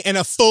baby and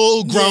a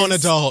full grown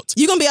adult.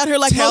 You're going to be out here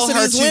like Tell most of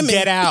her these to women.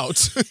 get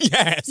out.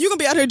 Yes. You're going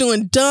to be out here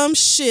doing dumb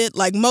shit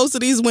like most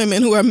of these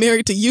women who are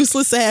married to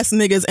useless ass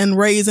niggas and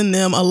raising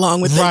them along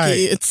with their Right.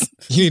 kids.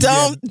 You need to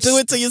Don't do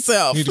it to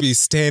yourself. You need to be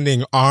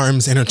standing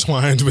arms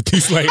intertwined with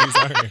these ladies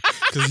out here.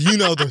 Because you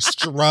know the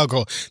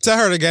struggle. Tell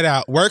her to get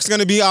out. Work's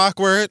gonna be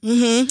awkward.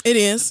 Mm-hmm. It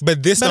is.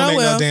 But this don't make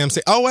no damn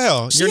sense. Oh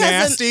well, you're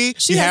nasty.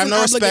 She You has have an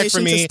no respect for obligation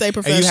to me, stay and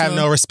you have professional.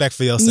 no respect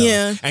for yourself.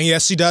 Yeah. And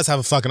yes, she does have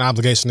a fucking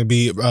obligation to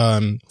be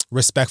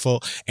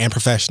respectful and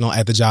professional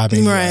at the job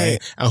anyway. Right.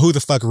 And who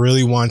the fuck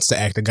really wants to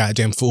act a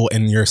goddamn fool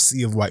in your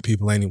sea of white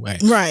people anyway?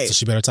 Right. So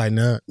she better tighten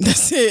up.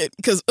 That's it.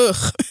 Because,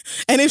 ugh.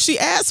 And if she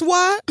asks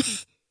why,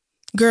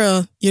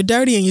 girl, you're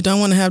dirty and you don't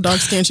want to have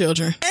dark-skinned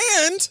children.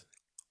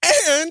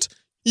 And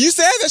you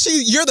said that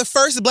you're the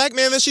first black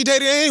man that she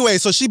dated anyway,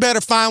 so she better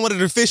find one of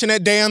the fish in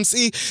that damn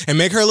sea and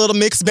make her a little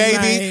mixed baby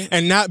Right.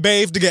 and not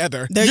bathe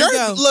together. There you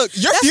go. Look,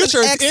 your That's future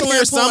an is in excellent here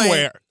point.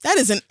 somewhere. That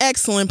is an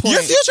excellent point.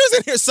 Your future is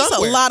in here somewhere.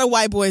 There's a lot of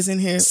white boys in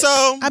here.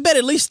 So I bet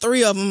at least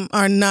 3 of them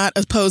are not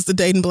opposed to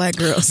dating black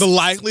girls. the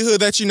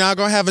likelihood that you're not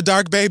going to have a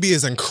dark baby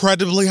is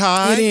incredibly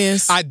high. It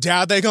is. I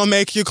doubt they're going to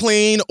make you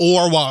clean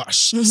or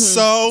wash. Mm-hmm.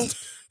 So,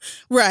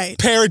 Right.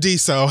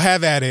 Paradiso,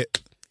 have at it.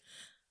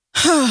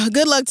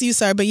 Good luck to you,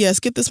 sir. But yes,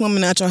 get this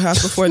woman out your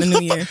house before the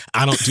new year.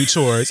 I don't do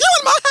chores. You're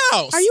in my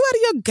house. Are you out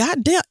of your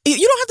goddamn...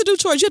 You don't have to do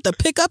chores. You have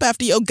to pick up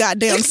after your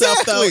goddamn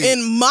self, though. Exactly.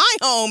 In my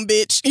home,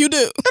 bitch, you do.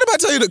 What if I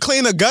tell you to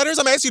clean the gutters?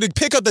 I'm asking you to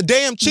pick up the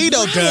damn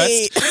Cheeto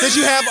Right. dust that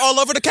you have all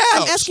over the couch.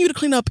 I'm asking you to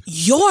clean up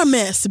your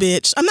mess,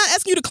 bitch. I'm not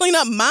asking you to clean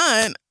up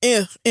mine.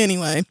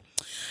 Anyway.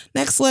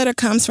 Next letter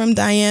comes from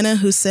Diana,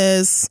 who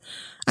says,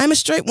 I'm a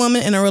straight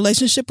woman in a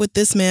relationship with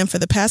this man for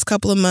the past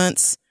couple of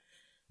months,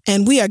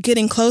 and we are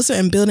getting closer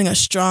and building a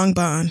strong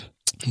bond.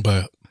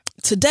 But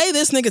Today,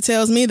 this nigga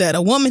tells me that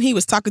a woman he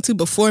was talking to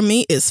before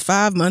me is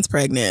 5 months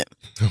pregnant.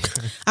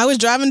 okay. I was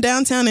driving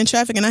downtown in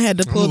traffic and I had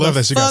to pull I love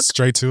the that she got fuck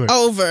straight to it.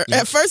 over.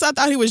 At first, I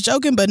thought he was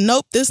joking, but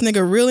nope, this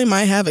nigga really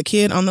might have a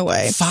kid on the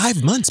way.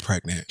 5 months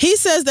pregnant. He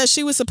says that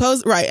she was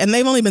supposed, right, and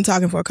they've only been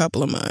talking for a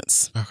couple of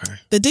months. Okay.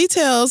 The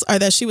details are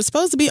that she was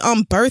supposed to be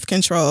on birth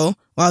control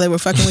while they were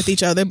fucking with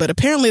each other, but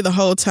apparently the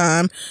whole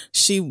time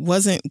she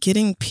wasn't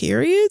getting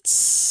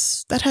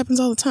periods. That happens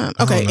all the time.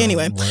 Okay,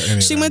 anyway,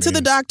 she went to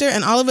the doctor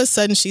and all of a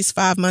sudden she's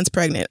 5 months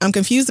pregnant. I'm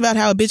confused about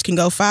how a bitch can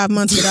go 5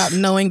 months without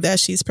knowing that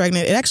she's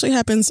pregnant. It actually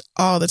happens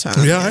all the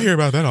time. Yeah, I hear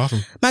about that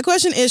often. My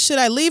question is, should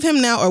I leave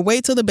him now or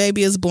wait till the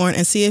baby is born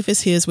and see if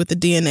it's his with the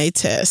DNA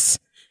test?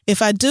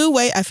 If I do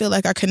wait, I feel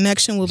like our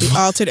connection will be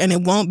altered and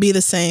it won't be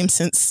the same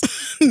since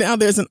now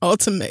there's an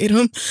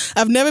ultimatum.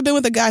 I've never been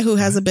with a guy who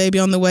has a baby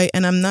on the way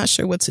and I'm not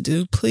sure what to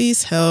do.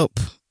 Please help.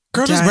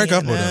 Girl, just break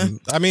up with Diana. him.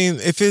 I mean,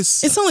 if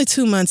It's only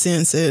 2 months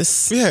in,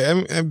 sis. yeah, I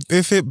mean,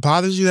 if it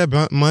bothers you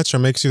that much or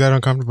makes you that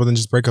uncomfortable, then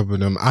just break up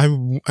with him.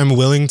 I'm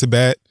willing to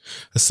bet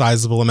a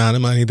sizable amount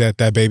of money that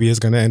baby is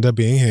going to end up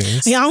being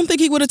his. Yeah, I don't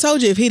think he would have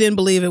told you if he didn't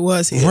believe it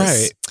was his.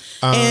 Right.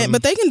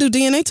 But they can do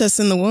DNA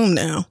tests in the womb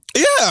now.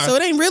 Yeah. So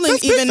it ain't really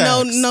That's big even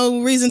facts.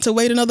 no reason to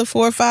wait another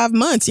 4 or 5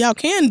 months. Y'all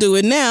can do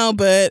it now,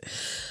 but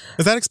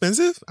Is that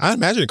expensive? I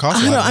imagine it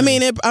costs a I lot. don't. I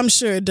mean, I'm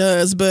sure it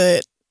does,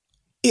 but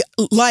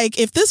like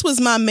if this was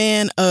my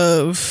man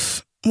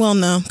of, well,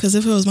 no, because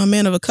if it was my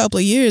man of a couple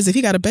of years, if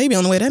he got a baby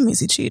on the way, that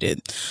means he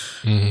cheated.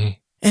 Mm-hmm.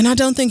 And I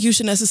don't think you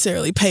should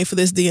necessarily pay for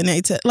this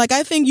DNA test. Like,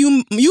 I think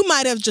you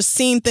might have just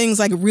seen things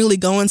like really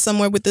going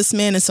somewhere with this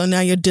man, and so now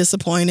you're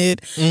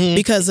disappointed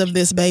because of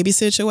this baby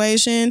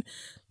situation.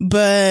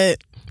 But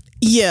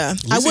yeah,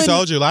 I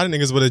told you a lot of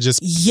niggas would have just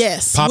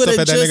popped up would've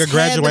at that just nigga had the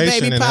graduation,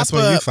 baby and that's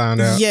pop when you up.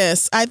 found out.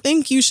 Yes, I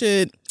think you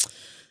should.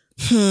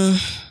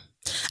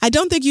 I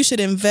don't think you should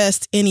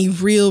invest any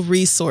real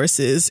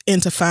resources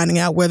into finding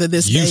out whether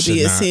this You baby should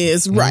is not.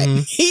 his.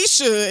 Right. He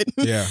should.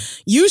 Yeah.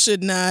 You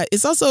should not.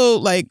 It's also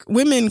like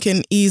women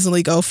can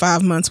easily go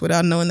 5 months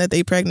without knowing that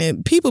they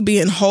pregnant. People be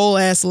in whole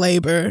ass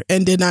labor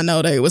and did not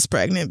know they was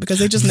pregnant because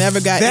they just never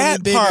got any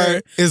That bigger.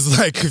 part is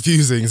like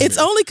confusing. to It's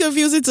me. only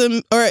confusing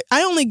to, or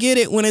I only get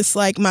it when it's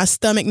like my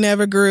stomach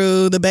never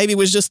grew, the baby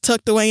was just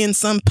tucked away in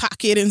some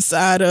pocket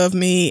inside of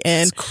me,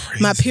 and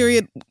my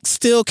period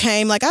still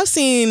came. Like I've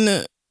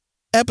seen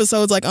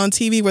episodes like on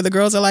TV where the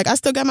girls are like, I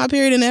still got my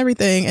period and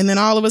everything, and then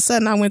all of a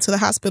sudden I went to the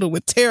hospital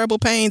with terrible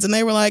pains, and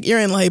they were like, you're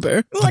in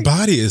labor. The Like,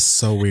 body is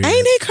so weird.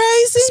 ain't it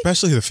crazy?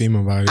 Especially the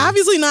female body.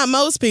 Obviously not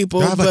most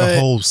people, You have but like a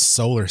whole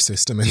solar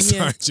system inside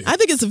yeah. you. I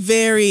think it's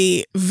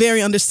very,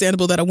 very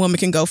understandable that a woman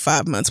can go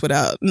 5 months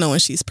without knowing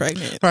she's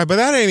pregnant. Right, but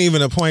that ain't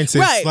even a point.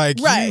 Right, Like,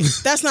 right. you-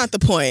 That's not the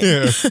point.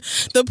 Yeah.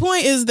 The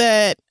point is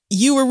that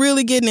you were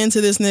really getting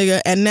into this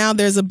nigga, and now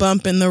there's a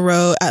bump in the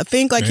road. I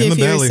think, like In the Kid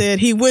Fury belly. said,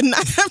 he would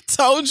not have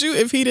told you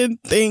if he didn't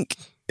think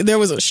there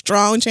was a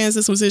strong chance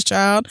this was his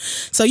child.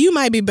 So you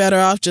might be better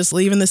off just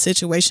leaving the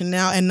situation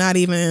now and not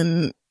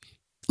even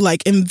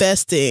like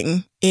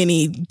investing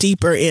any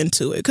deeper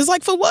into it. Because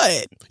like, for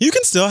what? You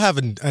can still have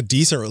a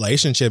decent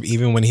relationship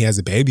even when he has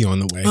a baby on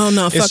the way. Oh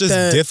no, it's fuck just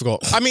that.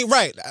 difficult. I mean,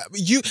 right?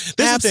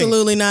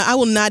 Absolutely not. I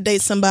will not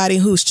date somebody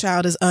whose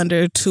child is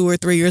under 2 or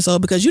 3 years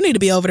old, because you need to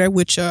be over there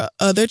with your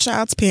other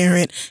child's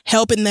parent,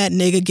 helping that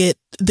nigga get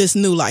this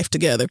new life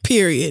together.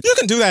 Period. You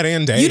can do that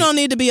and date. You don't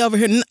need to be over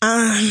here.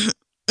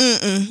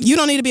 You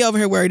don't need to be over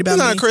here worried about It's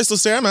not me. a crystal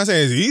stare. I'm not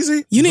saying it's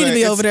easy. You need to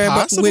be but over there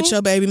possible. with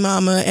your baby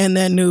mama and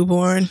that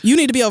newborn. You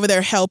need to be over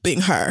there helping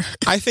her.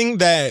 I think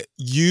that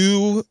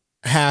you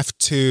have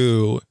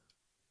to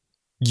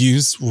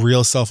use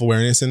real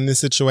self-awareness in this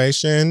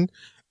situation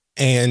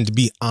and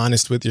be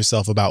honest with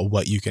yourself about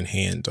what you can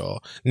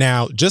handle.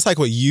 Now, just like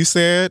what you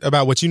said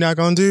about what you're not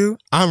going to do,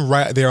 I'm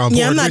right there on board.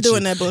 Yeah, I'm not with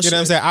doing you. that bullshit. You know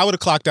what I'm saying? I would have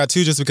clocked out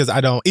too, just because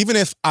I don't, even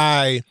if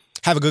I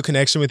have a good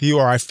connection with you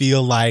or I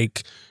feel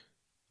like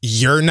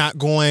you're not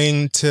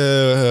going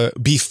to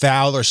be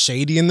foul or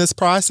shady in this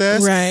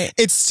process. Right.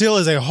 It still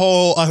is a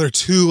whole other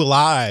 2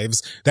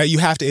 lives that you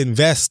have to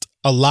invest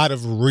a lot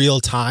of real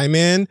time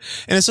in.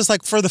 And it's just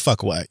like, for the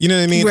fuck what? You know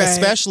what I mean? Right.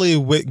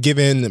 Especially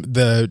given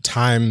the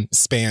time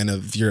span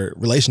of your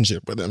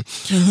relationship with him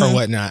or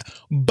whatnot.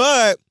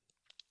 But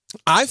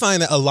I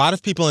find that a lot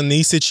of people in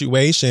these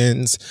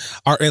situations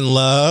are in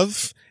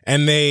love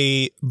and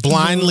they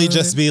blindly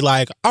just be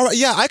like, all right,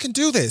 yeah, I can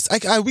do this. I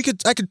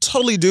could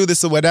totally do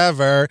this or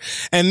whatever.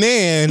 And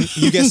then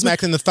you get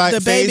smacked in the The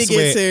baby face gets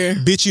with, here.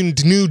 bitch, you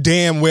knew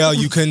damn well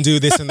you couldn't do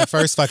this in the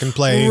first fucking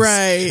place.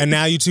 Right. And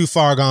now you too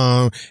far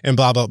gone and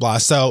blah, blah, blah.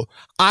 So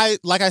I,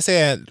 like I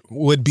said,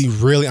 would be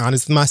really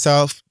honest with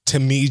myself. To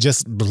me,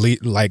 just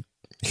like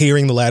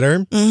hearing the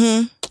letter,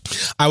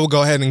 I will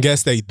go ahead and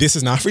guess that this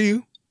is not for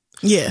you.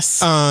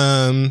 Yes.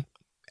 And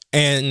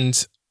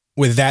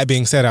with that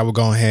being said, I would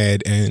go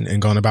ahead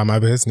and go on about my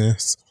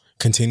business,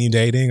 continue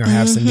dating or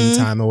have some me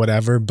time or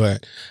whatever.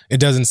 But it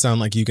doesn't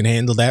sound like you can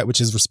handle that, which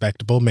is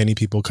respectable. Many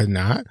people could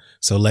not.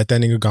 So let that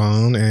nigga go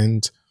on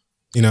and,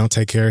 you know,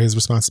 take care of his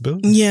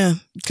responsibility. Yeah,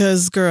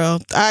 because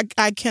girl,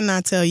 I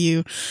cannot tell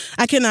you,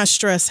 I cannot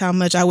stress how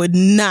much I would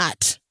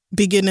not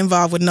be getting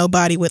involved with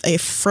nobody with a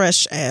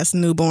fresh ass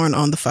newborn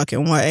on the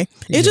fucking way.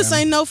 It just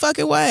ain't no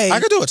fucking way.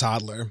 I could do a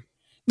toddler.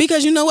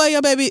 Because you know what,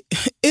 your baby,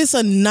 it's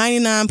a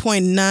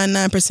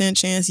 99.99%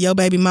 chance your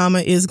baby mama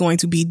is going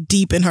to be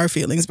deep in her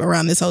feelings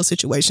around this whole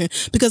situation.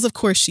 Because of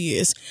course she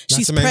is.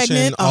 She's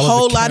pregnant. A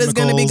whole lot is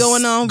going to be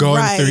going on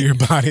through your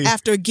body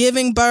after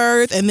giving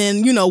birth. And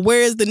then, you know,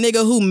 where's the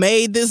nigga who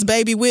made this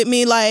baby with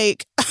me?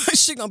 Like,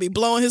 she going to be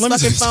blowing his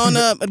fucking phone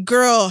up.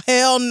 Girl,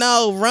 hell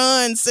no.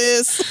 Run,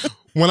 sis.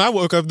 When I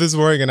woke up this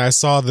morning and I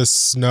saw the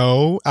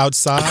snow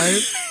outside,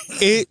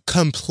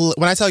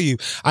 when I tell you,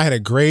 I had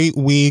a great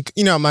week.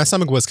 You know, my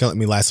stomach was killing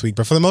me last week,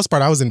 but for the most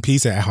part, I was in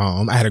peace at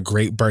home. I had a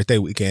great birthday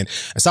weekend.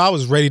 And so I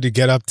was ready to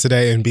get up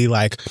today and be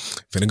like,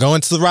 finna go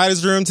into the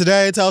writer's room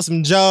today, tell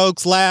some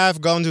jokes, laugh,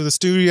 go into the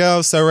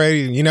studio. So ready,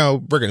 you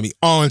know, we're going to be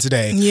on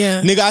today.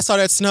 Yeah. Nigga, I saw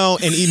that snow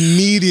and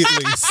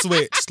immediately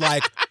switched.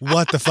 Like,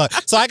 what the fuck?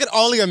 So I could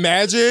only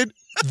imagine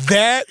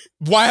that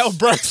wild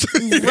birth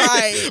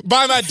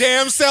by my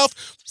damn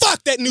self.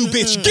 Fuck that new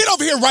bitch. Get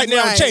over here right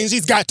now and change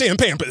these goddamn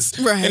Pampers.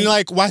 Right. And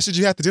like, why should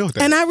you have to deal with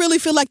that? And I really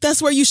feel like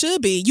that's where you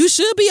should be. You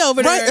should be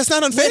over there. Right, it's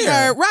not unfair. With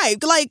her.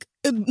 Right. Like,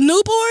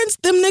 newborns,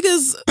 them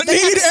niggas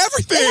need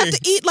everything. They have to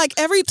eat like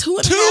every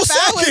 2.5 hours,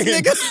 seconds.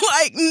 nigga.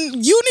 Like,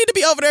 you need to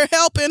be over there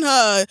helping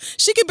her.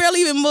 She can barely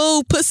even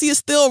move. Pussy is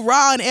still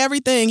raw and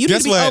everything. You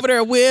need to be over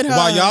there with her.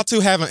 While y'all two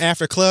having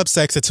after club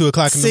sex at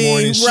 2:00 in the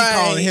morning, she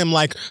calling him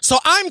like, so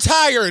I'm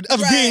tired of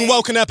being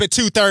woken up at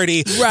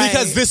 2:30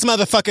 because this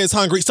motherfucker is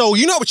hungry. So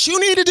you know what you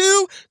need to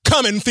do?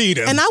 Come and feed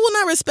him. And I will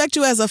not respect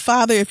you as a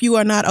father if you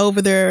are not over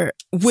there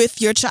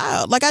with your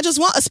child. Like, I just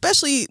want,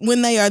 especially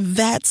when they are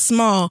that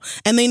small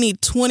and they need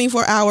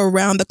 24-hour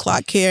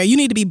round-the-clock care. You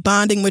need to be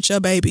bonding with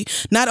your baby,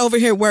 not over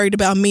here worried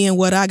about me and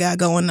what I got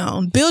going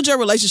on. Build your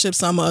relationship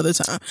some other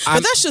time. But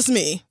that's just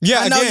me.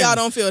 Yeah, I know again, y'all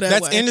don't feel that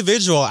that's way.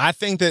 individual. I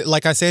think that,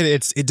 like I said,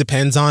 it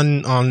depends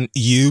on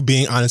you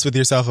being honest with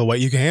yourself and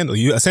what you can handle.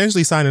 You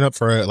essentially signing up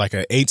for like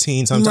a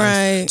 18,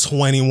 sometimes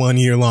 21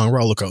 year long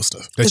roller coaster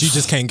that you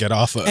just can't get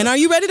off of. And are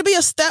you ready to be a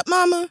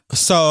stepmama?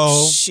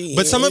 So,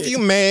 but some of you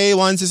may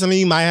want to, some of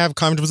you might have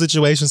comfortable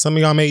situations. Some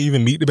of y'all may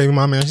even meet the baby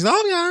mama and she's like,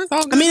 oh yeah, it's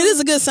all good. I mean, it is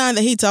a good sign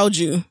that he told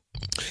you.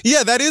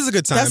 Yeah, that is a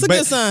good sign. That's a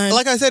good sign.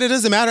 Like I said, it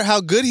doesn't matter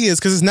how good he is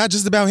because it's not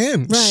just about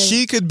him. Right.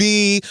 She could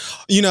be,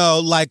 you know,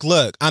 like,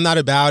 look, I'm not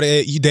about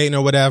it. You dating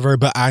or whatever,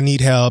 but I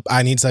need help.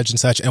 I need such and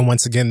such. And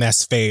once again,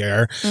 that's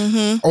fair.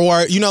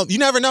 Or, you know, you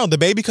never know. The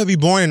baby could be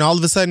born and all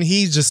of a sudden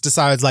he just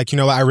decides like, you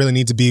know what, I really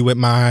need to be with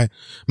my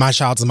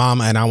child's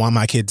mama and I want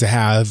my kid to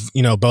have,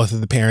 you know, both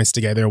of the parents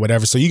together or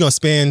whatever. So you're going to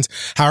spend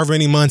however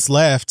many months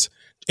left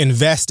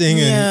investing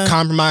and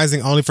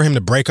compromising only for him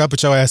to break up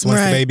with your ass once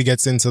the baby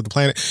gets into the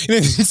planet.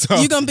 So,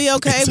 you gonna be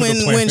okay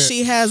when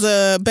she has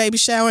a baby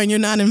shower and you're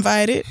not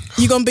invited?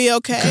 You gonna be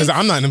okay? Because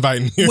I'm not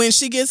inviting you. When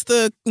he gets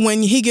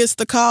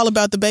the call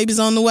about the baby's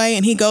on the way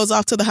and he goes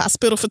off to the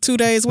hospital for 2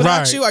 days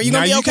without you, are you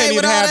gonna be okay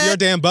with all that? You can't even have your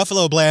damn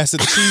buffalo blast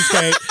at the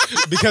cheesecake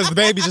because the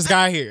baby just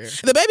got here.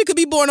 The baby could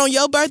be born on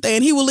your birthday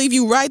and he will leave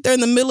you right there in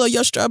the middle of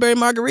your strawberry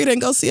margarita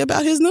and go see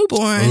about his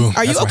newborn. Ooh,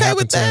 are you okay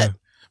with that?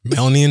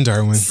 Melanie and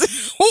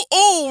Derwin.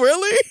 Oh,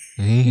 really?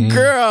 Mm-hmm.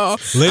 Girl.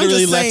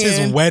 Literally left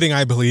his wedding,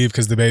 I believe,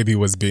 because the baby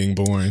was being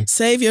born.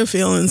 Save your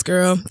feelings,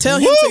 girl. Tell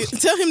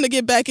him to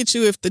get back at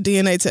you if the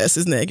DNA test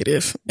is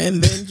negative,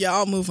 and then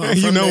y'all move on.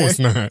 You know there. It's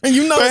not.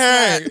 You know but it's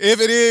hey, not.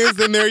 If it is,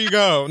 then there you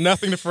go.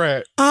 Nothing to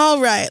fret. All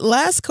right.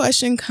 Last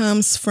question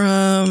comes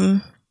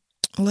from,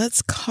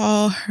 let's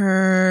call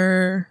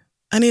her,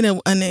 I need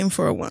a name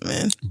for a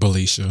woman.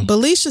 Belisha.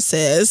 Belisha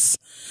says,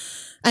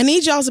 I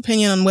need y'all's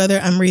opinion on whether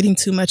I'm reading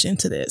too much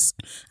into this.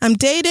 I'm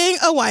dating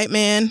a white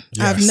man.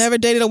 Yes. I've never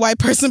dated a white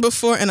person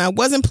before, and I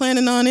wasn't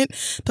planning on it,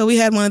 but we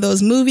had one of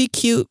those movie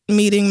cute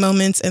meeting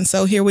moments, and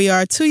so here we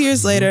are 2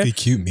 years later. Movie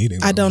cute meeting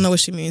I don't know what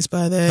she means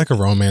by that. Like a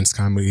romance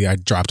comedy. I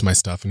dropped my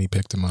stuff and he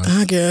picked him up.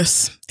 I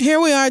guess. Here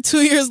we are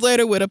 2 years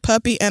later with a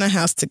puppy and a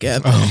house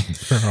together. Oh,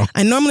 girl.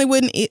 I normally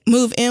wouldn't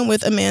move in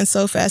with a man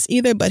so fast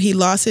either, but he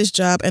lost his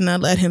job and I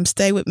let him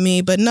stay with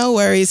me. But no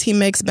worries, he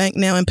makes bank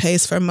now and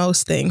pays for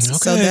most things. Okay.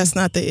 So that's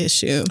not the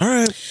issue. All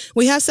right.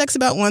 We have sex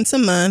about once a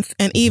month,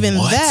 and even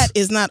that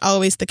is not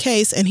always the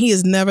case, and he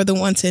is never the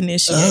one to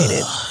initiate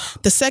it.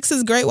 The sex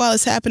is great while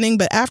it's happening,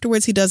 but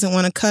afterwards he doesn't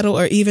want to cuddle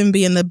or even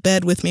be in the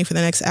bed with me for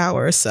the next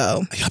hour or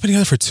so. Y'all been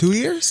together for 2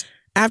 years?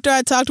 After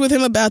I talked with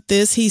him about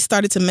this, he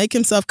started to make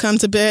himself come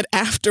to bed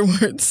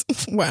afterwards.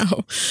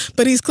 Wow.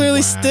 But he's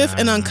clearly stiff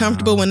and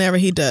uncomfortable whenever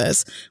he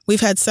does.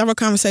 We've had several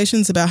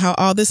conversations about how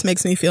all this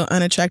makes me feel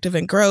unattractive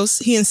and gross.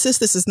 He insists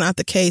this is not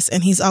the case,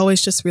 and he's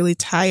always just really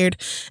tired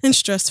and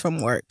stressed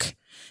from work.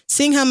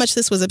 Seeing how much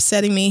this was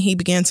upsetting me, he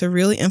began to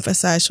really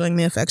emphasize showing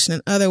me affection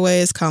in other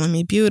ways, calling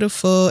me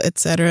beautiful,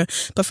 etc.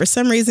 But for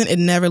some reason, it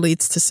never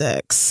leads to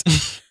sex.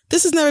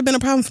 This has never been a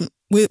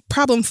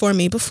problem for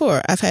me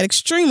before. I've had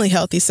extremely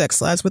healthy sex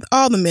lives with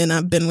all the men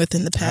I've been with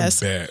in the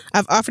past.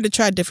 I've offered to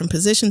try different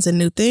positions and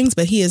new things,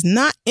 but he is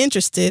not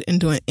interested in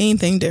doing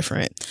anything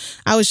different.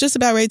 I was just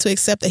about ready to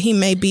accept that he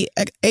may be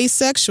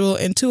asexual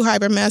and too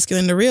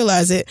hyper-masculine to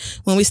realize it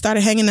when we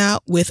started hanging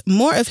out with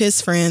more of his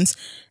friends.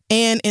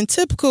 And in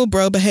typical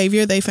bro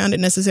behavior, they found it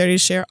necessary to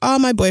share all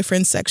my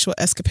boyfriend's sexual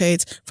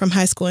escapades from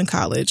high school and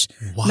college.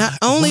 Why?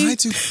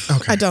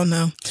 I don't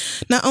know.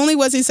 Not only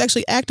was he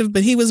sexually active,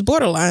 but he was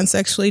borderline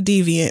sexually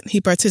deviant. He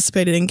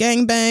participated in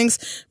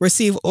gangbangs,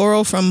 received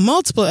oral from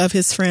multiple of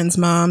his friends'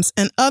 moms,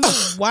 and other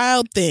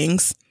wild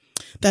things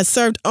that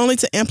served only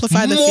to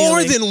amplify the feeling.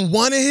 More than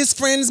one of his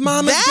friends'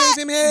 mamas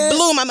gave him head?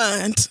 Blew my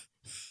mind.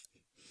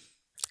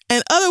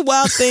 And other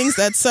wild things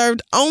that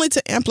served only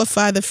to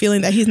amplify the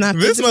feeling that he's not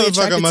physically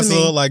attracted to me. This motherfucker must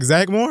look like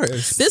Zach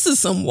Morris. This is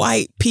some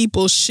white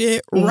people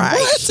shit right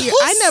here.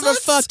 I never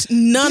fucked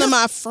none of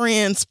my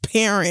friends'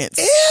 parents.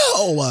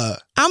 Ew.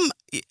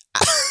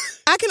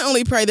 I can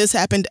only pray this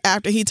happened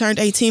after he turned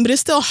 18, but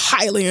it's still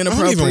highly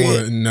inappropriate. I don't even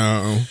want to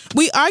know.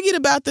 We argued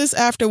about this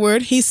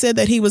afterward. He said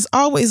that he was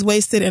always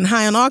wasted and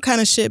high on all kind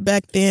of shit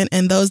back then,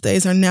 and those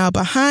days are now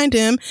behind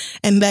him,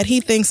 and that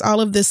he thinks all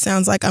of this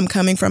sounds like I'm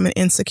coming from an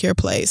insecure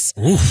place.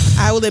 Oof.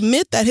 I will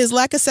admit that his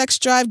lack of sex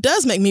drive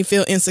does make me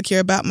feel insecure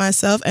about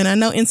myself, and I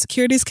know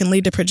insecurities can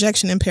lead to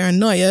projection and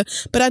paranoia,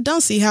 but I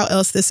don't see how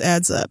else this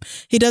adds up.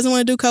 He doesn't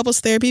want to do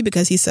couples therapy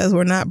because he says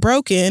we're not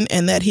broken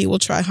and that he will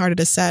try harder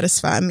to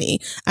satisfy me.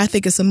 I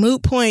think it's a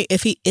moot point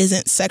if he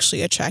isn't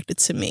sexually attracted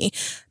to me.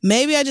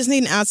 Maybe I just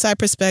need an outside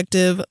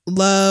perspective.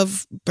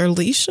 Love,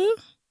 Belisha?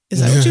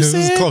 Is that what you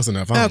said? Close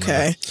enough.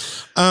 Okay.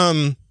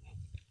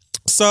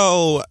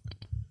 So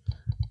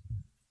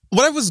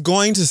what I was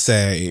going to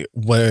say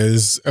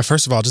was,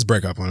 first of all, just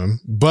break up on him.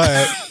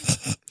 But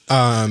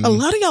a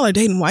lot of y'all are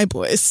dating white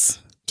boys.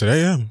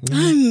 Today, yeah.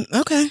 Mm-hmm.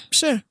 Okay,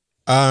 sure.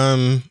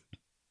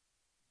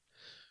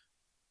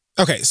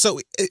 Okay, so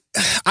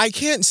I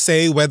can't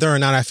say whether or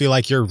not I feel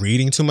like you're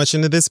reading too much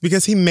into this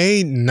because he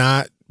may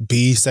not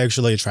be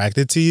sexually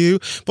attracted to you.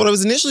 But what I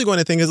was initially going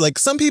to think is like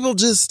some people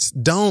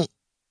just don't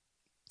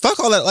fuck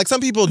all that. Like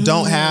some people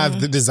don't have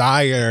the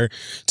desire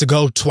to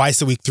go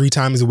twice a week, 3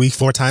 times a week,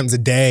 4 times a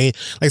day.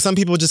 Like some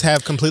people just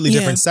have completely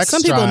different sex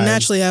drives. Some people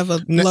naturally have a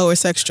lower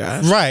sex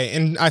drive. Right.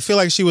 And I feel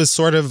like she was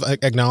sort of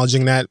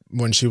acknowledging that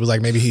when she was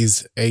like, maybe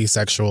he's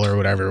asexual or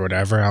whatever. I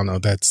don't know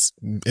if that's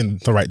in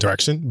the right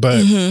direction.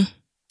 But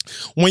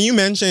when you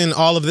mention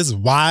all of this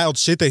wild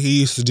shit that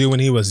he used to do when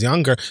he was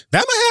younger,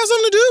 that might have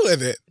something to do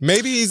with it.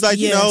 Maybe he's like,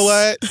 you know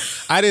what?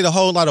 I did a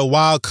whole lot of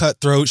wild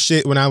cutthroat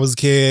shit when I was a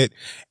kid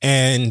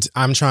and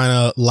I'm trying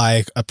to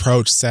like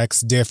approach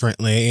sex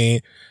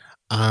differently.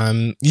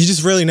 You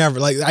just really never,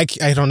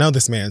 like, I don't know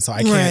this man, so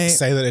I can't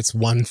say that it's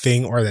one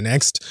thing or the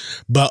next.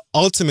 But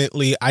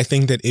ultimately, I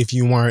think that if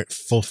you aren't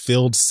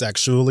fulfilled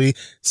sexually,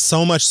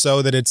 so much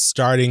so that it's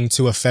starting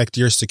to affect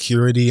your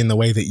security in the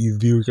way that you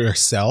view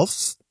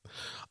yourself,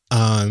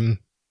 I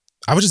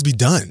would just be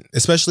done,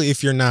 especially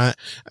if you're not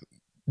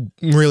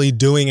really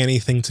doing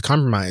anything to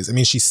compromise. I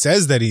mean, she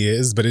says that he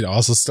is, but it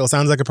also still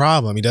sounds like a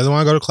problem. He doesn't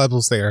want to go to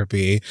couples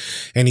therapy,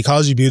 and he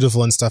calls you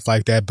beautiful and stuff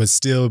like that, but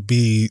still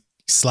be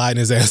sliding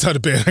his ass out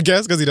of bed, I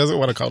guess, because he doesn't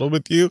want to cuddle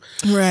with you.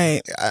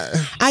 Right.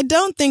 I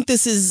don't think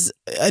this is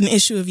an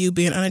issue of you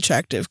being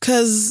unattractive,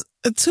 because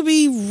to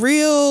be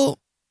real,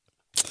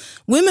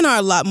 women are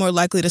a lot more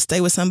likely to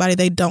stay with somebody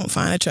they don't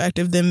find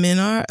attractive than men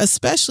are,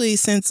 especially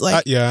since,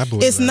 like, I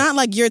believe it's that. not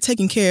like you're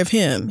taking care of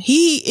him.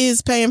 He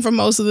is paying for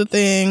most of the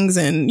things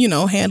and, you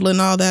know, handling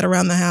all that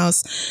around the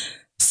house.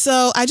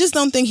 So I just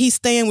don't think he's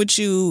staying with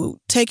you,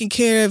 taking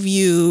care of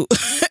you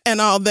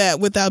and all that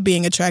without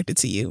being attracted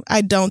to you.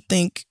 I don't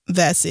think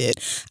that's it.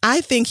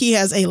 I think he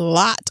has a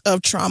lot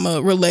of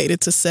trauma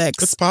related to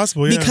sex. It's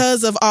possible, yeah.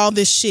 Because of all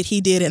this shit he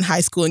did in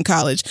high school and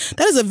college.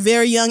 That is a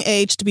very young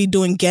age to be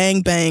doing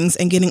gangbangs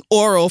and getting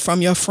oral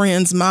from your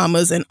friends'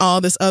 mamas and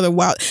all this other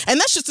wild. And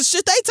that's just the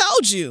shit they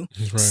told you.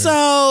 Right.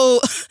 So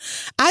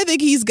I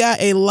think he's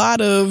got a lot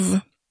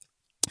of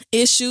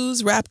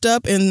issues wrapped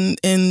up in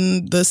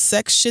the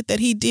sex shit that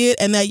he did,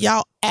 and that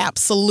y'all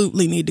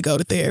absolutely need to go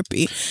to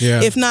therapy.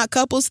 Yeah. If not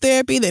couples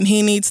therapy, then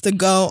he needs to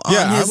go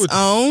on his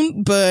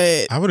own.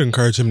 But I would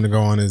encourage him to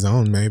go on his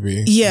own,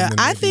 maybe. Yeah,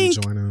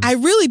 I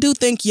really do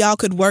think y'all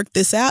could work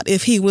this out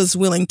if he was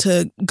willing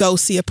to go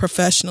see a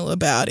professional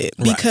about it.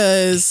 Right.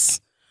 Because,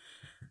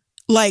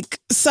 like,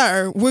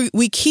 sir,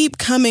 we keep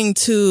coming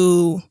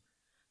to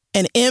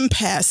an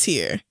impasse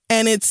here,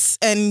 and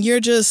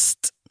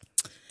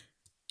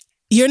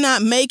you're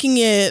not making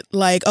it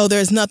like, oh,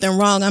 there's nothing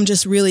wrong. I'm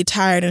just really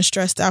tired and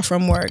stressed out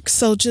from work.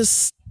 So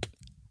just,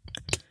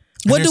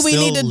 what do we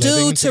need to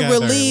do to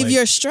relieve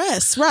your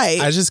stress?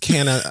 Right. I just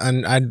can't.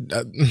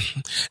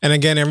 And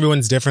again,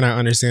 everyone's different. I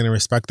understand and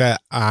respect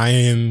that. I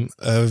am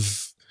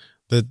of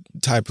the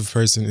type of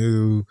person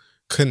who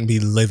couldn't be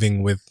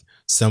living with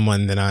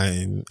someone that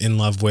I'm in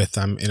love with,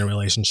 I'm in a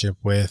relationship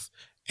with,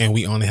 and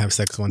we only have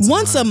sex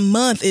once a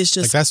month is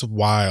just, like, that's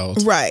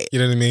wild. Right. You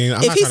know what I mean?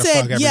 If he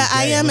said, yeah,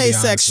 I am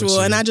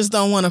asexual and I just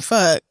don't want to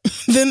fuck,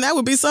 then that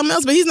would be something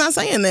else. But he's not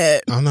saying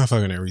that. I'm not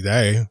fucking every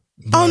day.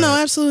 Oh, no,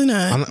 absolutely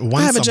not. Once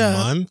I have a a job.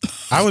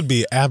 month, I would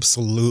be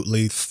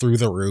absolutely through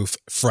the roof,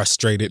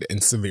 frustrated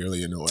and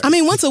severely annoyed. I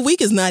mean, once a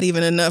week is not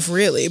even enough,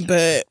 really.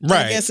 But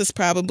right. I guess it's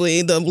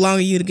probably the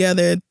longer you're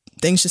together,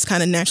 things just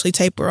kind of naturally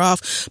taper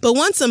off. But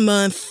once a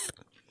month,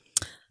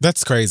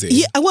 that's crazy.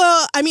 Yeah,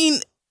 well, I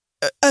mean,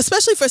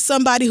 especially for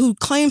somebody who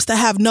claims to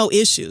have no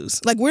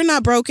issues. Like, we're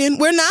not broken.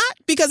 We're not,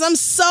 because I'm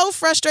so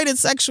frustrated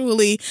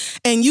sexually,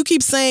 and you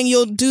keep saying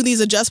you'll do these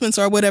adjustments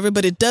or whatever,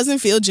 but it doesn't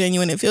feel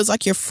genuine. It feels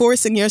like you're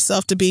forcing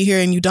yourself to be here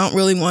and you don't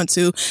really want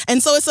to.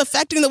 And so it's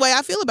affecting the way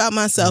I feel about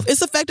myself.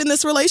 It's affecting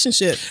this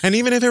relationship. And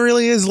even if it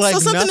really is like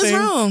something is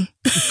wrong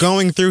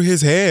going through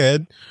his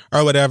head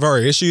or whatever, or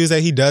issues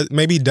that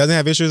maybe he doesn't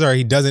have issues, or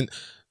he doesn't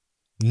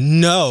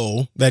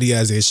know that he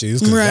has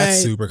issues, because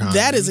that's super common.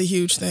 That is a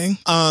huge thing.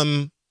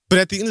 But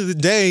at the end of the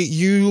day,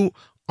 you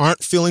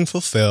aren't feeling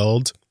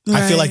fulfilled.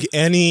 Right. I feel like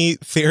any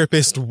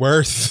therapist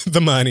worth the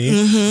money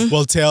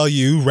will tell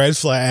you red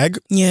flag.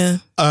 Yeah.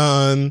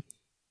 And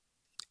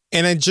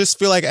I just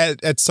feel like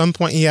at some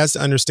point he has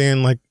to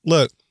understand, like,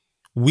 look,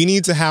 we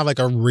need to have like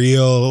a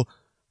real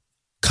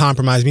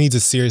compromise. We need to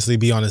seriously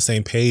be on the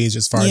same page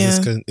as far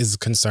as this is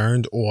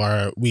concerned,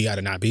 or we got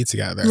to not be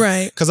together.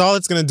 Right. Because all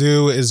it's going to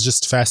do is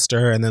just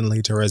fester and then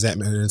lead to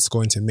resentment, and it's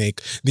going to make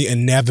the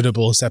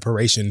inevitable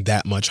separation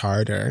that much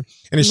harder.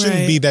 And it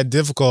shouldn't be that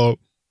difficult,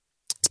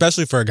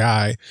 especially for a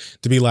guy,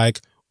 to be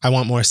like, I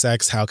want more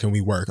sex. How can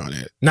we work on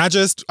it? Not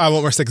just, I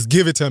want more sex,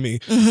 give it to me,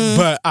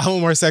 but I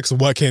want more sex.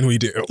 What can we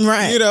do?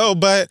 Right. You know,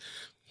 but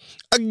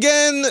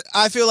again,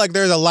 I feel like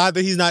there's a lot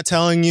that he's not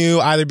telling you,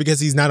 either because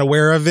he's not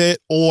aware of it,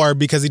 or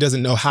because he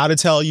doesn't know how to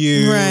tell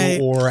you, right?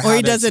 Or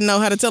he doesn't know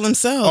how to tell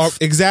himself.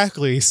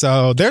 Exactly.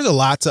 So there's a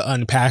lot to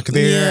unpack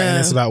there, and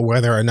it's about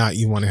whether or not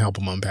you want to help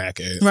him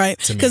unpack it. Right.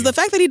 Because the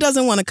fact that he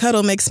doesn't want to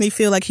cuddle makes me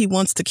feel like he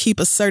wants to keep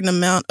a certain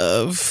amount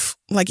of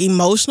like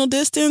emotional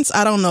distance.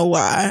 I don't know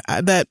why.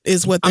 That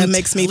is what that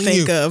makes me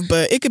think of,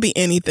 but it could be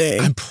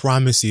anything. I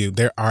promise you,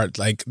 there are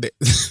like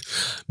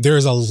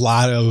there's a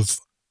lot of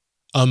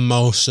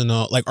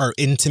emotional, like, or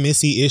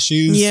intimacy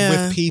issues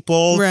with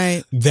people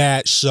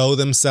that show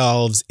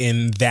themselves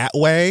in that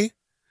way,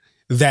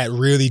 that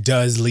really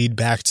does lead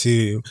back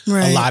to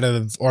a lot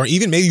of, or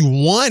even maybe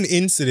one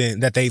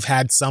incident that they've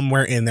had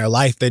somewhere in their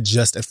life that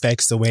just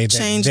affects the way that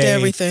changed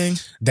everything,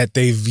 that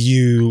they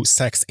view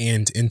sex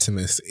and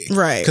intimacy.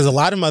 Right. Because a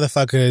lot of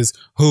motherfuckers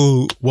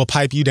who will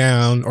pipe you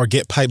down or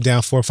get piped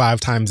down 4 or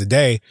 5 times a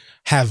day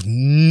have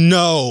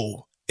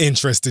no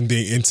interest in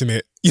being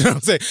intimate. You know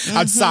what I'm saying?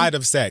 Outside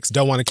of sex.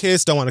 Don't want to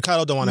kiss, don't want to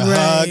cuddle, don't want to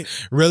hug.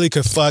 Really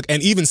could fuck.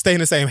 And even stay in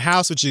the same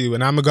house with you.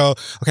 And I'm going to go,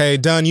 okay,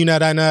 done, you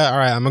nut, I nut. All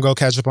right, I'm going to go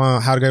catch up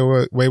on How to Get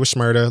Away with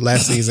Schmurda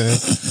last season.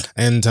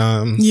 And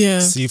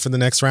see you for the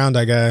next round,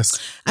 I guess.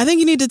 I think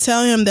you need to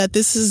tell him that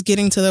this is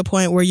getting to the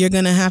point where you're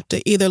going to have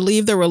to either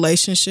leave the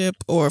relationship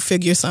or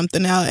figure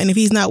something out. And if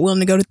he's not willing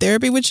to go to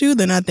therapy with you,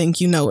 then I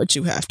think you know what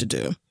you have to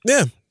do.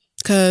 Yeah.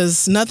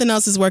 Because nothing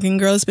else is working.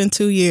 Girl, it's been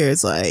 2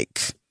 years.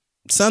 Like,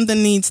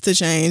 something needs to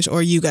change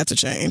or you got to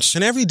change.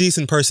 And every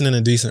decent person in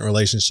a decent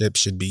relationship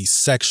should be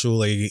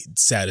sexually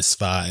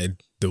satisfied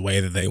the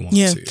way that they want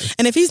to.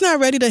 And if he's not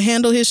ready to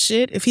handle his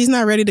shit, if he's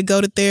not ready to go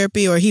to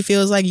therapy, or he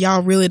feels like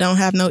y'all really don't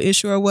have no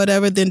issue or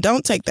whatever, then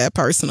don't take that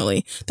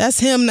personally. That's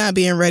him not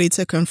being ready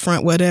to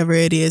confront whatever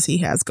it is he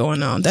has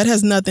going on. That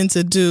has nothing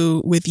to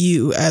do with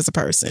you as a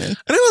person. And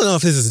I don't know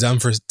if this is dumb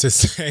to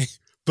say,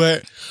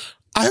 but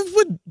I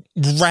would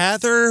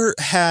rather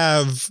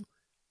have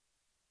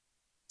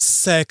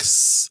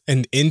sex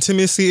and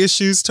intimacy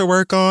issues to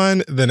work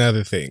on than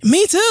other things.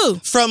 Me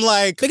too. From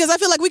like, because I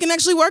feel like we can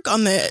actually work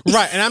on that.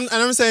 Right. And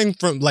I'm saying,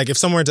 from like, if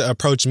someone were to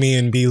approach me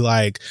and be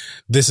like,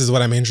 this is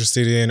what I'm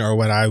interested in or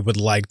what I would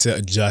like to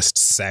adjust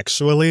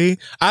sexually,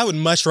 I would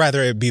much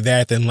rather it be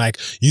that than like,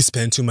 you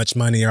spend too much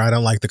money, or I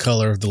don't like the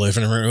color of the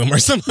living room, or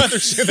some other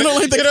shit. I don't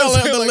like the color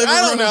of the living room.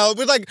 I don't know.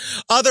 But like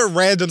other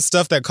random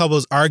stuff that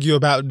couples argue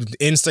about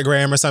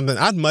Instagram or something,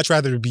 I'd much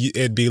rather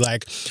it be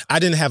like, I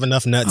didn't have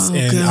enough nuts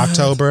in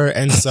October.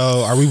 And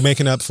so are we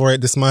making up for it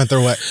this month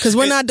or what? Because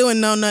we're not doing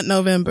No Nut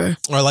November.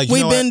 Or like,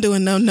 we've been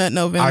doing No Nut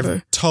November.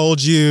 I've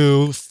told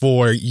you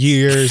for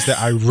years that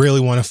I really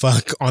want to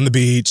fuck on the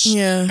beach.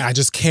 Yeah. I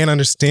just can't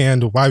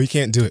understand why we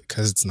can't do it,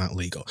 because it's not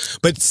legal.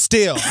 But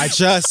still, I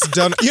just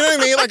don't, you know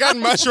what I mean? Like, I'd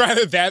much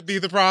rather that be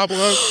the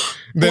problem.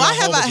 Why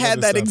have I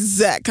had that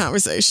exact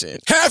conversation?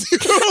 Have you?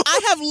 I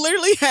have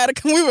literally had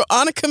we were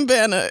on a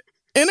cabana.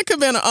 In a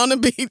cabana on the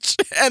beach,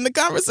 and the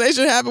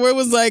conversation happened where it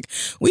was like,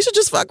 we should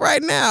just fuck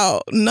right now.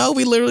 No,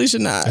 we literally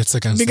should not. It's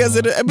against because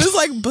the law. it was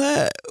like,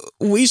 but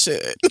we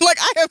should. Like,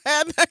 I have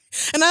had that,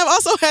 and I've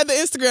also had the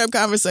Instagram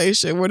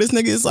conversation where this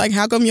nigga is like,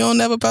 how come you don't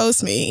never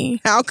post me?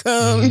 How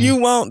come you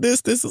won't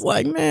this? This is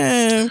like,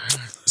 man.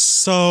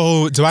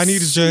 So, do I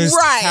need to just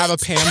have a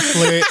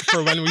pamphlet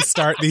for when we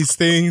start these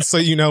things so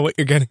you know what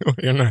you're getting and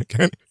what you're not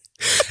getting?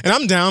 And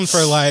I'm down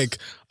for like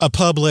a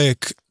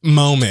public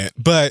moment.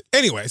 But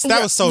anyways,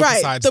 that was so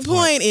besides the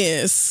point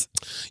is.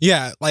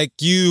 Yeah, like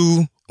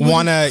you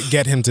want to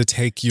get him to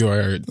take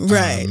your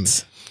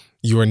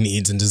your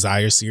needs and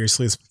desires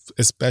seriously,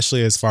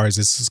 especially as far as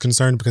this is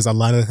concerned, because a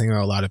lot of the thing that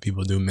a lot of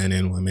people do, men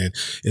and women,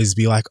 is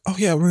be like, oh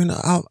yeah,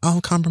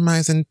 I'll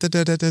compromise and and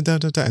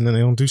then they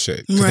don't do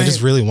shit because they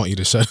just really want you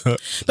to shut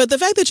up. But the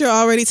fact that you're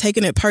already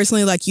taking it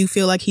personally, like you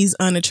feel like he's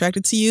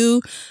unattracted to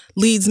you,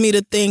 leads me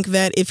to think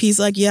that if he's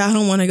like, yeah, I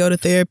don't want to go to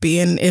therapy,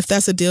 and if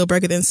that's a deal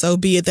breaker, then so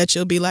be it, that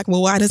you'll be like,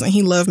 well, why doesn't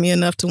he love me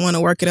enough to want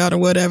to work it out or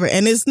whatever?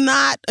 And it's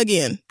not,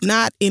 again,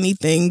 not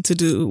anything to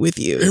do with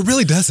you. It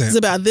really doesn't. It's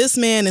about this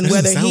man and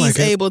whether he's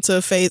able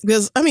to face,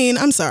 because I mean,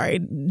 I'm sorry,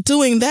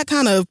 doing that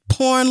kind of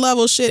porn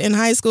level shit in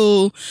high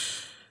school,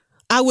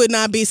 I would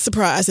not be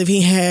surprised if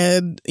he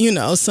had, you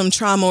know, some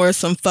trauma or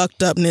some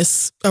fucked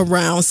upness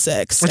around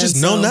sex. Or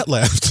just no nut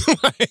left.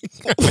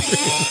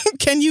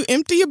 Can you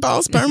empty your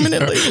balls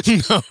permanently?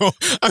 No,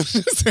 I'm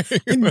just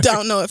saying.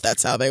 Don't know if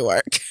that's how they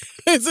work.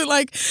 Is it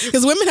like,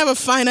 because women have a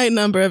finite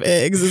number of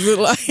eggs. Is it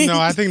like? No,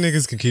 I think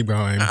niggas can keep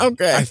going.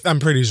 Okay. I'm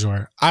pretty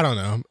sure. I don't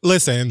know.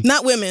 Listen.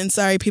 Not women.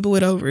 Sorry, people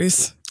with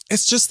ovaries.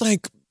 It's just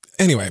like,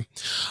 anyway.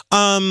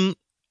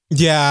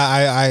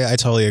 Yeah, I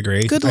totally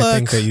agree. Good luck. I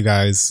think that you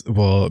guys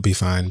will be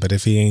fine, but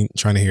if he ain't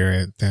trying to hear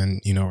it, then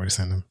you know where to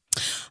send him.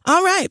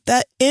 All right,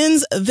 that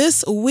ends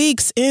this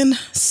week's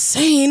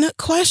insane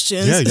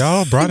questions. Yeah,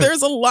 y'all brought it.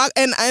 There's a lot,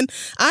 and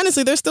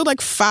honestly, there's still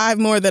like 5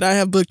 more that I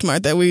have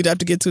bookmarked that we'd have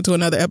to get to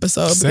another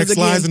episode. Sex,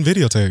 lies, and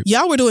videotape.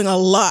 Y'all were doing a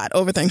lot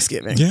over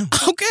Thanksgiving. Yeah.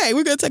 Okay,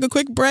 we're going to take a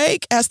quick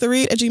break.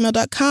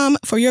 AskTheRead@gmail.com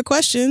for your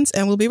questions,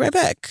 and we'll be right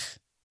back.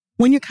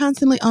 When you're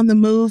constantly on the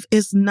move,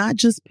 it's not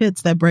just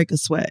pits that break a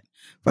sweat.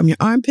 From your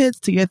armpits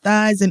to your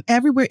thighs and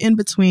everywhere in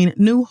between,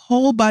 new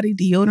whole body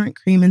deodorant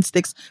cream and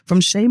sticks from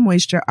Shea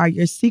Moisture are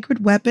your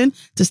secret weapon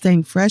to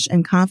staying fresh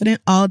and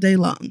confident all day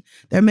long.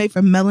 They're made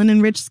from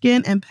melanin-rich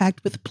skin and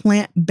packed with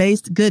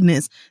plant-based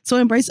goodness. So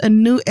embrace a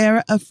new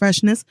era of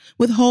freshness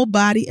with whole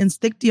body and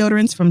stick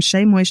deodorants from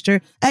Shea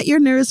Moisture at your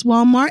nearest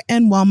Walmart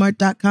and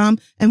walmart.com.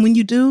 And when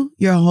you do,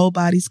 your whole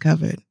body's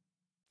covered.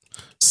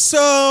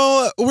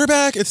 So we're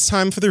back. It's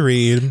time for the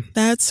read.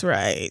 That's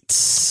right.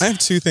 I have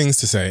 2 things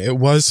to say. It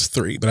was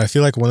 3, but I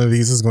feel like one of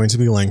these is going to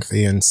be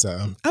lengthy, and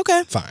so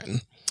okay, fine.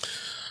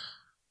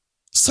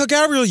 So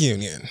Gabrielle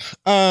Union.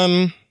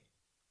 Amen.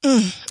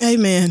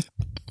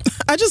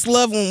 I just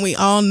love when we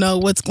all know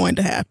what's going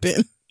to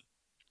happen.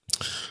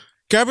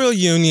 Gabrielle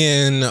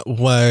Union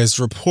was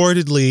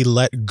reportedly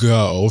let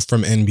go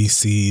from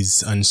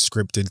NBC's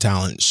unscripted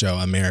talent show,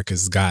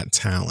 America's Got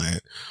Talent,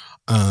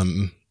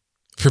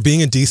 for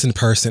being a decent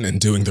person and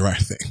doing the right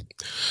thing.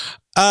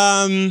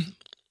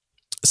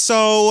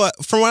 So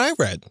from what I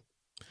read,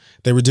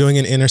 they were doing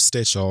an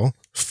interstitial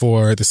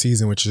for the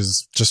season, which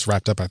is just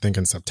wrapped up, I think,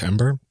 in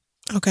September.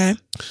 Okay.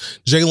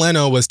 Jay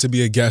Leno was to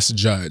be a guest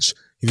judge.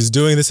 He was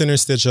doing this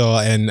interstitial,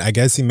 and I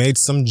guess he made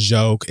some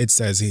joke, it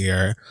says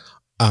here,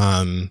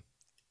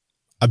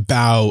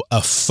 about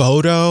a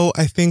photo,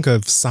 I think,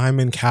 of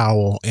Simon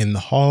Cowell in the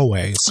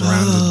hallway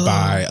surrounded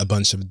by a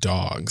bunch of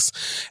dogs.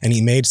 And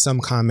he made some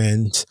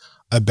comment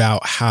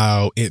about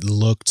how it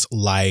looked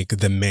like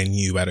the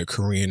menu at a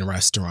Korean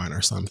restaurant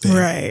or something.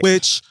 Right.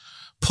 Which,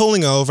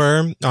 pulling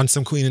over on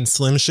some Queen and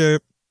Slim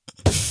shit,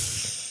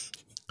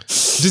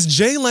 does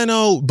Jay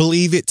Leno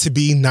believe it to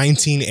be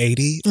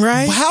 1980?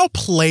 Right. How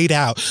played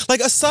out? Like,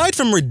 aside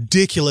from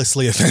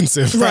ridiculously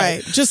offensive.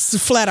 Right. Just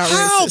flat out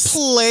How racist.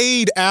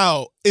 played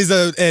out is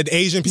an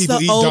Asian people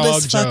It's eat the dog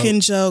oldest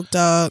fucking joke,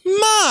 dog.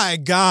 My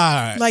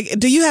God. Like,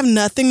 do you have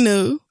nothing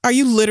new? Are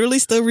you literally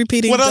still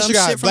repeating What else dumb you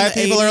got? shit from Black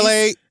the people 80s? are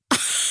late.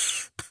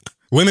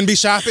 Women be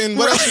shopping.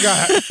 What else you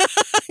got?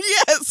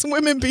 Yes,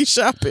 women be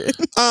shopping.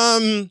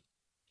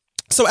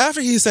 So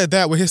after he said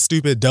that with his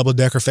stupid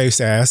double-decker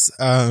face ass,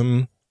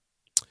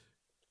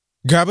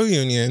 Gabrielle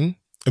Union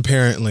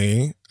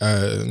apparently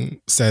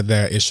said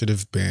that it should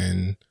have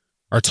been,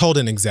 or told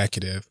an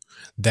executive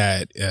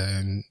that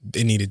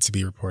it needed to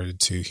be reported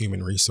to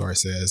Human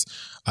Resources.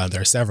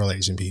 There are several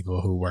Asian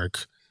people who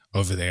work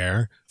over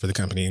there for the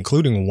company,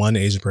 including one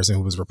Asian person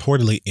who was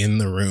reportedly in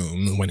the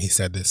room when he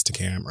said this to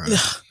camera.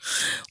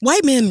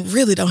 White men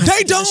really don't have They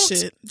to give don't. a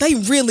shit. They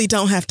really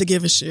don't have to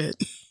give a shit.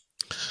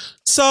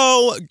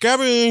 So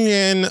Gabrielle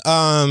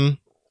Union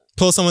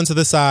pulls someone to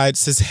the side,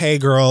 says, "Hey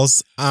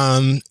girls,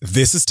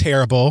 this is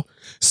terrible.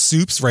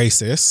 Soup's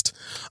racist.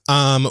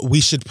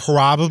 We should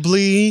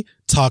probably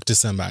talk to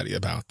somebody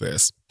about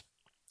this."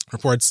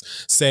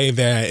 Reports say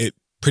that it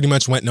pretty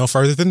much went no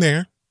further than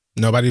there.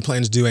 Nobody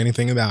planned to do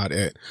anything about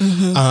it.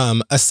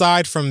 Mm-hmm.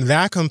 Aside from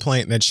that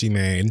complaint that she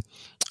made,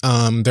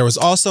 there was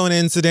also an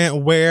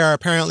incident where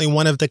apparently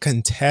one of the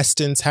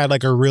contestants had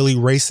like a really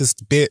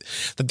racist bit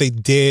that they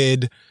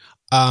did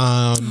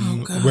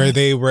where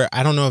they were,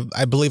 I don't know,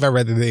 I believe I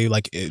read that they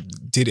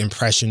did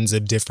impressions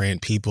of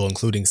different people,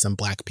 including some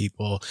black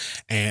people,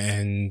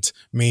 and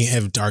may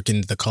have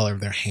darkened the color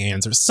of their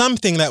hands or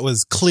something that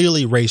was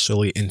clearly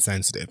racially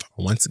insensitive.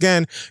 Once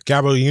again,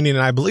 Gabrielle Union,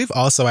 and I believe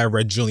also I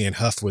read Julian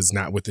Huff was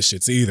not with the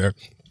shits either.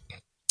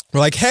 We're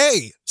like,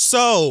 hey,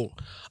 so,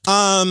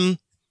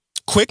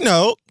 quick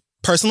note,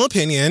 personal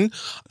opinion,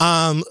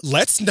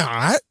 let's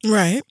not.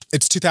 Right.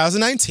 It's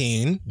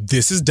 2019.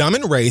 This is dumb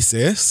and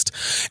racist.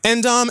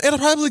 And it'll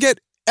probably get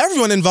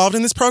everyone involved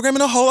in this program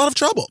in a whole lot of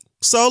trouble.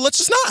 So let's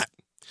just not.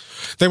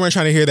 They weren't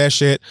trying to hear that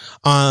shit.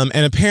 And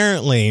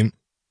apparently,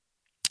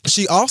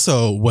 she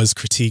also was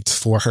critiqued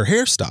for her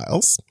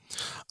hairstyles.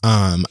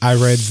 I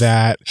read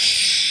that,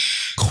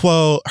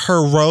 quote,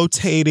 her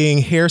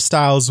rotating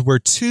hairstyles were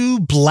too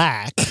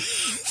black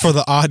for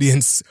the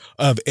audience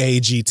of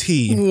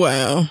AGT.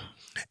 Wow.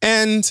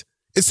 And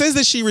it says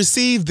that she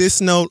received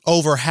this note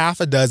over half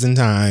a dozen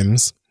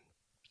times.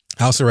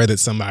 I also read that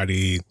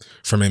somebody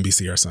from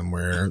NBC or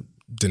somewhere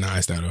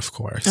denies that, of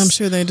course. I'm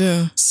sure they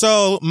do.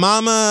 So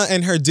Mama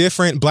and her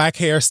different black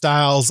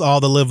hairstyles all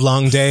the live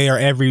long day or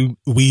every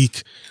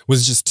week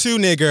was just too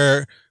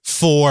nigger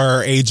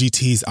for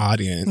AGT's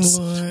audience,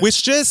 Lord.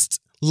 Which just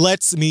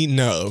lets me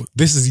know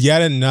this is yet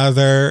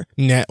another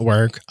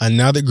network,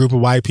 another group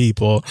of white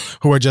people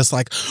who are just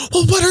like,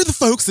 well, what are the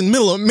folks in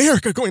middle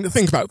America going to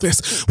think about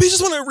this? We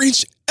just want to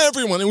reach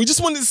everyone and we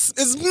just want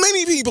as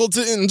many people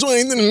to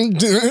enjoy them.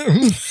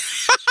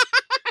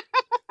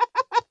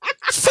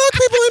 Fuck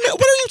people in,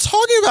 what are you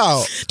talking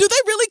about? Do they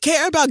really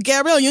care about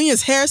Gabrielle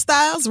Union's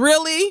hairstyles?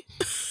 Really?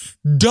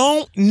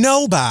 Don't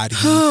nobody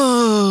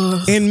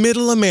in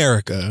middle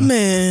America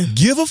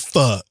give a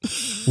fuck,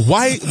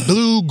 white,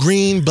 blue,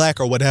 green,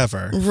 black, or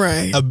whatever,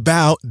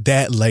 about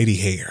that lady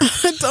hair.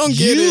 Don't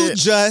get it. You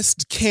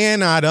just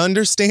cannot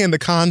understand the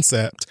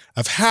concept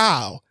of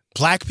how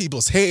black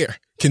people's hair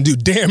can do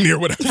damn near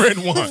whatever it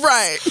wants.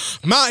 Right.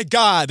 My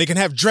God, they can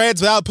have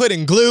dreads without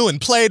putting glue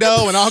and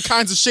Play-Doh and all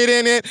kinds of shit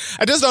in it.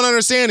 I just don't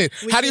understand it.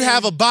 How do you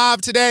have a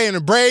bob today and a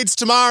braids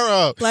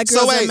tomorrow? Black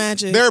girls are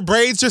magic. There are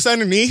braids just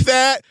underneath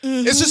that?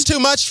 Mm-hmm. It's just too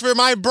much for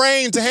my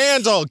brain to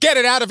handle. Get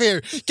it out of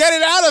here. Get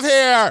it out of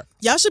here.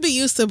 Y'all should be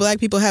used to black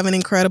people having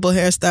incredible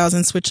hairstyles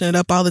and switching it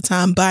up all the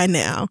time by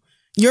now.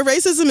 Your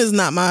racism is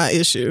not my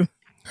issue.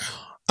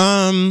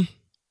 The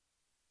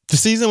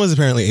season was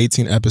apparently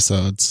 18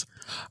 episodes.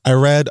 I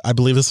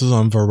believe this was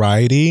on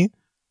Variety.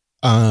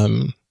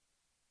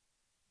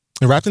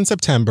 It wrapped in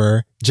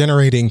September,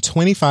 generating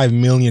 25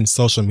 million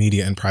social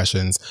media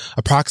impressions,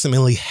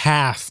 approximately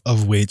half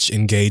of which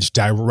engaged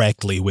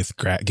directly with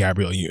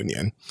Gabrielle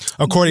Union,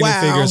 according to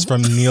figures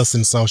from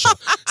Nielsen Social.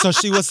 So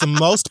she was the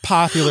most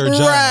popular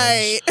judge.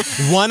 Right.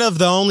 One of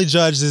the only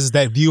judges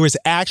that viewers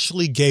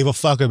actually gave a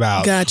fuck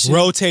about. Gotcha.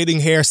 Rotating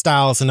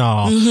hairstyles and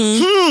all.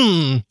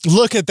 Mm-hmm.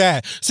 Look at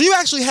that. So you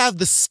actually have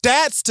the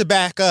stats to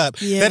back up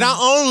that not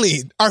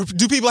only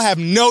do people have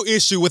no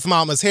issue with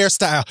Mama's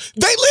hairstyle,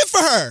 they live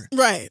for her.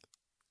 Right.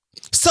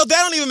 So that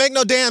don't even make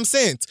no damn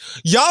sense.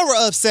 Y'all were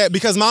upset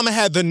because Mama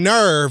had the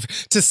nerve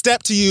to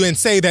step to you and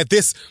say that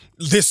this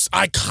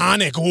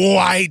iconic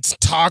white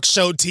talk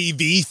show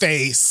TV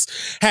face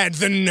had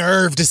the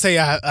nerve to say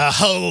a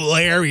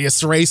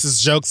hilarious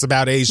racist jokes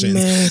about Asians.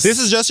 Miss. This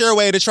is just your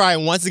way to try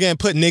and once again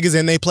put niggas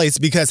in their place,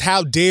 because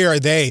how dare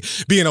they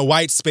be in a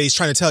white space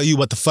trying to tell you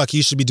what the fuck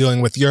you should be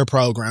doing with your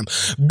program.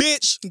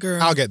 Bitch,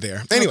 Girl. I'll get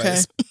there.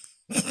 Anyways.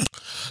 Okay.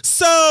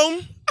 So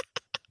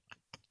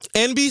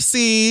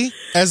NBC,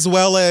 as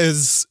well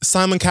as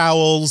Simon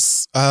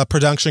Cowell's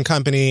production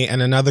company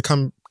and another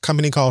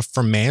company called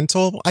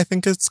Fremantle, I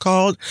think it's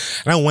called.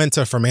 And I went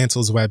to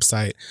Fremantle's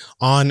website.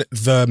 On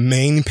the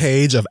main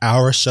page of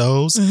our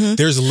shows,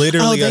 there's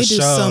literally a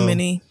show. So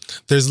many.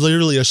 There's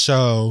literally a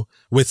show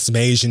with some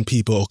Asian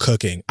people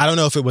cooking. I don't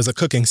know if it was a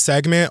cooking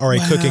segment or a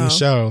cooking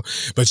show,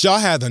 but y'all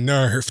had the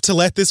nerve to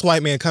let this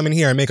white man come in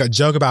here and make a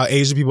joke about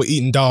Asian people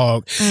eating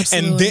dog.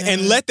 Absolutely.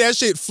 And let that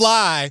shit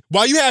fly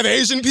while you have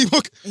Asian people.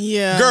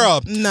 Yeah.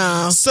 Girl.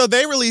 No. So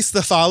they released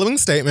the following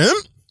statement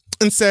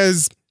and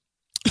says,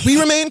 "We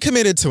remain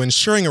committed to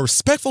ensuring a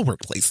respectful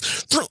workplace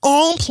for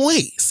all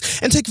employees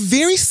and take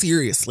very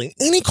seriously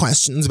any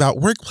questions about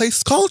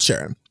workplace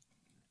culture.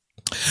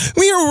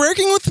 We are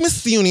working with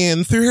Miss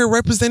Union through her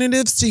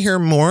representatives to hear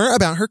more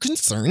about her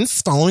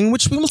concerns, following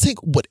which we will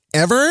take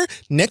whatever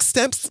next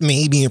steps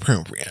may be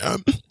appropriate."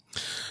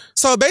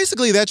 So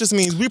basically that just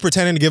means we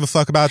pretending to give a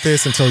fuck about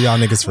this until y'all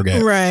niggas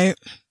forget. Right.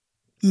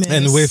 Miss.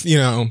 And with,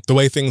 the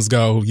way things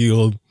go,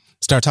 you'll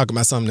start talking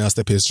about something else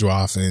that pissed you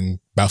off in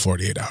about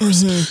 48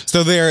 hours.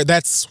 So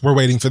we're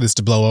waiting for this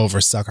to blow over,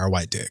 suck our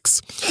white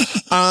dicks.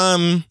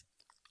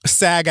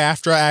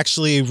 SAG-AFTRA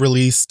actually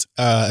released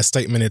a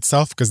statement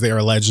itself because they are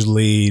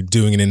allegedly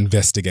doing an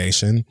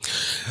investigation.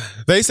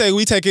 They say,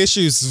 "We take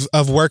issues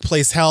of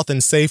workplace health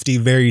and safety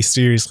very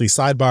seriously."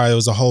 Sidebar, there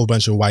was a whole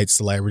bunch of white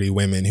celebrity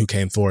women who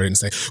came forward and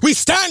say, "We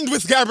stand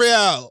with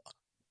Gabrielle.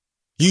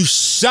 You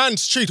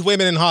shan't treat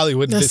women in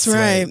Hollywood this way."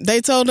 That's right.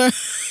 They told her,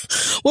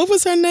 what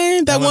was her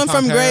name? That one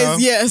from Pompeo?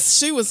 Grey's. Yes.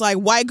 She was like,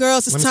 "White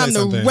girls, it's time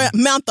to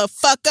mount the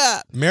fuck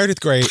up." Meredith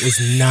Grey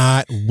is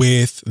not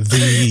with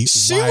the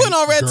She went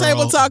on Red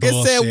Table Talk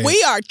and said, bullshit.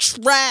 "We are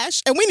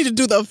trash and we need to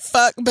do the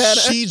fuck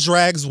better." She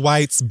drags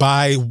whites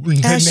by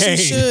the As name.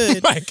 she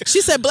should.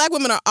 She said black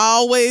women are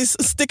always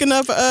sticking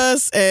up for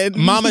us and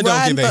Mama don't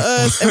riding give for a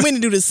us, fuck. and we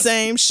need to do the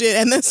same shit.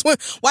 And that's when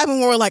white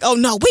women were like, "Oh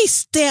no, we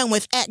stand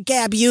with at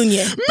Gab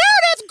Union."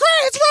 Meredith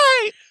Grey is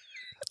right.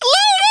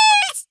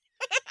 Ladies,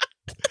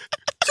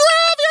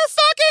 grab your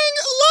fucking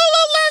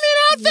Lululemon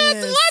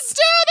outfits. Yes. Let's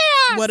do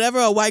this. Whatever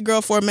a white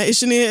girl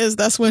formation is,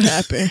 that's what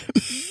happened.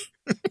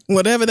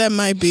 Whatever that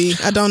might be,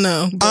 I don't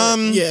know. But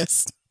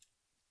yes.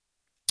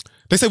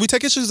 They said, "We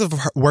take issues of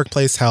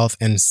workplace health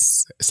and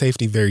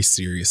safety very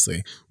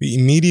seriously. We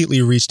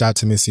immediately reached out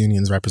to Miss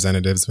Union's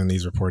representatives when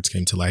these reports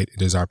came to light.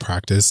 It is our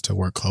practice to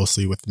work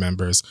closely with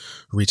members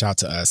who reach out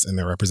to us and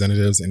their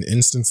representatives. In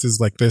instances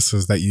like this,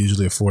 is that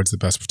usually affords the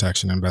best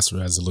protection and best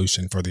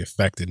resolution for the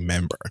affected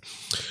member.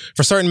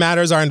 For certain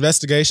matters, our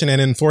investigation and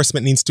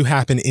enforcement needs to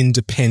happen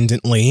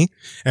independently,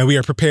 and we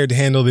are prepared to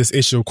handle this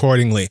issue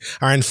accordingly.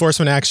 Our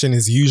enforcement action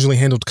is usually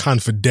handled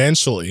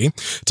confidentially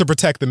to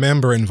protect the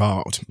member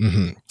involved.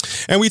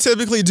 And we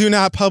typically do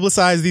not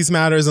publicize these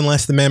matters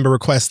unless the member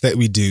requests that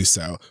we do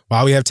so.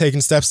 While we have taken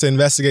steps to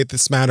investigate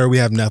this matter, we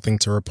have nothing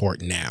to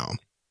report now."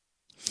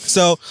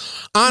 So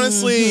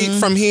honestly,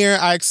 from here,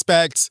 I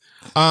expect,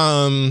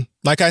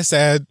 like I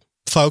said,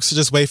 folks to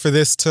just wait for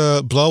this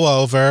to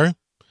blow over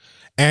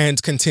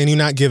and continue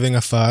not giving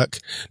a fuck.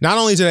 Not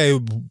only did a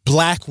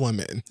black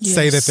woman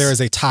say that there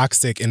is a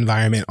toxic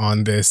environment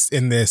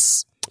in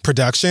this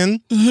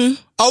production, a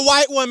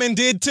white woman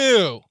did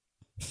too.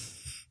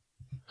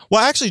 Well,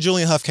 actually,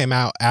 Julian Huff came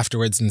out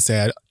afterwards and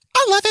said,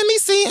 "I love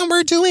NBC and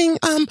we're doing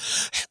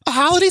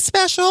holiday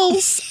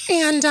specials,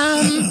 and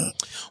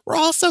we're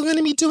also going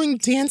to be doing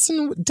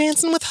dancing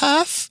with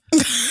Huff,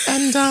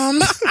 and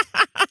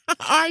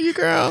Are you,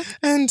 girl?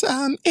 And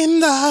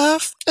in the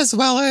Huff, as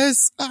well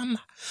as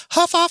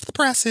Huff off the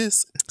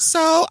presses.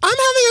 So I'm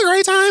having a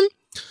great time."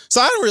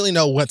 So I don't really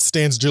know what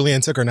stance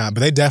Julianne took or not,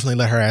 but they definitely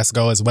let her ass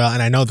go as well.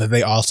 And I know that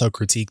they also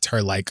critiqued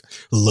her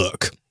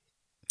look.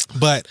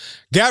 But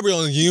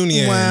Gabrielle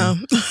Union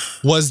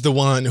was the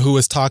one who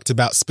was talked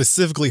about,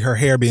 specifically her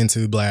hair being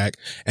too black,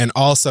 and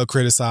also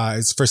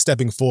criticized for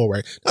stepping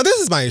forward. Now,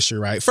 this is my issue,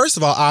 right? First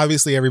of all,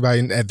 obviously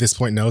everybody at this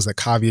point knows that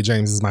Kavia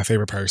James is my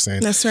favorite person.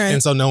 That's right.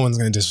 And so no one's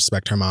going to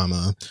disrespect her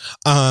mama.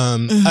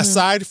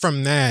 Aside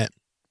from that,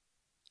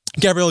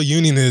 Gabrielle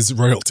Union is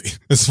royalty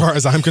as far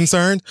as I'm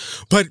concerned.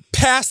 But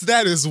past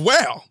that as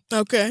well.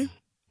 Okay.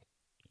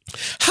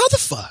 How the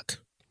fuck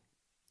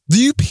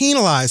do you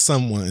penalize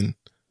someone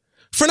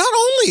for not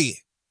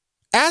only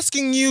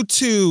asking you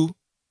to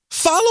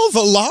follow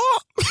the law,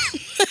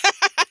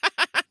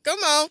 come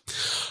on,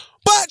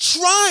 but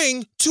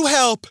trying to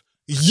help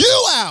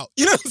you out?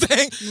 You know what I'm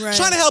saying? Right.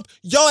 Trying to help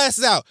your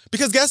asses out.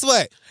 Because guess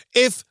what?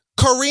 If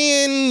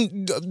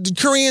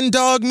Korean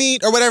dog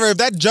meat or whatever. If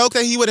that joke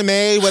that he would have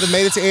made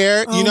it to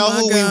air, you know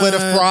who we would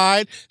have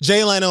fried?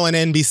 Jay Leno and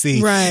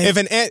NBC. Right.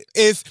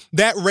 If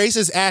that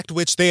racist act,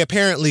 which they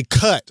apparently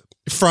cut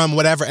from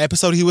whatever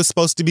episode he was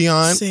supposed to be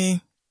on.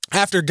 See.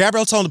 After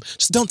Gabrielle told him,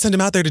 just don't send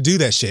him out there to do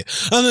that shit.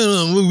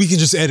 Oh, no, we can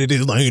just edit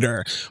it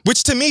later.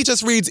 Which to me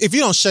just reads, if you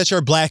don't shut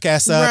your black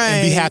ass up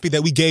and be happy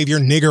that we gave your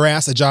nigger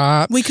ass a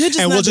job. We could just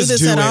and not we'll do just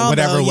this do at it, all,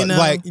 whatever. though, you know?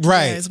 Like,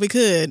 right. Yes, we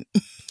could.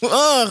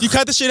 Ugh. You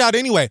cut the shit out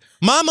anyway.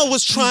 Mama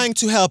was trying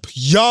to help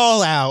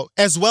y'all out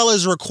as well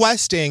as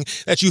requesting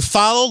that you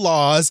follow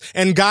laws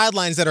and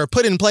guidelines that are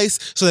put in place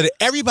so that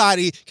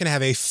everybody can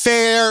have a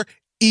fair,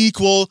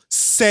 equal,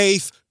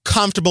 safe,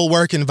 comfortable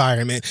work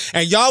environment.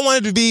 And y'all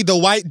wanted to be the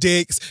white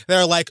dicks that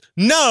are like,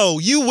 no,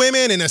 you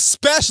women and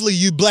especially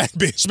you black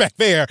bitch back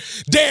there,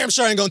 damn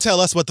sure ain't gonna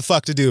tell us what the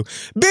fuck to do.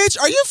 Bitch,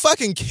 are you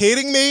fucking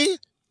kidding me?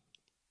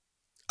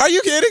 Are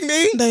you kidding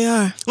me? They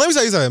are. Let me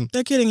tell you something.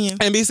 They're kidding you.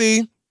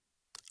 NBC,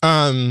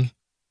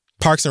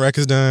 Parks and Rec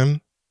is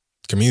done.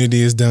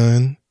 Community is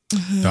done.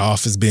 The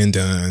Office been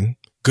done.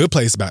 Good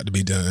Place about to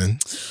be done.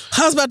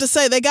 I was about to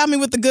say, they got me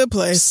with the Good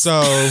Place.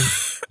 So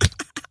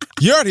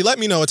you already let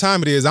me know what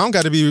time it is. I don't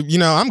got to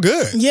be, I'm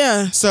good.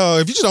 Yeah. So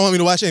if you just don't want me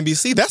to watch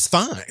NBC, that's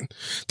fine.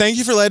 Thank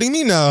you for letting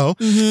me know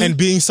and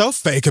being so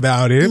fake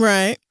about it.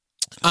 Right.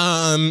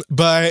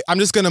 But I'm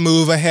just going to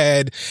move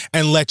ahead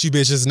and let you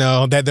bitches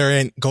know that there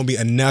ain't going to be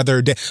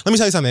another day. Let me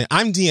tell you something.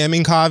 I'm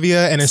DMing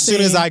Kavya, and as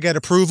soon as I get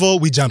approval,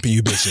 we jumping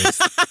you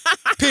bitches.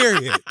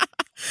 Period.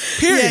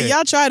 Yeah,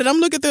 y'all tried it. I'm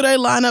looking through their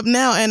lineup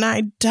now, and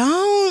I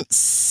don't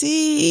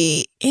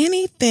see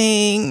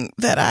anything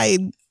that I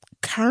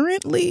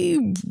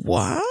currently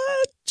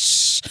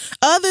watch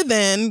other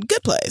than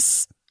Good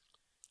Place.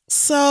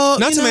 So,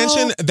 not to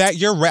mention that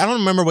I don't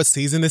remember what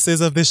season this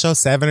is of this show,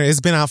 7, or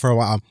it's been out for a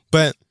while,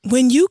 but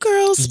when you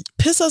girls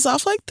piss us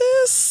off like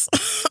this,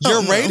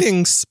 your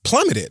ratings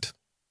plummeted.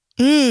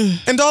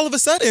 And all of a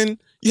sudden,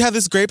 you have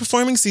this great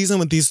performing season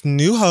with these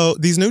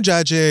new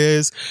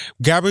judges.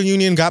 Gabrielle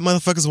Union got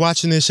motherfuckers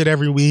watching this shit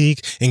every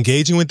week,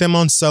 engaging with them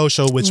on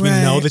social, which we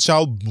know that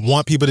y'all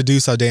want people to do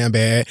so damn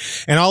bad.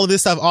 And all of this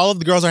stuff, all of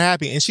the girls are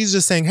happy. And she's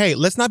just saying, hey,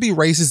 let's not be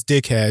racist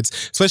dickheads,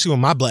 especially when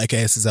my black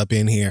ass is up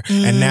in here.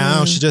 And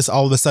now she just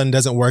all of a sudden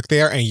doesn't work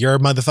there. And you're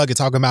motherfucker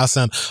talking about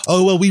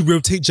we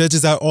rotate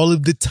judges out all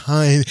of the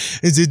time.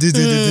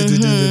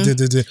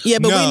 Yeah,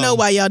 but we know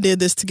why y'all did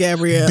this to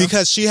Gabrielle.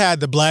 Because she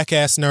had the black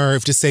ass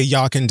nerve to say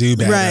y'all can do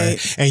better.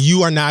 Right. And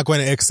you are not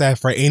going to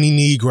accept for any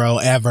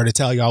Negro ever to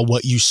tell y'all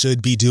what you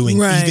should be doing,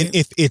 even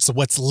if it's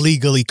what's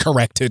legally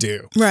correct to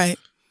do. Right.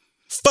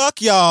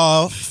 Fuck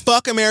y'all.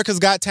 Fuck America's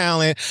Got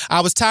Talent.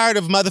 I was tired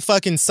of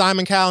motherfucking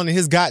Simon Cowell and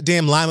his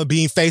goddamn lima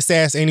bean face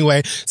ass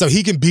anyway, so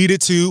he can beat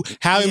it too.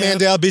 Howie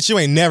Mandel, bitch, you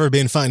ain't never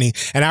been funny.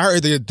 And I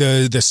heard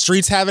the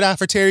streets have it out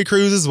for Terry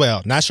Crews as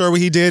well. Not sure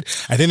what he did.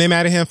 I think they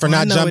mad at him for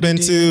not jumping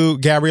to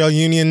Gabrielle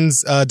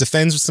Union's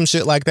defense or some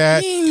shit like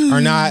that.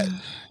 Or not.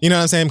 You know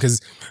what I'm saying?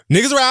 Because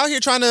niggas were out here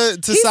trying to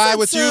side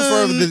with you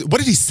for what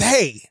did he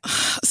say?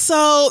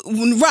 So,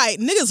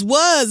 niggas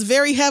was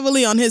very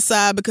heavily on his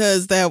side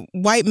because that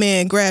white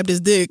man grabbed his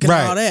dick and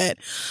all that.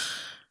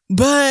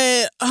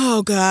 But,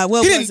 oh God,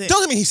 what was it? Don't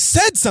tell me he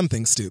said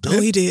something stupid.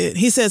 Oh, he did.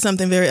 He said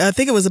something I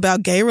think it was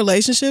about gay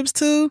relationships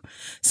too.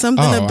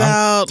 Something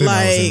about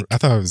I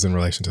thought it was in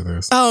relation to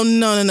this. Oh,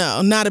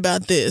 no, not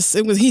about this.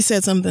 He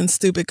said something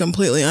stupid,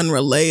 completely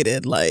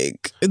unrelated.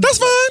 Like, that's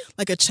fine.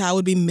 Like a child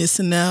would be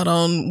missing out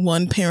on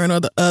one parent or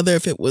the other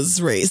if it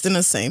was raised in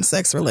a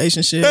same-sex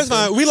relationship. That's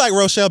fine. We like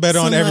Rochelle better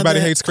on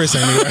Everybody Hates Chris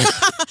anyway.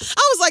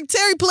 I was like,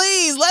 Terry,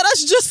 please, let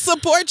us just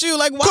support you.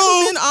 Like, why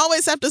do men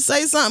always have to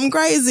say something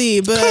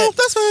crazy? But cool,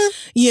 that's fine.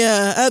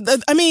 Yeah.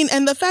 I mean,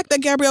 and the fact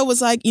that Gabrielle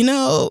was like,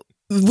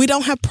 we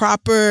don't have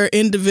proper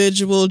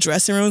individual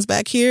dressing rooms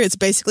back here. It's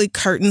basically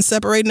curtains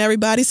separating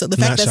everybody. So the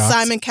fact that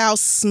Simon Cowell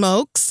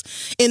smokes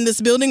in this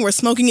building where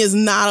smoking is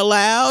not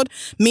allowed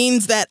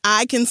means that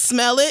I can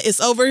smell it. It's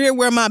over here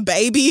where my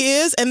baby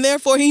is, and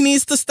therefore he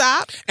needs to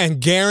stop. And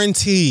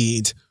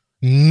guaranteed,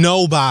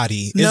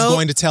 nobody is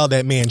going to tell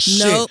that man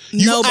shit.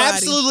 You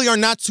absolutely are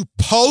not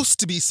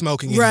supposed to be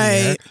smoking in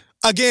here.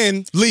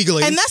 Again,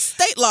 legally. And that's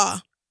state law.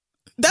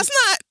 That's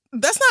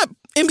not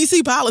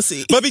NBC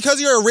policy. But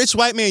because you're a rich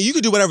white man, you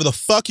can do whatever the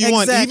fuck you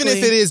want, even if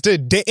it is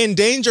to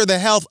endanger the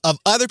health of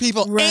other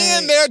people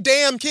and their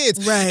damn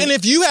kids. Right. And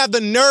if you have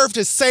the nerve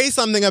to say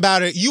something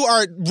about it, you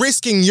are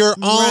risking your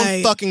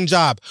own fucking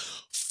job.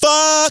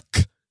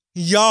 Fuck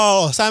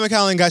y'all. Simon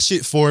Cowell ain't got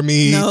shit for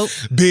me. Nope.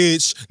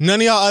 Bitch.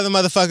 None of y'all other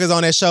motherfuckers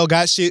on that show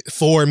got shit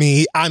for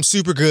me. I'm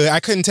super good.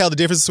 I couldn't tell the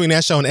difference between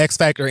that show and X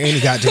Factor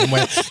any goddamn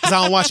way. Because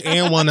I don't watch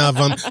and one of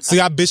them. So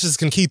y'all bitches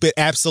can keep it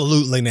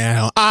absolutely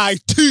now. I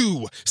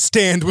too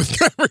stand with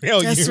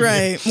Gabrielle That's Union.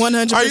 right.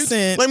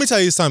 100%. Let me tell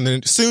you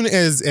something. Soon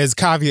as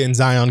Kavya and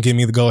Zion give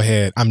me the go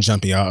ahead, I'm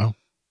jumping y'all.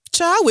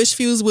 Child, I wish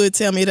Fuse would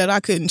tell me that I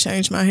couldn't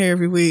change my hair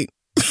every week.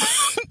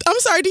 I'm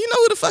sorry, do you know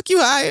who the fuck you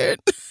hired?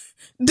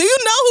 Do you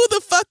know who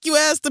the fuck you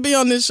asked to be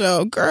on this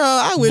show? Girl,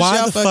 I wish Why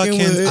y'all the fuck fucking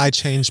can't would. I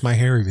change my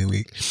hair every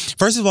week?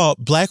 First of all,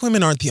 black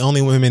women aren't the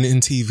only women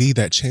in TV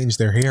that change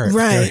their hair,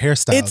 their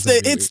hairstyles.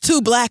 It's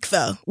too black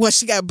though. What,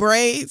 she got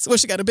braids? What,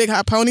 she got a big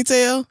hot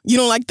ponytail? You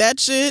don't like that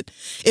shit?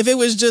 If it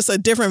was just a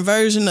different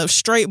version of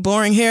straight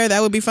boring hair,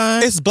 that would be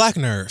fine. It's black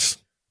nerve.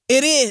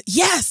 It is.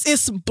 Yes,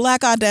 it's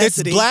black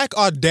audacity. It's black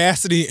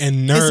audacity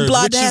and nerve,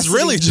 which is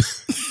really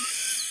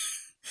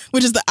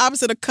which is the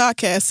opposite of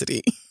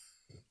caucasity.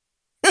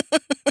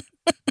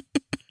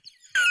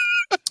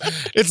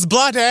 It's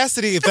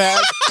blaudacity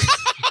that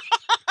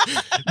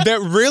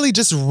that really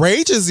just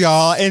rages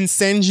y'all and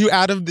sends you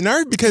out of the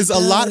nerve, because a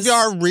lot of y'all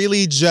are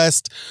really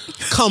just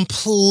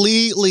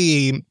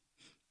completely,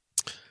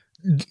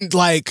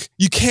 like,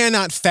 you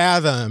cannot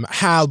fathom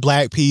how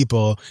black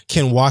people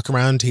can walk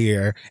around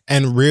here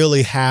and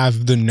really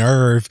have the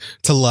nerve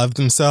to love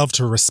themselves,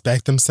 to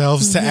respect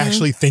themselves, to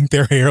actually think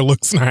their hair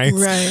looks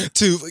nice,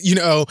 to, you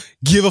know,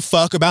 give a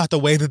fuck about the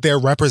way that they're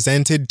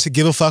represented, to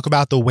give a fuck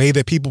about the way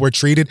that people were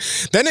treated.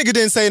 That nigga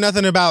didn't say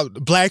nothing about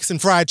blacks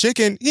and fried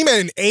chicken. He made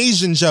an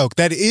Asian joke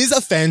that is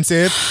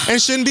offensive and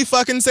shouldn't be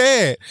fucking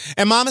said.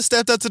 And mama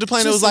stepped up to the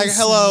plane and was like,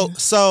 hello,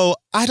 so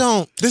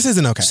this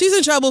isn't okay. She's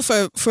in trouble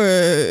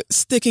for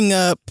sticking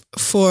up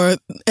for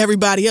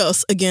everybody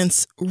else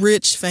against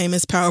rich,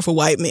 famous, powerful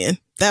white men.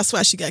 That's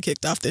why she got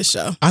kicked off this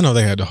show. I know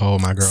they had to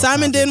hold my girl.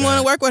 Simon didn't want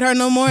to work with her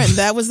no more, and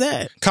that was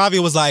that. Kavya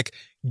was like,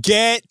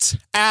 get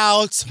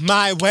out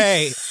my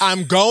way.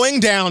 I'm going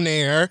down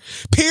there,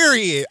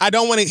 period. I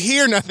don't want to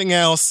hear nothing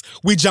else.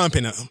 We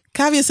jumping them.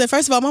 Kavya said,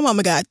 first of all, my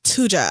mama got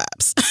 2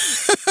 jobs.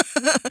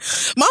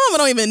 My mama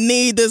don't even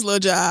need this little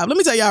job. Let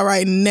me tell y'all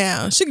right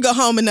now. She could go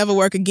home and never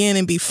work again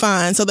and be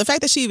fine. So the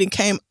fact that she even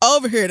came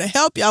over here to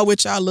help y'all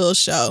with y'all little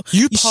show,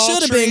 you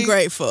should have been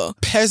grateful.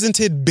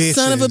 Peasanted bitches.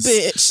 Son of a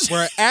bitch.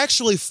 We're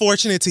actually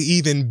fortunate to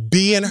even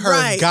be in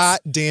her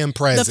goddamn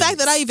presence. The fact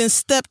that I even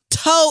stepped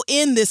toe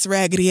in this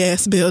raggedy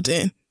ass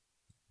building,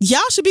 y'all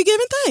should be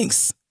giving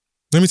thanks.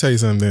 Let me tell you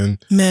something.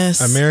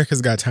 Mess.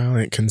 America's Got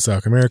Talent can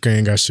suck. America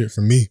ain't got shit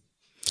for me.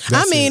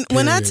 That's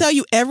when I tell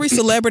you every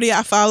celebrity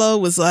I follow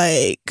was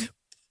like,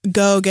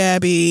 go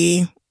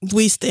Gabby,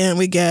 we stand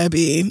with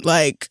Gabby.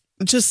 Like,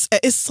 just,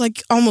 it's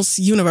like almost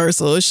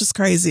universal. It's just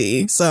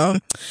crazy. So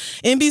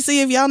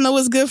NBC, if y'all know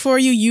what's good for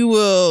you, you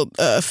will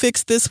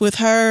fix this with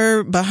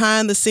her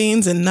behind the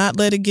scenes and not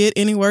let it get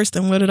any worse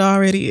than what it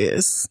already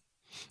is.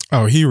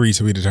 Oh, he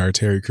retweeted her,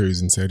 Terry Crews,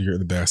 and said, you're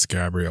the best,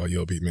 Gabrielle.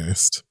 You'll be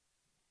missed.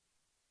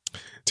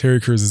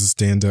 Terry Crews is a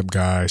stand-up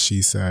guy.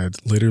 She said,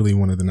 literally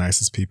one of the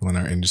nicest people in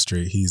our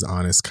industry. He's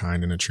honest,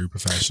 kind, and a true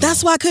professional.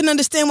 That's why I couldn't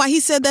understand why he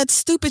said that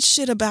stupid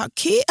shit about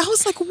Kid. I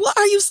was like, what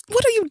are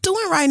you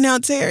doing right now,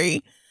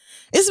 Terry?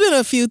 It's been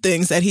a few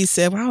things that he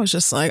said where I was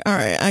just like, all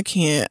right, I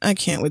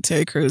can't with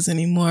Terry Crews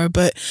anymore.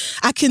 But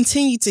I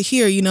continue to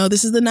hear,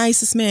 this is the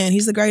nicest man.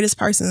 He's the greatest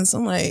person. So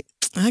I'm like,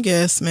 I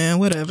guess, man,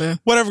 whatever.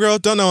 Whatever, girl.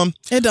 Don't know him.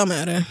 It don't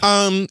matter.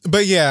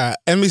 But yeah,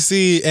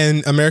 NBC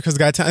and America's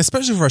Got Talent,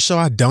 especially for a show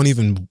I don't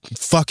even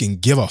fucking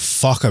give a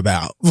fuck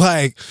about.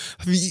 Like,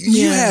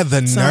 you have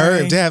the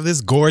nerve to have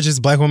this gorgeous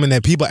black woman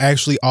that people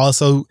actually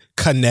also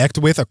connect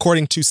with,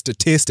 according to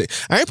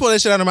statistics. I ain't pulling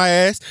that shit out of my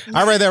ass.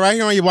 I read that right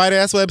here on your white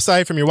ass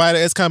website from your white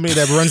ass company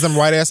that runs them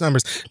white ass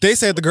numbers. They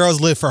said the girls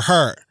live for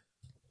her.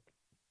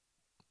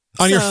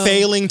 On your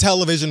failing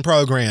television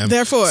program.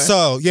 Therefore.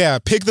 So, yeah,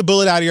 pick the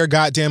bullet out of your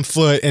goddamn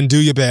foot and do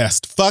your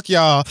best. Fuck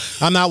y'all.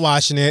 I'm not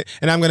watching it,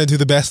 and I'm going to do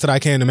the best that I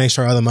can to make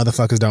sure other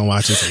motherfuckers don't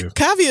watch it too.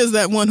 Kavya is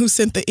that one who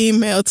sent the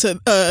email to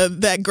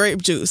that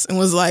grape juice and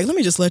was like, let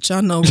me just let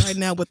y'all know right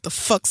now what the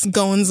fuck's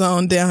going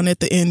on down at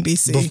the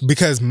NBC.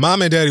 Because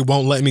mom and daddy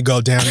won't let me go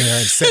down there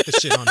and set the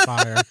shit on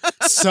fire.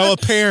 So,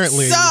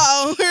 apparently.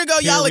 So, here we go,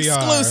 y'all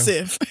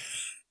exclusive.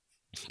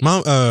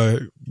 Mom,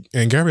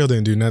 and Gabrielle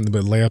didn't do nothing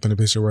but lay up in a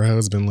picture where her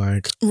husband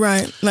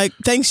right. Like,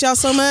 thanks y'all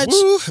so much.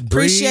 Woo,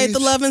 appreciate the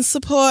love and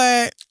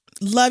support.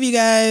 Love you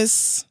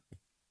guys.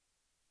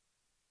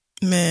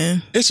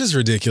 Man. It's just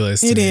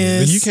ridiculous. It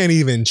is. You can't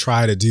even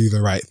try to do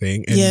the right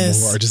thing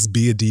anymore or just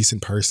be a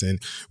decent person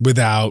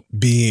without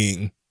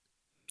being.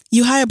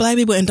 You hire black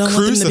people and don't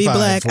want them to be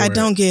black. I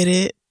don't get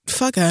it.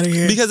 Fuck out of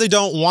here. Because they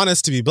don't want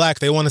us to be black.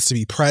 They want us to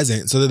be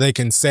present so that they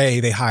can say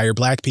they hire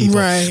black people.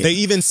 Right. They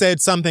even said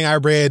something I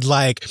read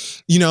like,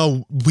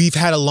 we've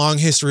had a long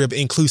history of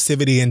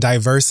inclusivity and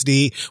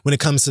diversity when it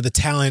comes to the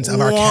talent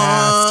of our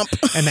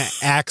cast and the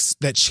acts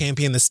that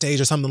champion the stage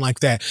or something like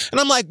that. And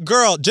I'm like,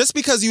 girl, just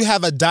because you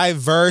have a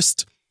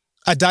diverse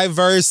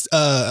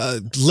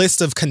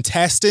list of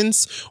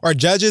contestants or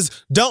judges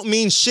don't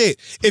mean shit.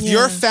 If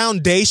your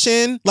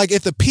foundation, like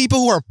if the people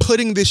who are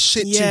putting this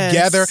shit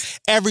together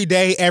every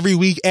day, every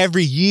week,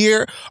 every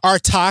year are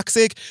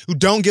toxic, who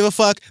don't give a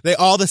fuck, they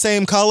all the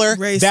same color,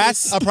 racist.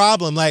 That's a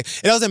problem. Like,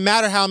 it doesn't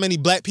matter how many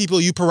black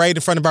people you parade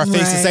in front of our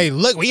face and say,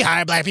 look, we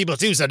hire black people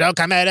too, so don't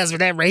come at us with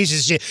that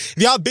racist shit. If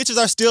y'all bitches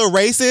are still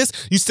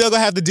racist, you still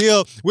gonna have to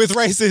deal with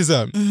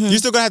racism. You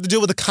still gonna have to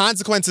deal with the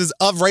consequences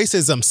of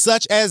racism,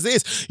 such as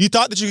this. You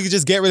thought that you could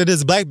just get rid of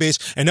this black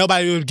bitch and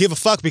nobody would give a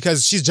fuck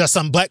because she's just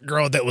some black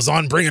girl that was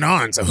on Bring It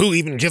On. So who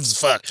even gives a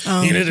fuck?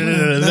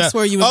 That's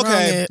where you was wrong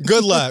Okay, at.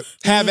 good luck.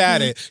 Have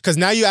at it. Because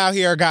now you out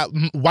here got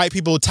white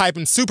people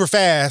typing super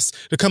fast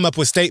to come up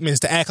with statements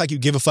to act like you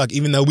give a fuck,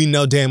 even though we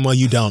know damn well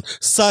you don't.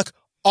 Suck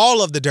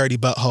all of the dirty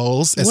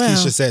buttholes, as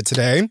Keisha said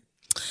today.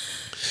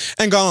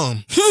 And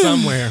gone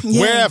somewhere,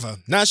 wherever.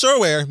 Not sure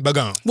where, but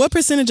gone. What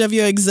percentage of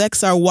your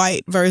execs are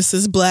white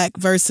versus black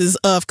versus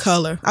of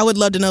color? I would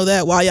love to know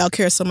that, why y'all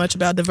care so much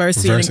about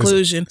diversity and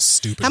inclusion.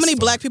 Stupid. How many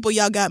black people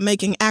y'all got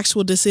making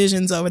actual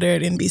decisions over there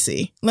at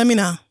NBC? Let me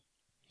know.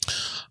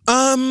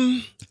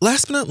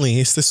 Last but not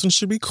least, this one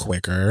should be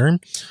quicker.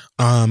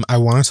 I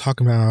want to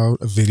talk about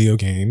a video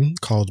game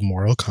called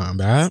Mortal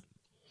Kombat.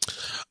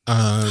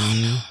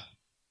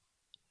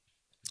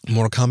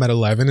 Mortal Kombat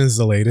 11 is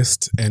the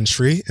latest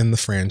entry in the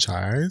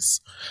franchise.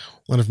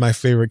 One of my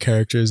favorite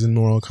characters in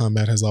Mortal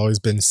Kombat has always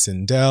been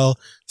Sindel.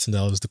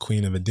 Sindel is the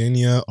queen of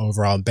Edenia,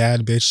 overall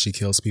bad bitch. She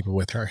kills people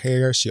with her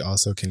hair. She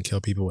also can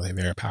kill people with a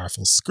very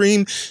powerful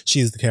scream.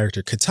 She is the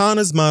character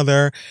Katana's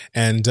mother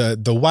and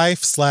the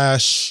wife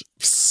 /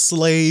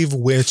 slave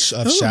witch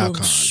of Shao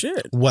Kahn.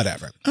 Shit.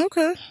 Whatever.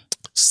 Okay.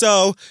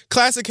 So,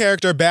 classic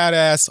character,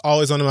 badass,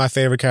 always one of my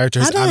favorite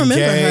characters. I don't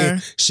remember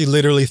her. She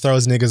literally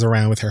throws niggas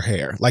around with her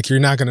hair. Like, you're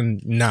not gonna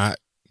not...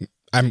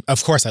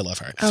 of course I love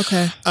her.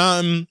 Okay.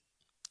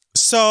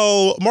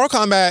 So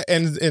Mortal Kombat,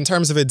 in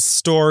terms of its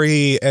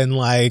story and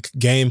like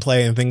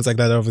gameplay and things like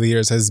that over the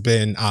years, has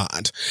been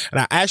odd.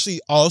 And I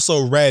actually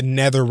also read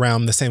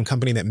NetherRealm, the same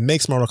company that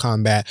makes Mortal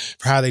Kombat,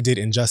 for how they did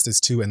Injustice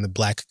 2 and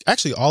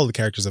actually all the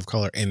characters of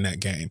color in that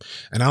game.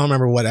 And I don't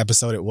remember what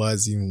episode it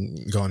was. You can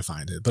go and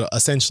find it. But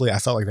essentially, I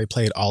felt like they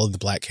played all of the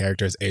black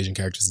characters, Asian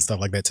characters and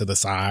stuff like that to the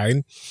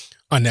side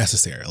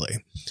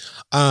unnecessarily.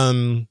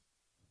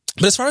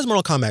 But as far as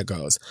Mortal Kombat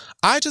goes,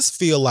 I just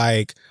feel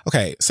like,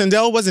 okay,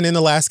 Sindel wasn't in the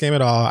last game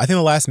at all. I think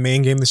the last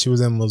main game that she was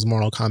in was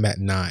Mortal Kombat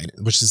 9,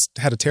 which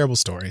had a terrible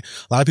story.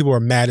 A lot of people were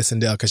mad at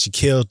Sindel because she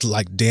killed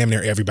like damn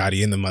near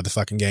everybody in the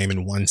motherfucking game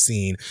in one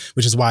scene,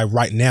 which is why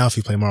right now, if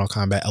you play Mortal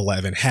Kombat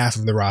 11, half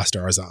of the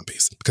roster are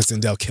zombies because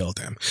Sindel killed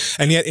them.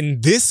 And yet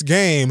in this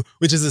game,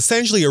 which is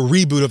essentially a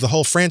reboot of the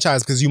whole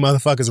franchise because you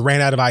motherfuckers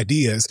ran out of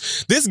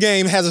ideas, this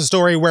game has a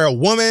story where a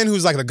woman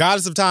who's like the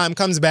goddess of time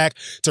comes back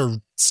to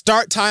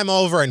start time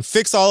over and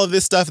fix all of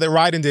this stuff that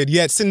Raiden did.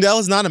 Yet Sindel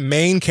is not a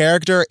main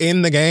character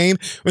in the game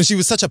when she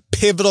was such a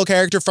pivotal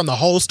character from the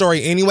whole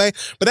story anyway.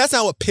 But that's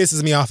not what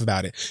pisses me off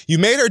about it. You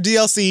made her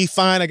DLC,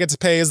 fine. I get to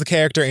pay as the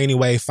character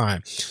anyway,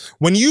 fine.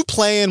 When you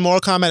play in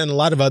Mortal Kombat and a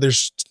lot of other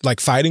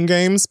like fighting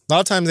games, a lot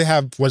of times they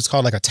have what's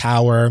called like a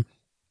tower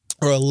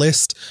or a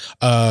list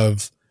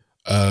of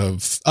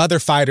other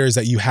fighters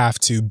that you have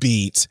to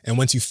beat. And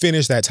once you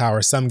finish that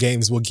tower, some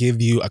games will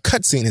give you a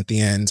cutscene at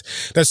the end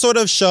that sort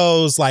of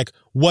shows like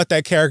where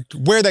that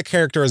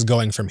character is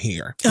going from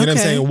here. You know what I'm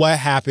saying? What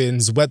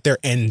happens, what their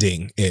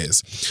ending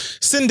is.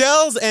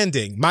 Sindel's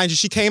ending, mind you,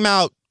 she came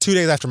out 2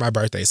 days after my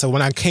birthday. So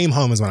when I came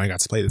home is when I got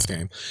to play this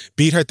game.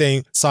 Beat her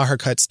thing, saw her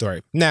cut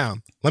story. Now,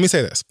 let me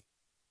say this.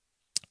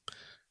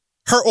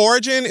 Her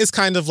origin is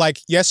kind of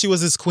like, yes, she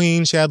was his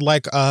queen. She had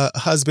like a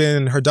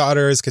husband, her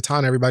daughter is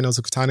Katana. Everybody knows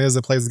who Katana is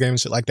that plays the game and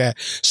shit like that.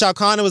 Shao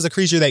Kahn was a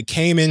creature that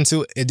came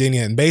into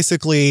Edenia and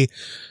basically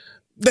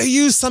they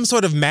used some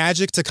sort of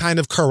magic to kind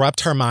of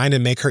corrupt her mind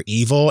and make her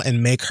evil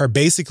and make her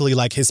basically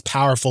like his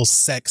powerful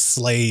sex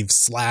slave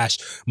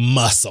 /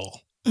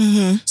 muscle.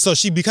 Mm-hmm. So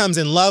she becomes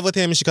in love with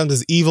him. She becomes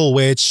this evil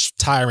witch,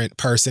 tyrant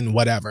person,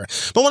 whatever.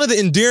 But one of the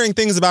endearing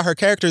things about her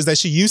character is that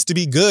she used to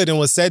be good and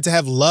was said to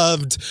have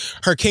loved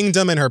her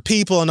kingdom and her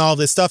people and all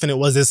this stuff. And it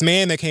was this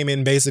man that came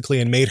in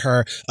basically and made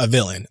her a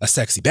villain, a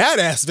sexy,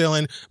 badass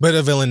villain, but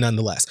a villain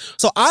nonetheless.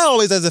 So I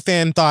always, as a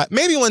fan, thought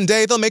maybe one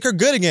day they'll make her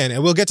good again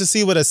and we'll get to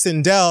see what a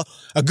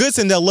good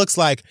Sindel looks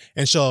like,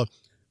 and she'll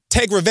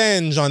take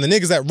revenge on the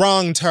niggas that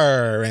wronged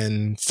her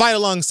and fight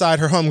alongside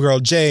her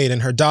homegirl Jade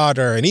and her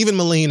daughter and even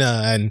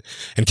Melina and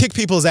kick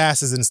people's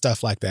asses and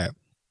stuff like that.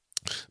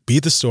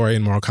 Beat the story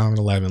in Mortal Kombat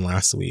 11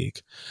 last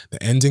week.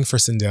 The ending for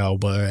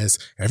Sindel was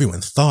everyone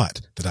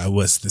thought that I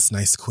was this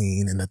nice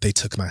queen and that they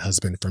took my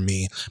husband from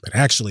me. But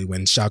actually,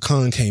 when Shao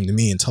Kahn came to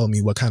me and told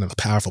me what kind of a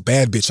powerful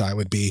bad bitch I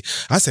would be,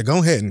 I said, go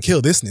ahead and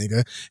kill this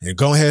nigga and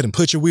go ahead and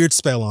put your weird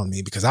spell on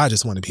me because I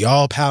just want to be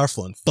all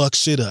powerful and fuck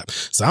shit up.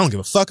 So I don't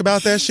give a fuck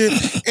about that shit.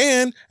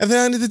 And at the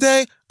end of the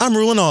day, I'm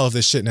ruling all of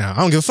this shit now.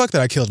 I don't give a fuck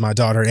that I killed my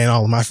daughter and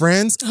all of my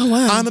friends. Oh,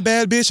 wow. I'm a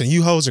bad bitch and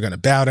you hoes are going to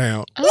bow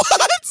down. What?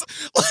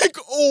 Like,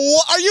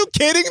 what? Are you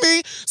kidding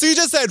me? So you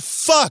just said,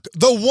 fuck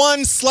the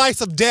one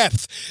slice of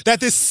death that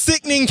this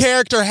sickening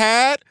character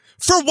had?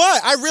 For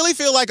what? I really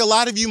feel like a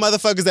lot of you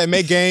motherfuckers that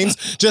make games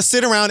just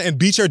sit around and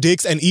beat your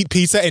dicks and eat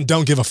pizza and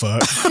don't give a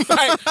fuck.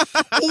 Like,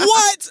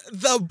 what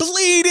the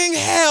bleeding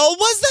hell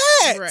was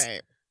that?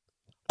 Right.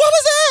 What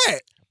was that?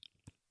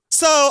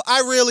 So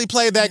I really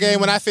played that game.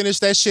 When I finished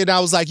that shit, I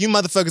was like, you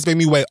motherfuckers made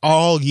me wait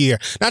all year.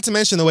 Not to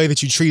mention the way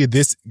that you treated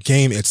this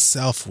game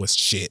itself was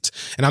shit.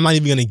 And I'm not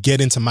even going to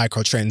get into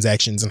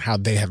microtransactions and how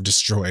they have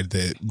destroyed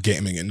the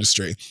gaming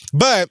industry.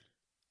 But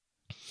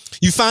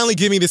You finally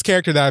give me this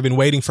character that I've been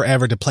waiting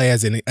forever to play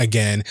as in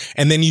again.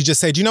 And then you just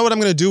say, do you know what I'm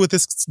going to do with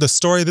the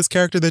story of this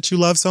character that you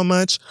love so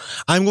much?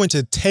 I'm going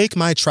to take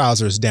my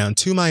trousers down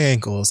to my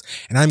ankles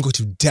and I'm going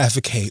to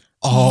defecate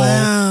all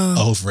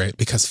over it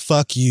because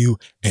fuck you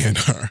and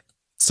her.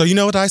 So you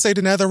know what I say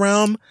to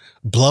NetherRealm?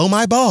 Blow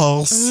my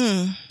balls.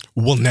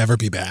 We'll never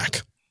be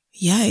back.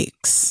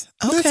 Yikes.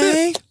 Okay. That's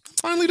it.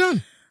 It's finally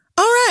done.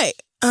 All right.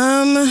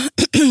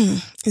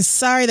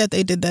 Sorry that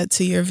they did that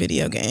to your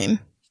video game.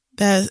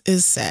 That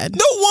is sad.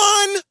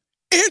 The one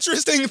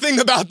interesting thing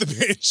about the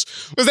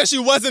bitch was that she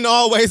wasn't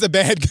always a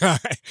bad guy.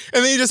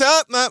 And then you just,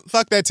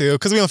 fuck that too,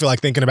 because we don't feel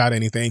like thinking about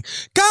anything.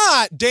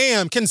 God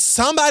damn, can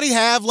somebody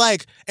have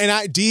like an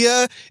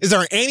idea? Is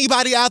there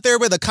anybody out there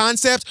with a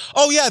concept?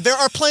 Oh yeah, there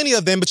are plenty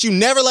of them, but you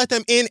never let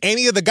them in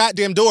any of the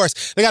goddamn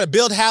doors. They got to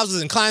build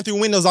houses and climb through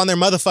windows on their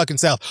motherfucking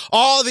self.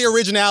 All the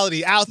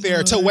originality out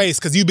there to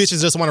waste because you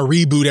bitches just want to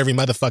reboot every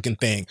motherfucking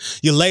thing.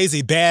 You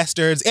lazy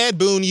bastards. Ed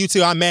Boon, you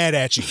too, I'm mad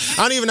at you.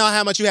 I don't even know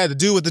how much you had to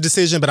do with the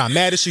decision, but I'm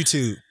mad at you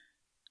too.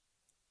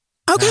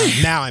 Okay.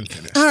 Now I'm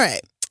finished. All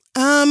right.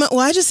 Well,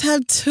 I just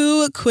have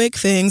two quick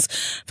things.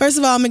 First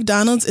of all,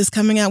 McDonald's is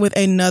coming out with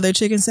another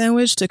chicken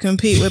sandwich to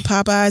compete with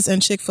Popeyes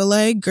and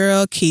Chick-fil-A.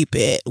 Girl, keep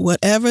it.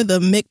 Whatever the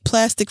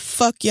McPlastic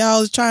fuck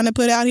y'all is trying to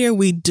put out here,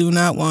 we do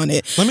not want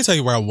it. Let me tell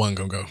you where I wasn't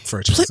gonna go for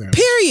a chicken sandwich.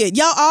 Period.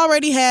 Y'all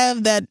already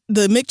have the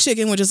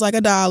McChicken, which is like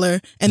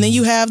 $1, and then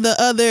you have the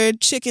other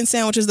chicken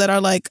sandwiches that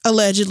are like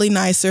allegedly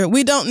nicer.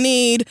 We don't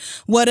need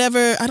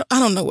whatever. I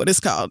don't know what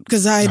it's called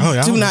because I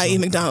do not eat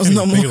McDonald's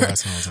no more.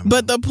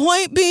 But the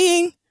point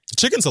being,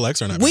 chicken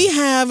selects are not we bad.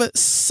 have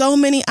so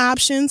many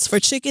options for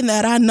chicken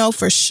that I know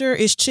for sure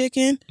is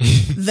chicken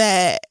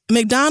that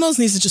McDonald's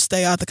needs to just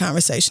stay out the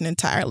conversation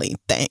entirely.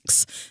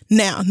 Thanks.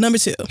 Now, number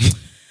 2.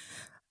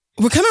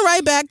 We're coming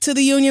right back to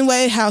the Union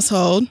Way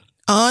household.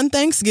 On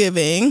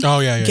Thanksgiving,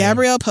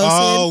 Gabrielle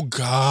posted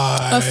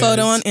a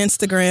photo on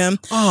Instagram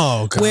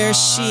where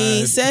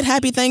she said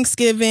happy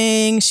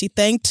Thanksgiving. She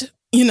thanked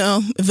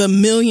the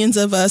millions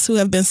of us who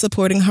have been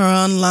supporting her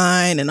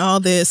online and all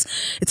this.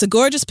 It's a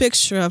gorgeous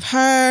picture of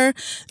her,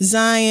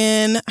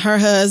 Zion, her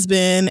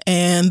husband,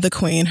 and the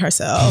queen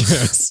herself,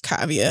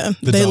 Kavya.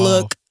 They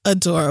look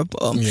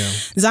adorable. Yeah.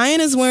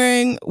 Zion is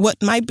wearing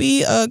what might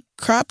be a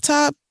crop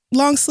top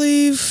long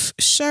sleeve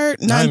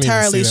shirt. Not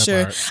entirely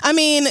sure. I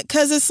mean,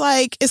 because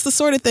it's the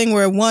sort of thing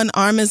where one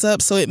arm is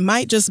up, so it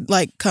might just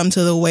like come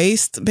to the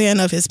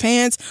waistband of his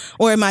pants,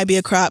 or it might be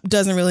a crop.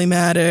 Doesn't really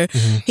matter.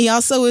 He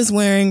also is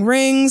wearing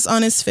rings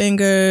on his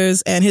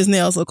fingers, and his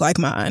nails look like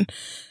mine.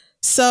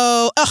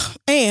 So,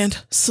 and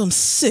some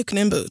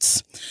sickening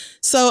boots.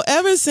 So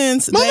ever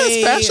since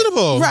that's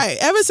fashionable. Right.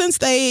 Ever since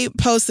they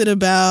posted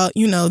about,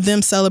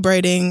 them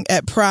celebrating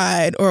at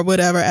Pride or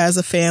whatever as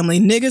a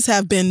family, niggas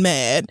have been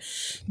mad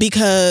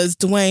because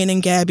Dwayne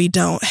and Gabby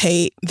don't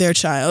hate their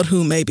child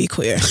who may be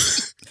queer.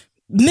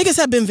 Niggas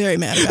have been very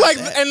mad about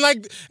that. And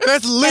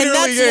that's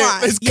literally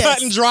it. It's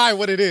cut and dry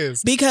what it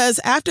is. Because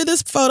after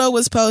this photo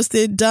was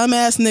posted,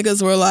 dumbass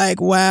niggas were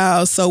like,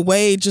 wow, so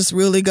Wade just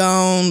really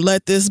gonna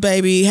let this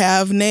baby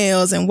have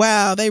nails, and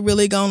wow, they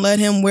really gonna let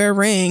him wear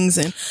rings.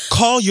 And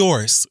call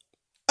yours.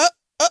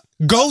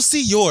 Go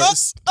see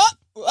yours.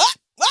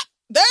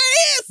 There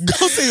it is.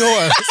 Go see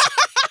yours.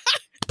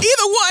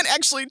 Either one,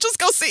 actually. Just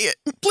go see it.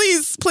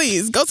 Please,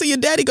 please. Go see your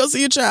daddy. Go see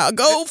your child.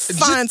 Go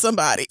find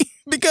somebody.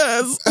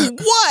 Because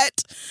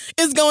what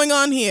is going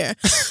on here?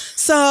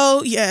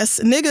 So, yes,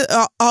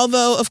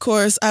 although, of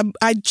course,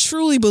 I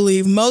truly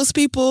believe most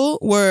people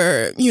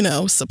were,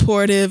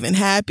 supportive and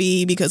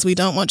happy because we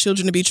don't want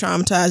children to be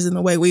traumatized in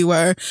the way we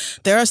were.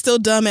 There are still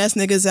dumbass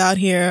niggas out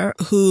here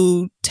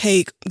who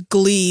take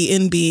glee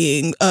in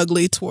being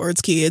ugly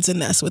towards kids,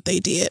 and that's what they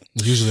did.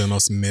 Usually the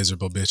most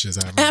miserable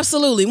bitches ever.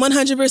 Absolutely,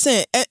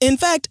 100%. In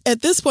fact,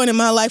 at this point in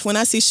my life, when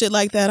I see shit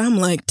like that, I'm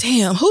like,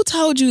 damn, who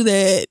told you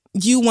that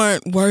you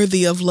weren't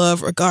worthy of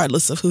love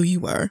regardless of who you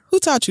were? Who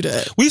taught you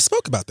that? We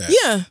spoke about that.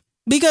 Yeah,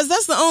 because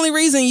that's the only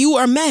reason you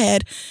are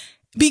mad,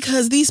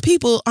 because these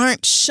people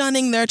aren't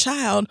shunning their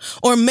child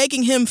or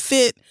making him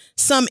fit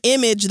some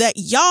image that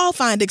y'all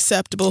find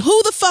acceptable.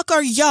 Who the fuck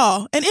are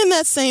y'all? And in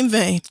that same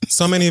vein,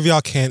 so many of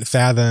y'all can't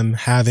fathom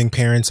having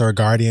parents or a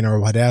guardian or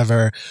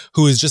whatever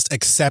who is just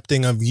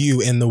accepting of you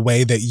in the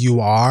way that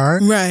you are.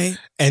 Right.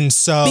 And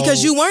so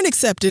because you weren't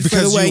accepted for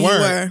the way you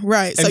were.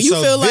 Right. And so you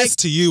feel like this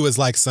to you is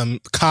like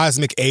some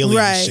cosmic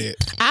alien shit.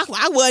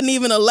 I wasn't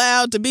even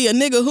allowed to be a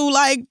nigga who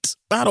liked,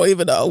 I don't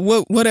even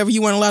know, whatever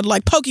you weren't allowed to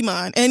like,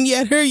 Pokemon. And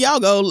yet here y'all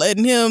go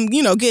letting him,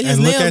 get his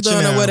nails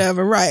done or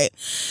whatever. Right.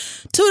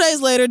 2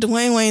 days later,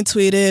 Dwayne Wayne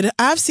tweeted,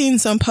 I've seen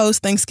some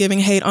post-Thanksgiving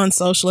hate on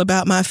social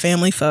about my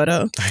family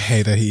photo. I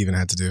hate that he even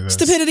had to do this.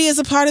 Stupidity is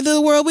a part of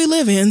the world we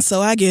live in,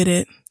 so I get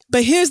it.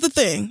 But here's the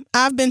thing.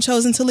 I've been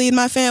chosen to lead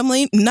my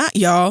family, not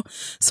y'all.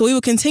 So we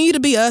will continue to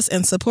be us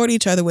and support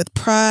each other with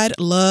pride,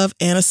 love,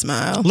 and a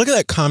smile. Look at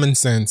that common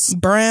sense.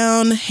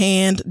 Brown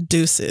hand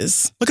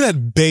deuces. Look at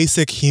that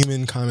basic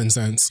human common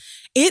sense.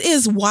 It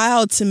is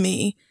wild to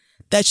me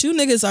that you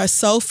niggas are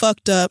so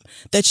fucked up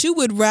that you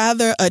would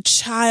rather a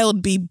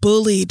child be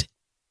bullied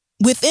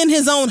within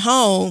his own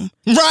home.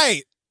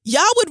 Right.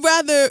 Y'all would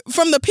rather,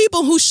 from the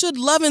people who should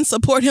love and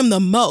support him the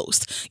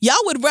most, y'all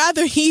would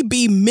rather he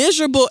be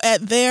miserable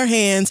at their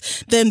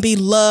hands than be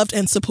loved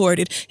and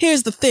supported.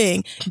 Here's the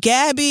thing.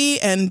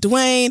 Gabby and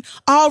Dwayne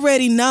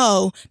already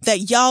know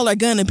that y'all are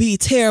going to be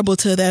terrible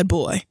to that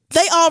boy.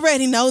 They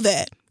already know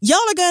that. Y'all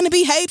are going to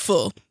be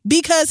hateful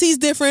because he's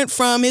different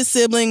from his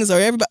siblings or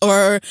everybody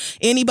or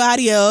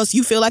anybody else.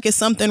 You feel like it's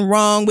something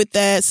wrong with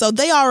that. So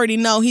they already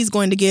know he's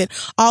going to get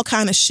all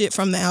kind of shit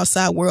from the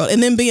outside world.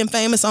 And then being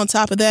famous on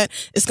top of that,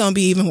 it's going to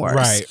be even worse.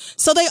 Right.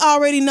 So they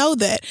already know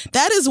that.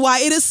 That is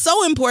why it is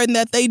so important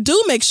that they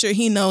do make sure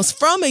he knows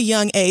from a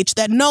young age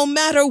that no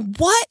matter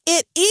what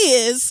it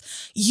is,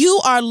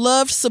 you are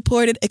loved,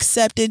 supported,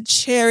 accepted,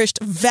 cherished,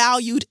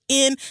 valued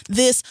in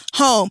this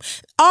home.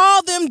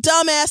 All them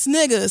dumbass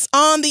niggas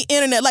on the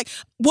internet. Like,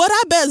 what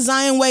I bet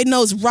Zion Wade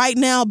knows right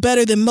now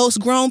better than most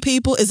grown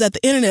people is that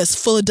the internet is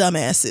full of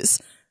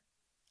dumbasses.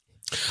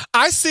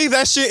 I see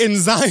that shit in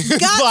Zion's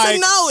Got to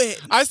know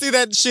it. I see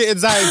that shit in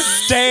Zion's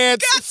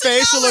stance,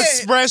 facial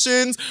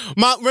expressions.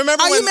 Remember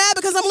Are when you mad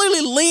because I'm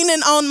literally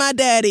leaning on my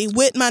daddy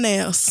with my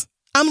nails?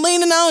 I'm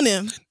leaning on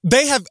him.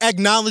 they have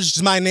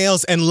acknowledged my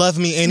nails and love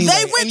me anyway.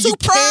 They went to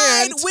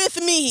Pride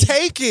with me.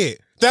 Take it.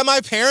 That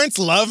my parents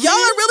love me? Y'all are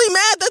really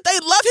mad that they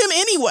love him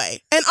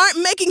anyway and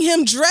aren't making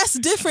him dress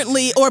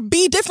differently or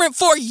be different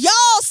for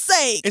y'all's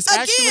sake. It's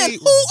Again, actually,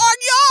 who are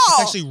y'all?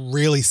 It's actually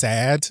really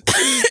sad.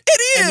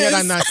 It is. And yet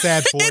I'm not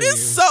sad for you. It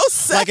is so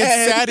sad. Like,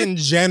 it's sad in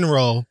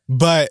general,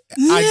 but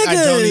I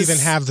don't even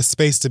have the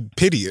space to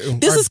pity you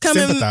or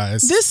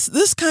sympathize.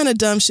 This kind of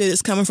dumb shit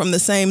is coming from the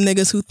same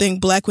niggas who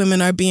think black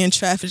women are being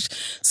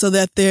trafficked so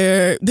that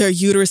their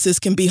uteruses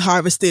can be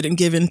harvested and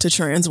given to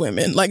trans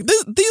women. Like,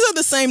 these are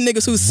the same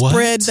niggas who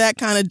spread that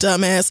kind of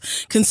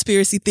dumbass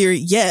conspiracy theory.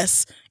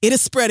 Yes, it is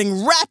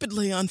spreading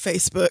rapidly on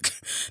Facebook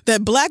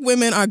that black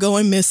women are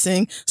going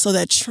missing so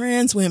that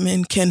trans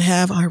women can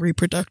have our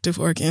reproductive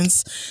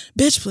organs.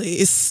 Bitch,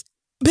 please.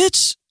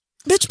 Bitch,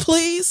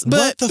 please. But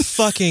what the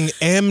fucking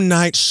M.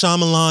 Night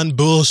Shyamalan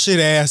bullshit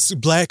ass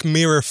Black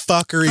Mirror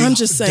fuckery. I'm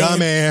just saying,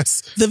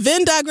 dumbass. The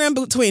Venn diagram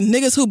between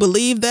niggas who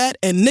believe that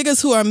and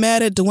niggas who are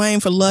mad at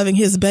Dwayne for loving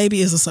his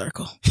baby is a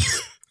circle.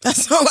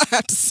 That's all I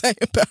have to say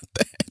about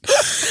that.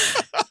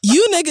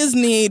 You niggas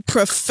need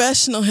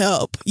professional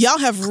help. Y'all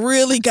have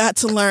really got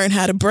to learn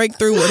how to break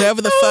through whatever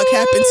the fuck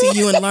happened to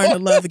you and learn to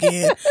love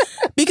again.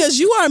 Because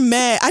you are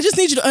mad. I just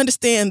need you to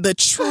understand the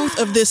truth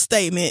of this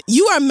statement.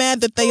 You are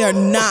mad that they are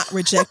not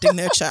rejecting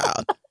their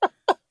child.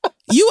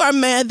 You are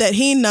mad that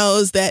he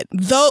knows that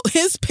though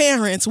his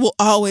parents will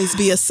always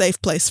be a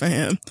safe place for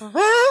him.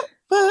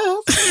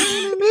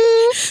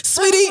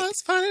 Sweetie,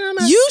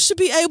 you should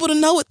be able to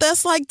know what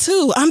that's like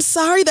too. I'm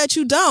sorry that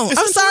you don't.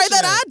 I'm sorry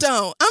that I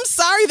don't. I'm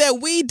sorry that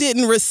we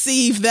didn't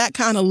receive that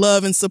kind of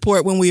love and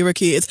support when we were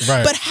kids.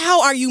 Right. But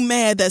how are you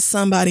mad that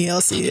somebody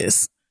else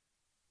is?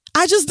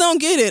 I just don't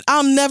get it.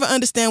 I'll never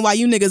understand why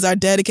you niggas are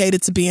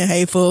dedicated to being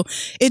hateful.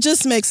 It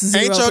just makes 0%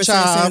 Ain't your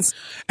child, sense.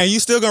 and you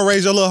still gonna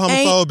raise your little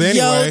homophobe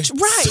anyway.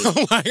 Right. So,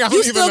 like, I don't You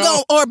even still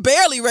know. gonna, or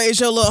barely raise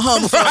your little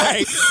homophobe.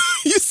 Right.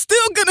 You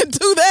still gonna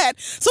do that.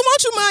 So why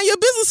don't you mind your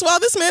business while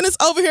this man is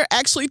over here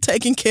actually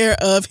taking care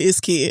of his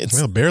kids?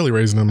 Well, barely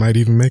raising them might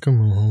even make him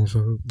a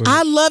homophobe. But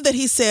I love that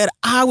he said,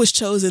 I was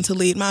chosen to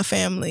lead my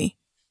family.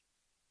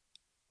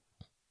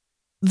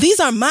 These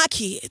are my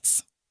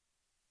kids.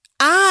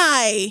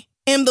 I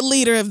am the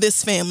leader of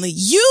this family.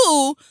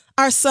 You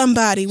are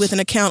somebody with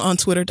an account on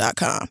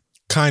Twitter.com.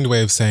 kind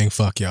way of saying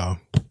fuck y'all.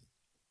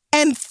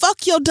 And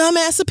fuck your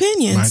dumbass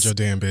opinions. Mind your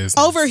damn business.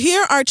 Over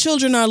here, our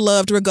children are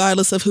loved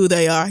regardless of who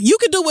they are. You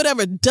can do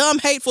whatever dumb,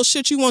 hateful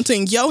shit you want to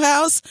in your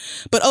house,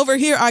 but over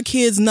here, our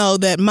kids know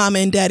that mama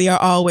and daddy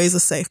are always a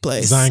safe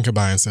place. Zion could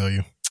buy and sell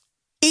you.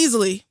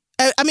 Easily.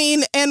 I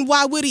mean, and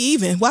why would he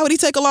even? Why would he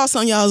take a loss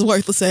on y'all's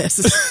worthless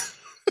asses?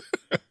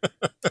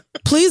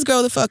 Please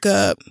grow the fuck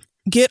up.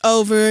 Get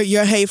over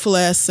your hateful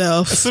ass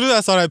self. As soon as I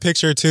saw that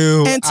picture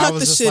too, and tuck I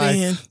was the just shit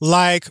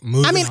like, in.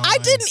 Moving I mean, on. I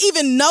didn't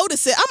even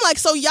notice it. I'm like,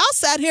 so y'all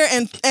sat here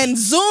and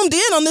zoomed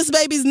in on this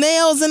baby's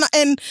nails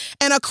and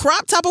a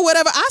crop top or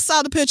whatever. I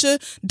saw the picture,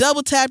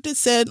 double tapped it,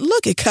 said,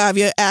 look at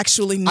Kavya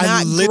actually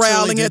not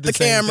growling at the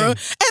camera. And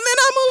then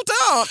I moved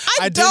on.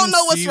 I don't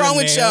know what's wrong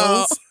with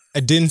y'all.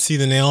 I didn't see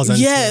the nails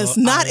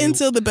until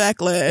until the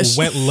backlash.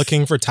 Went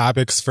looking for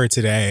topics for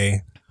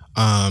today,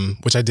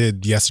 which I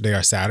did yesterday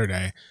or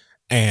Saturday.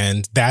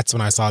 And that's when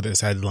I saw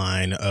this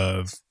headline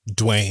of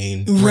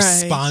Dwayne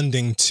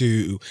responding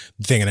to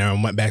the thing. And then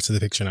I went back to the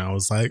picture and I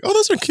was like, oh,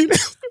 those are cute.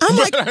 I'm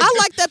like, I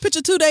liked that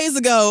picture 2 days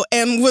ago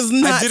and was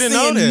not seeing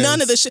notice.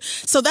 none of the shit.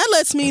 So that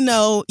lets me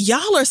know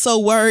y'all are so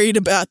worried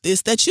about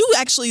this that you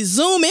actually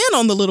zoom in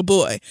on the little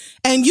boy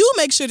and you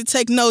make sure to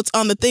take notes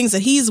on the things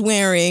that he's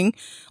wearing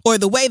or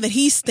the way that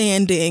he's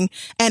standing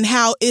and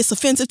how it's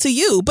offensive to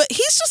you. But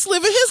he's just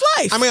living his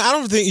life. I mean, I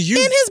don't think you...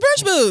 in his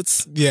Birch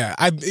boots.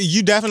 Yeah,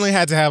 you definitely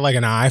had to have like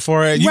an eye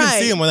for it. You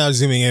can see him without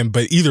zooming in,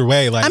 but either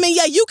way, like... I mean,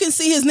 yeah, you can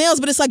see his nails,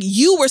 but it's like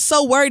you were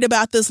so worried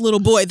about this little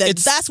boy that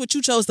that's what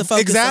you chose to focus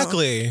on.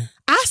 Exactly.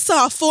 I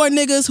saw 4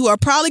 niggas who are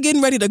probably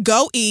getting ready to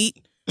go eat.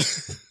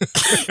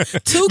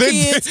 2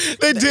 kids.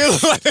 They did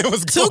look like they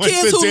was 2 going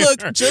kids to who dinner.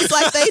 look just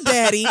like they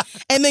daddy.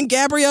 And then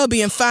Gabrielle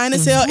being fine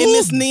as hell in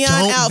this neon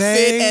don't outfit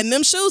they? and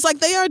them shoes. Like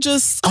they are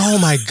just Oh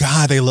my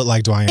God, they look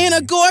like Dwayne. in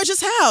a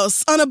gorgeous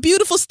house on a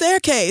beautiful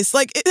staircase.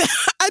 Like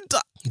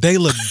They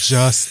look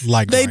just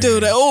like they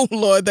Dwayne. do. Oh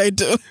Lord, they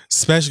do.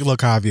 Especially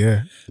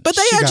LaCavia. But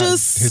they She are got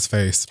just his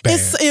face bad.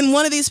 It's in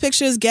one of these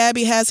pictures,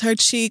 Gabby has her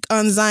cheek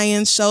on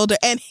Zion's shoulder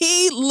and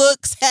he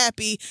looks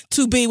happy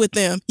to be with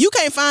them. You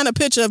can't find a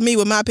picture of me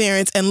with my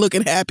parents and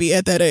looking happy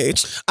at that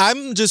age.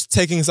 I'm just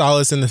taking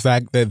solace in the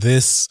fact that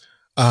this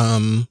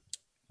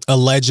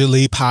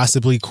allegedly,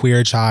 possibly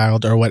queer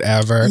child or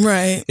whatever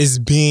Right. is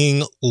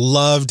being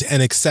loved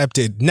and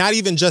accepted, not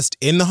even just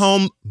in the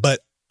home, but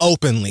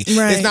openly.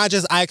 Right. It's not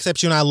just I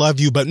accept you and I love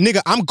you, but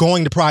nigga, I'm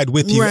going to Pride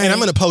with you Right. and I'm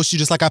going to post you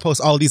just like I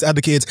post all these other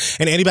kids,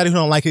 and anybody who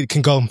don't like it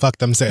can go and fuck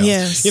themselves.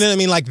 Yes. You know what I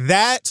mean? Like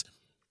that.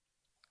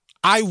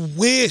 I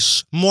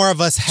wish more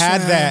of us had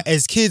Child. that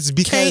as kids,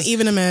 because Can't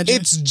even imagine.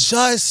 it's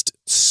just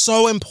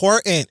so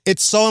important.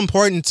 It's so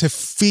important to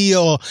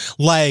feel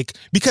like,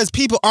 because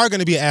people are going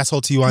to be an asshole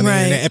to you on the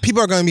Right. internet, and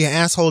people are going to be an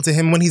asshole to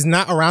him when he's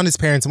not around his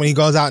parents, when he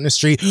goes out in the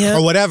street Yep.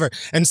 or whatever.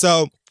 And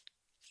so,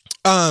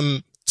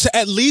 to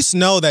at least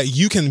know that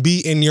you can be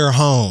in your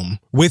home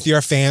with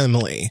your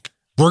family,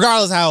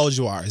 regardless of how old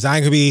you are.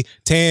 Zion could be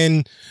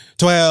 10,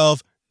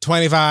 12,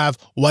 25,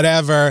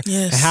 whatever.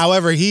 Yes.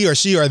 However he or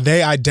she or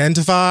they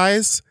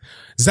identifies,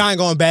 Zion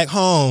going back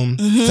home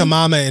to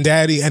mama and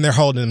daddy, and they're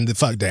holding him the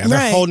fuck down. They're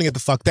Right. holding it the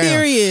fuck down.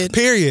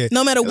 Period.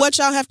 No matter what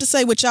y'all have to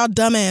say with y'all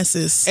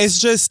dumbasses. It's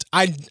just,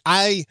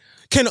 I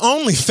can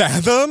only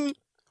fathom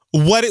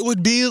what it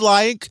would be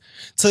like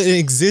to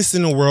exist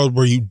in a world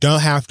where you don't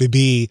have to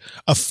be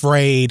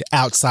afraid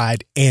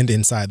outside and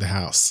inside the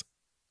house.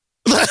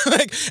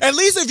 Like, at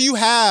least if you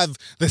have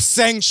the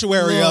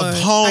sanctuary Lord, of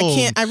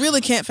home. I really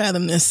can't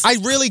fathom this. I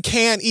really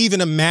can't even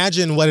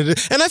imagine what it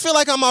is. And I feel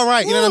like I'm all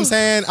right. You know what I'm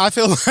saying? I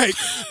feel like,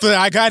 but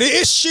I got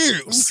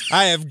issues.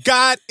 I have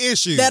got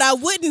issues. that I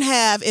wouldn't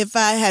have if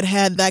I had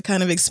had that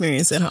kind of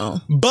experience at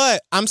home.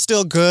 But I'm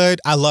still good.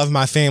 I love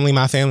my family.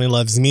 My family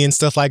loves me and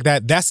stuff like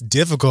that. That's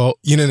difficult,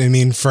 you know what I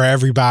mean, for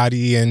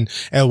everybody and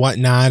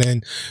whatnot.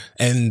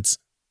 And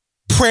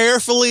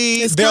prayerfully,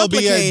 It's there'll be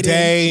a complicated.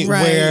 day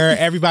Right. where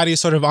everybody's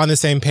sort of on the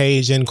same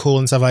page and cool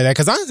and stuff like that.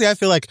 Because honestly, I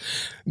feel like,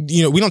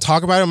 you know, we don't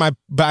talk about it,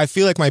 but I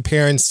feel like my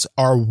parents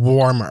are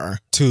warmer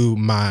to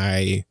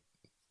my,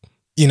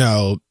 you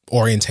know,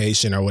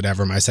 orientation or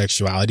whatever, my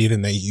sexuality,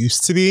 than they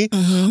used to be.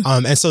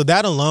 And so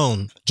that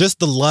alone, just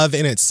the love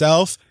in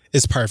itself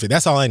is perfect.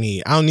 That's all I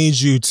need. I don't need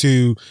you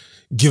to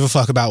give a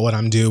fuck about what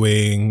I'm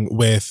doing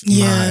with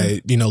my,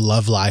 you know,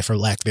 love life or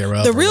lack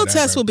thereof. The or real whatever.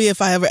 test will be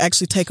if I ever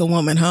actually take a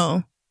woman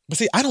home. But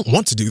see, I don't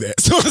want to do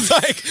that. So it's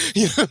like,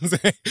 you know what I'm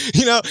saying?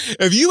 You know,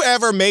 if you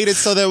ever made it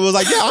so that it was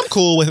like, yeah, I'm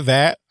cool with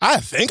that, I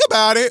think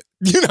about it.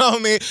 You know what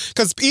I mean?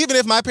 Because even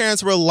if my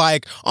parents were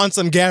like on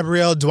some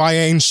Gabrielle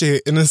Dwayne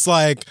shit, and it's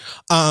like,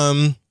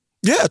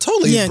 yeah,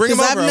 totally. Yeah, Bring them because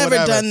over I've or never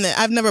whatever. done that.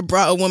 I've never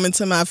brought a woman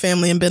to my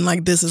family and been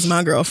like, this is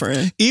my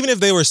girlfriend. Even if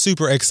they were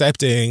super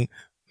accepting,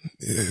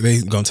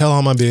 they gonna tell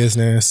all my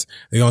business.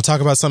 They gonna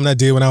talk about something I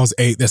did when I was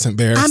 8 that's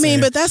embarrassing. I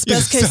mean, but that's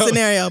best case So-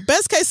 scenario.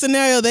 Best case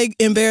scenario, they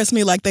embarrass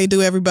me like they do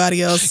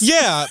everybody else.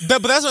 Yeah,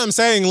 but that's what I'm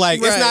saying. Like,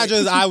 it's Right. not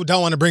just I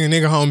don't want to bring a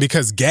nigga home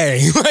because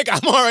gay. Like,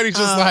 I'm already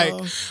just like,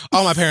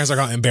 oh, my parents are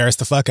gonna embarrass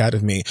the fuck out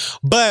of me.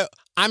 But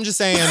I'm just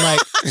saying, like,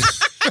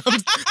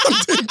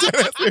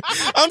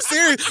 I'm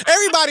serious.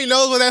 Everybody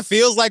knows what that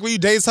feels like when you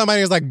date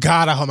somebody who's like,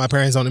 God, I hope my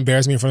parents don't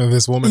embarrass me in front of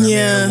this woman or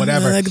man or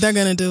whatever. like they're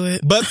gonna do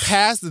it. But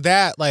past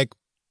that, like,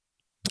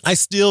 I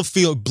still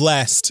feel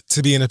blessed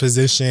to be in a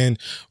position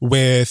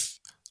with,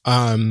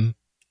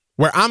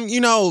 where I'm, you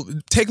know,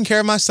 taking care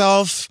of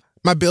myself.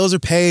 My bills are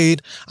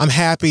paid. I'm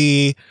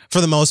happy for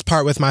the most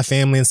part with my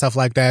family and stuff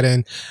like that.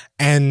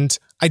 And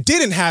I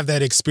didn't have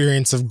that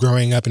experience of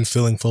growing up and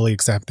feeling fully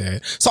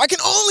accepted. So I can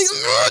only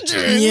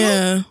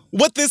imagine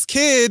what this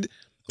kid,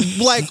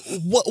 like,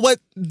 what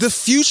the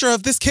future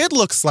of this kid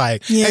looks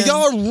like. Yeah. And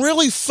y'all are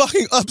really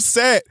fucking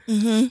upset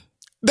that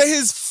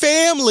his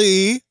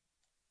family,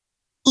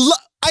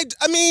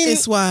 I mean,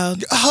 It's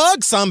wild.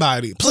 hug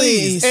somebody,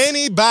 please. Please.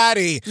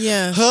 Anybody,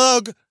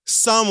 hug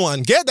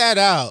someone. Get that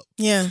out.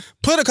 Yeah.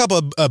 Put a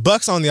couple of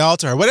bucks on the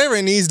altar, whatever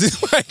it needs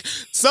to. Like,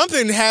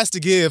 something has to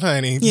give,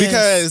 honey, Yes.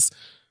 because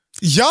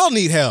y'all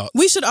need help.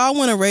 We should all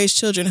want to raise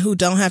children who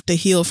don't have to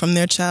heal from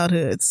their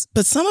childhoods.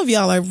 But some of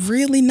y'all are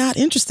really not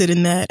interested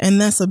in that,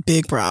 and that's a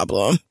big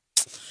problem.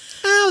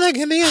 Oh, that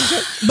can be.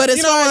 But as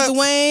You know far as what?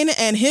 Dwayne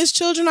and his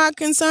children are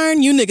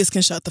concerned, you niggas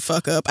can shut the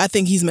fuck up. I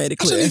think he's made it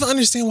I don't clear. even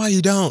understand why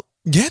you don't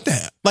get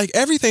that. Like,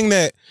 everything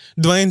that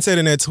Dwayne said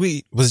in that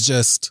tweet was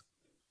just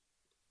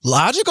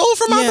logical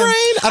for my Yeah. brain.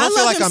 I don't I feel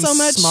love like him I'm so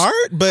much. smart,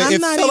 but I'm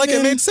it not felt like it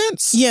even- made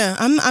sense. Yeah,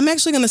 I'm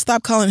actually going to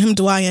stop calling him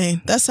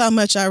Dwayne. That's how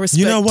much I respect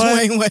You know what?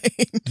 Dwayne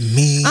Wayne.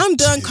 Me I'm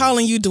done too.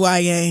 calling you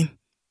Dwayne.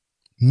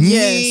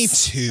 Me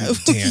Yes. too,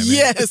 damn it.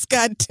 Yes,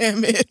 God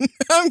damn it.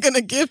 I'm going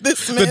to give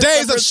this man The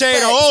days some of shade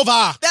respect. are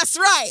over. That's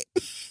right.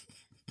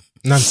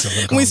 I'm still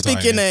gonna call we him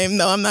speak your Tyan. name.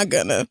 No, I'm not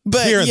gonna.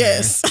 But Here and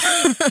yes.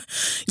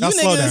 I'll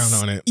slow down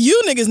on it.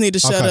 You niggas need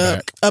to I'll shut cut up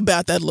back.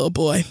 about that little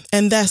boy.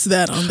 And that's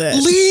that on that.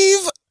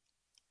 Leave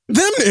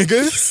them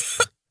niggas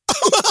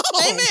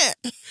alone. Amen.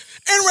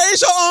 And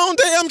raise your own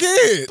damn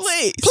kids.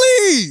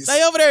 Please.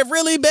 They over there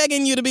really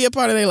begging you to be a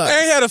part of their life. I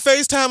ain't had a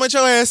FaceTime with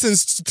your ass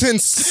since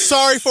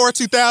Sorry for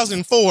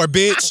 2004,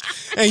 bitch.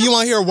 And you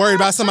want to hear a word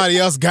about somebody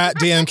else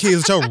goddamn kids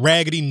with your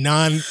raggedy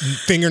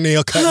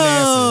non-fingernail cutting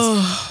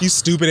asses. You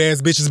stupid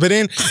ass bitches. But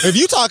then if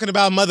you talking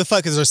about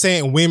motherfuckers are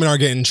saying women are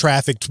getting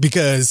trafficked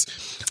because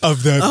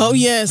of the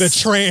the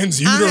trans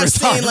uterus. I have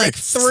seen like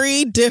harvest.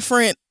 3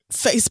 different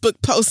Facebook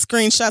post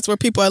screenshots where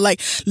people are like,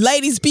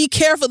 ladies, be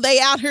careful. They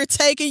out here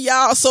taking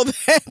y'all so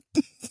that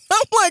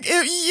I'm like, yo,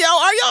 are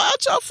y'all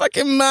out your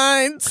fucking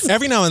minds?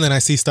 Every now and then I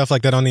see stuff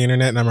like that on the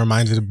internet and I'm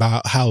reminded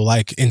about how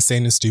like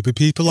insane and stupid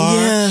people are.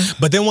 Yeah.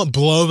 But then what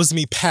blows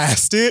me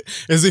past it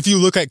is if you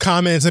look at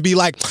comments and be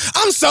like,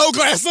 I'm so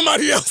glad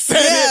somebody else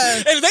said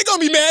it. And they gonna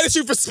be mad at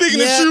you for speaking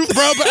the truth,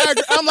 bro.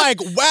 But I'm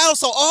like, wow,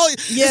 so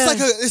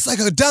it's like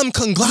a dumb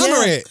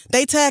conglomerate. Yeah.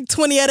 They tagged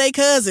 20 of their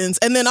cousins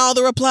and then all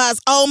the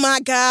replies, oh my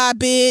God,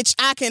 bitch,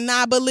 I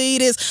cannot believe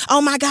this.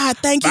 Oh my God,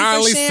 thank you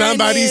Finally for sharing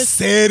somebody this.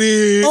 said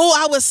it. Oh,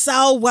 I was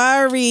so worried.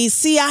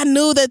 See, I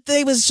knew that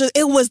it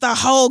was the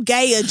whole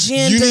gay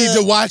agenda. You need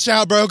to watch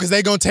out, bro, because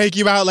they gonna take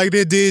you out like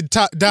they did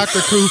Dr.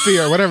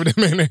 Kufi or whatever the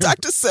man is.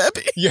 Dr.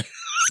 Sebi. Yeah.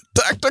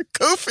 Dr.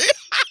 Kufi.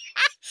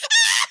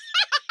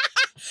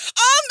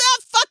 On that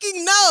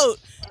fucking note,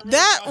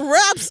 that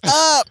wraps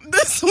up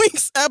this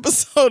week's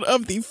episode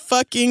of The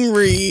Fucking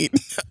Read.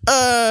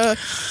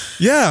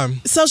 Yeah.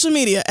 Social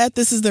media at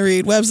This Is The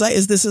Read. Website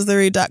is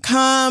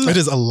thisistheread.com. It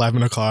is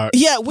 11 o'clock.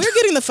 Yeah, we're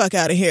getting the fuck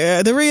out of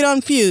here. The Read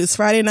on Fuse,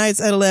 Friday nights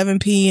at 11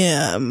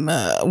 p.m.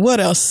 What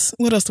else?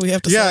 What else do we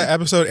have to say? Yeah,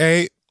 episode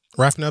 8,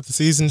 wrapping up the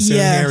season soon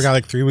here. We got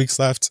like 3 weeks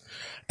left.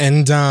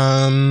 And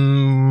I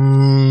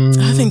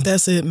think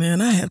that's it,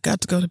 man. I have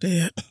got to go to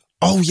bed.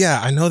 Oh, yeah.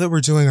 I know that we're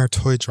doing our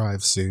toy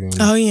drive soon.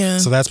 Oh, yeah.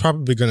 So that's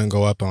probably going to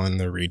go up on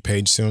the Read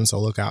page soon. So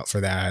look out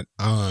for that.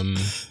 So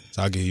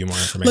I'll give you more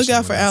information. Look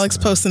out for Alex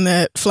posting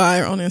that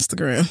flyer on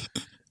Instagram.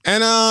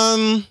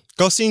 And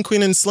go see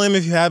Queen and Slim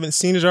if you haven't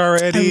seen it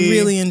already. I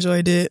really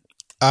enjoyed it.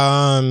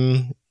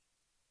 Because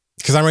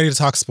I'm ready to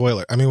talk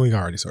spoiler. I mean, we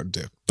already sort of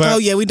do. But oh,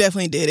 yeah, we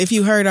definitely did. If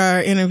you heard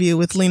our interview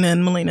with Lena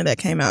and Melina that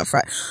came out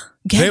Friday,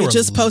 Gabby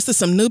just posted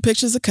some new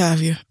pictures of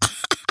Kavya.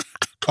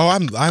 Oh,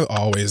 I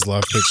always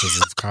love pictures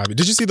of Kavya.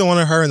 Did you see the one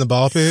of her in the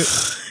ball pit?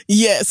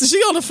 Yes. She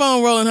on the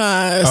phone rolling her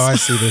eyes. Oh, I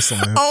see this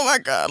one. Oh, my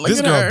God. Look this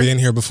at girl her. been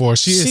here before.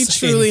 She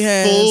truly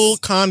has. Full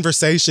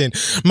conversation.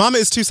 Mama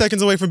is 2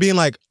 seconds away from being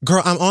like,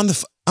 girl, I'm on the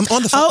phone.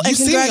 Oh, and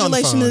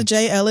congratulations to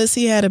Jay Ellis.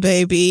 He had a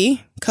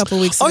baby a couple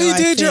weeks ago. Oh, you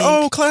did? Your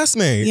old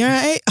classmate. You're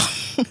right.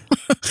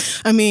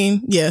 I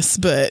mean, yes,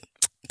 but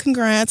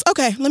congrats.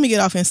 Okay, let me get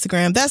off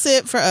Instagram. That's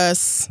it for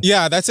us.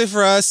 Yeah, that's it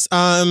for us.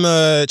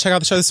 Check out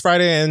the show this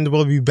Friday, and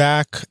we'll be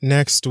back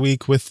next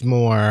week with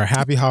more.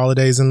 Happy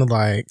holidays and the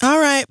like. All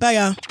right, bye,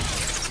 y'all.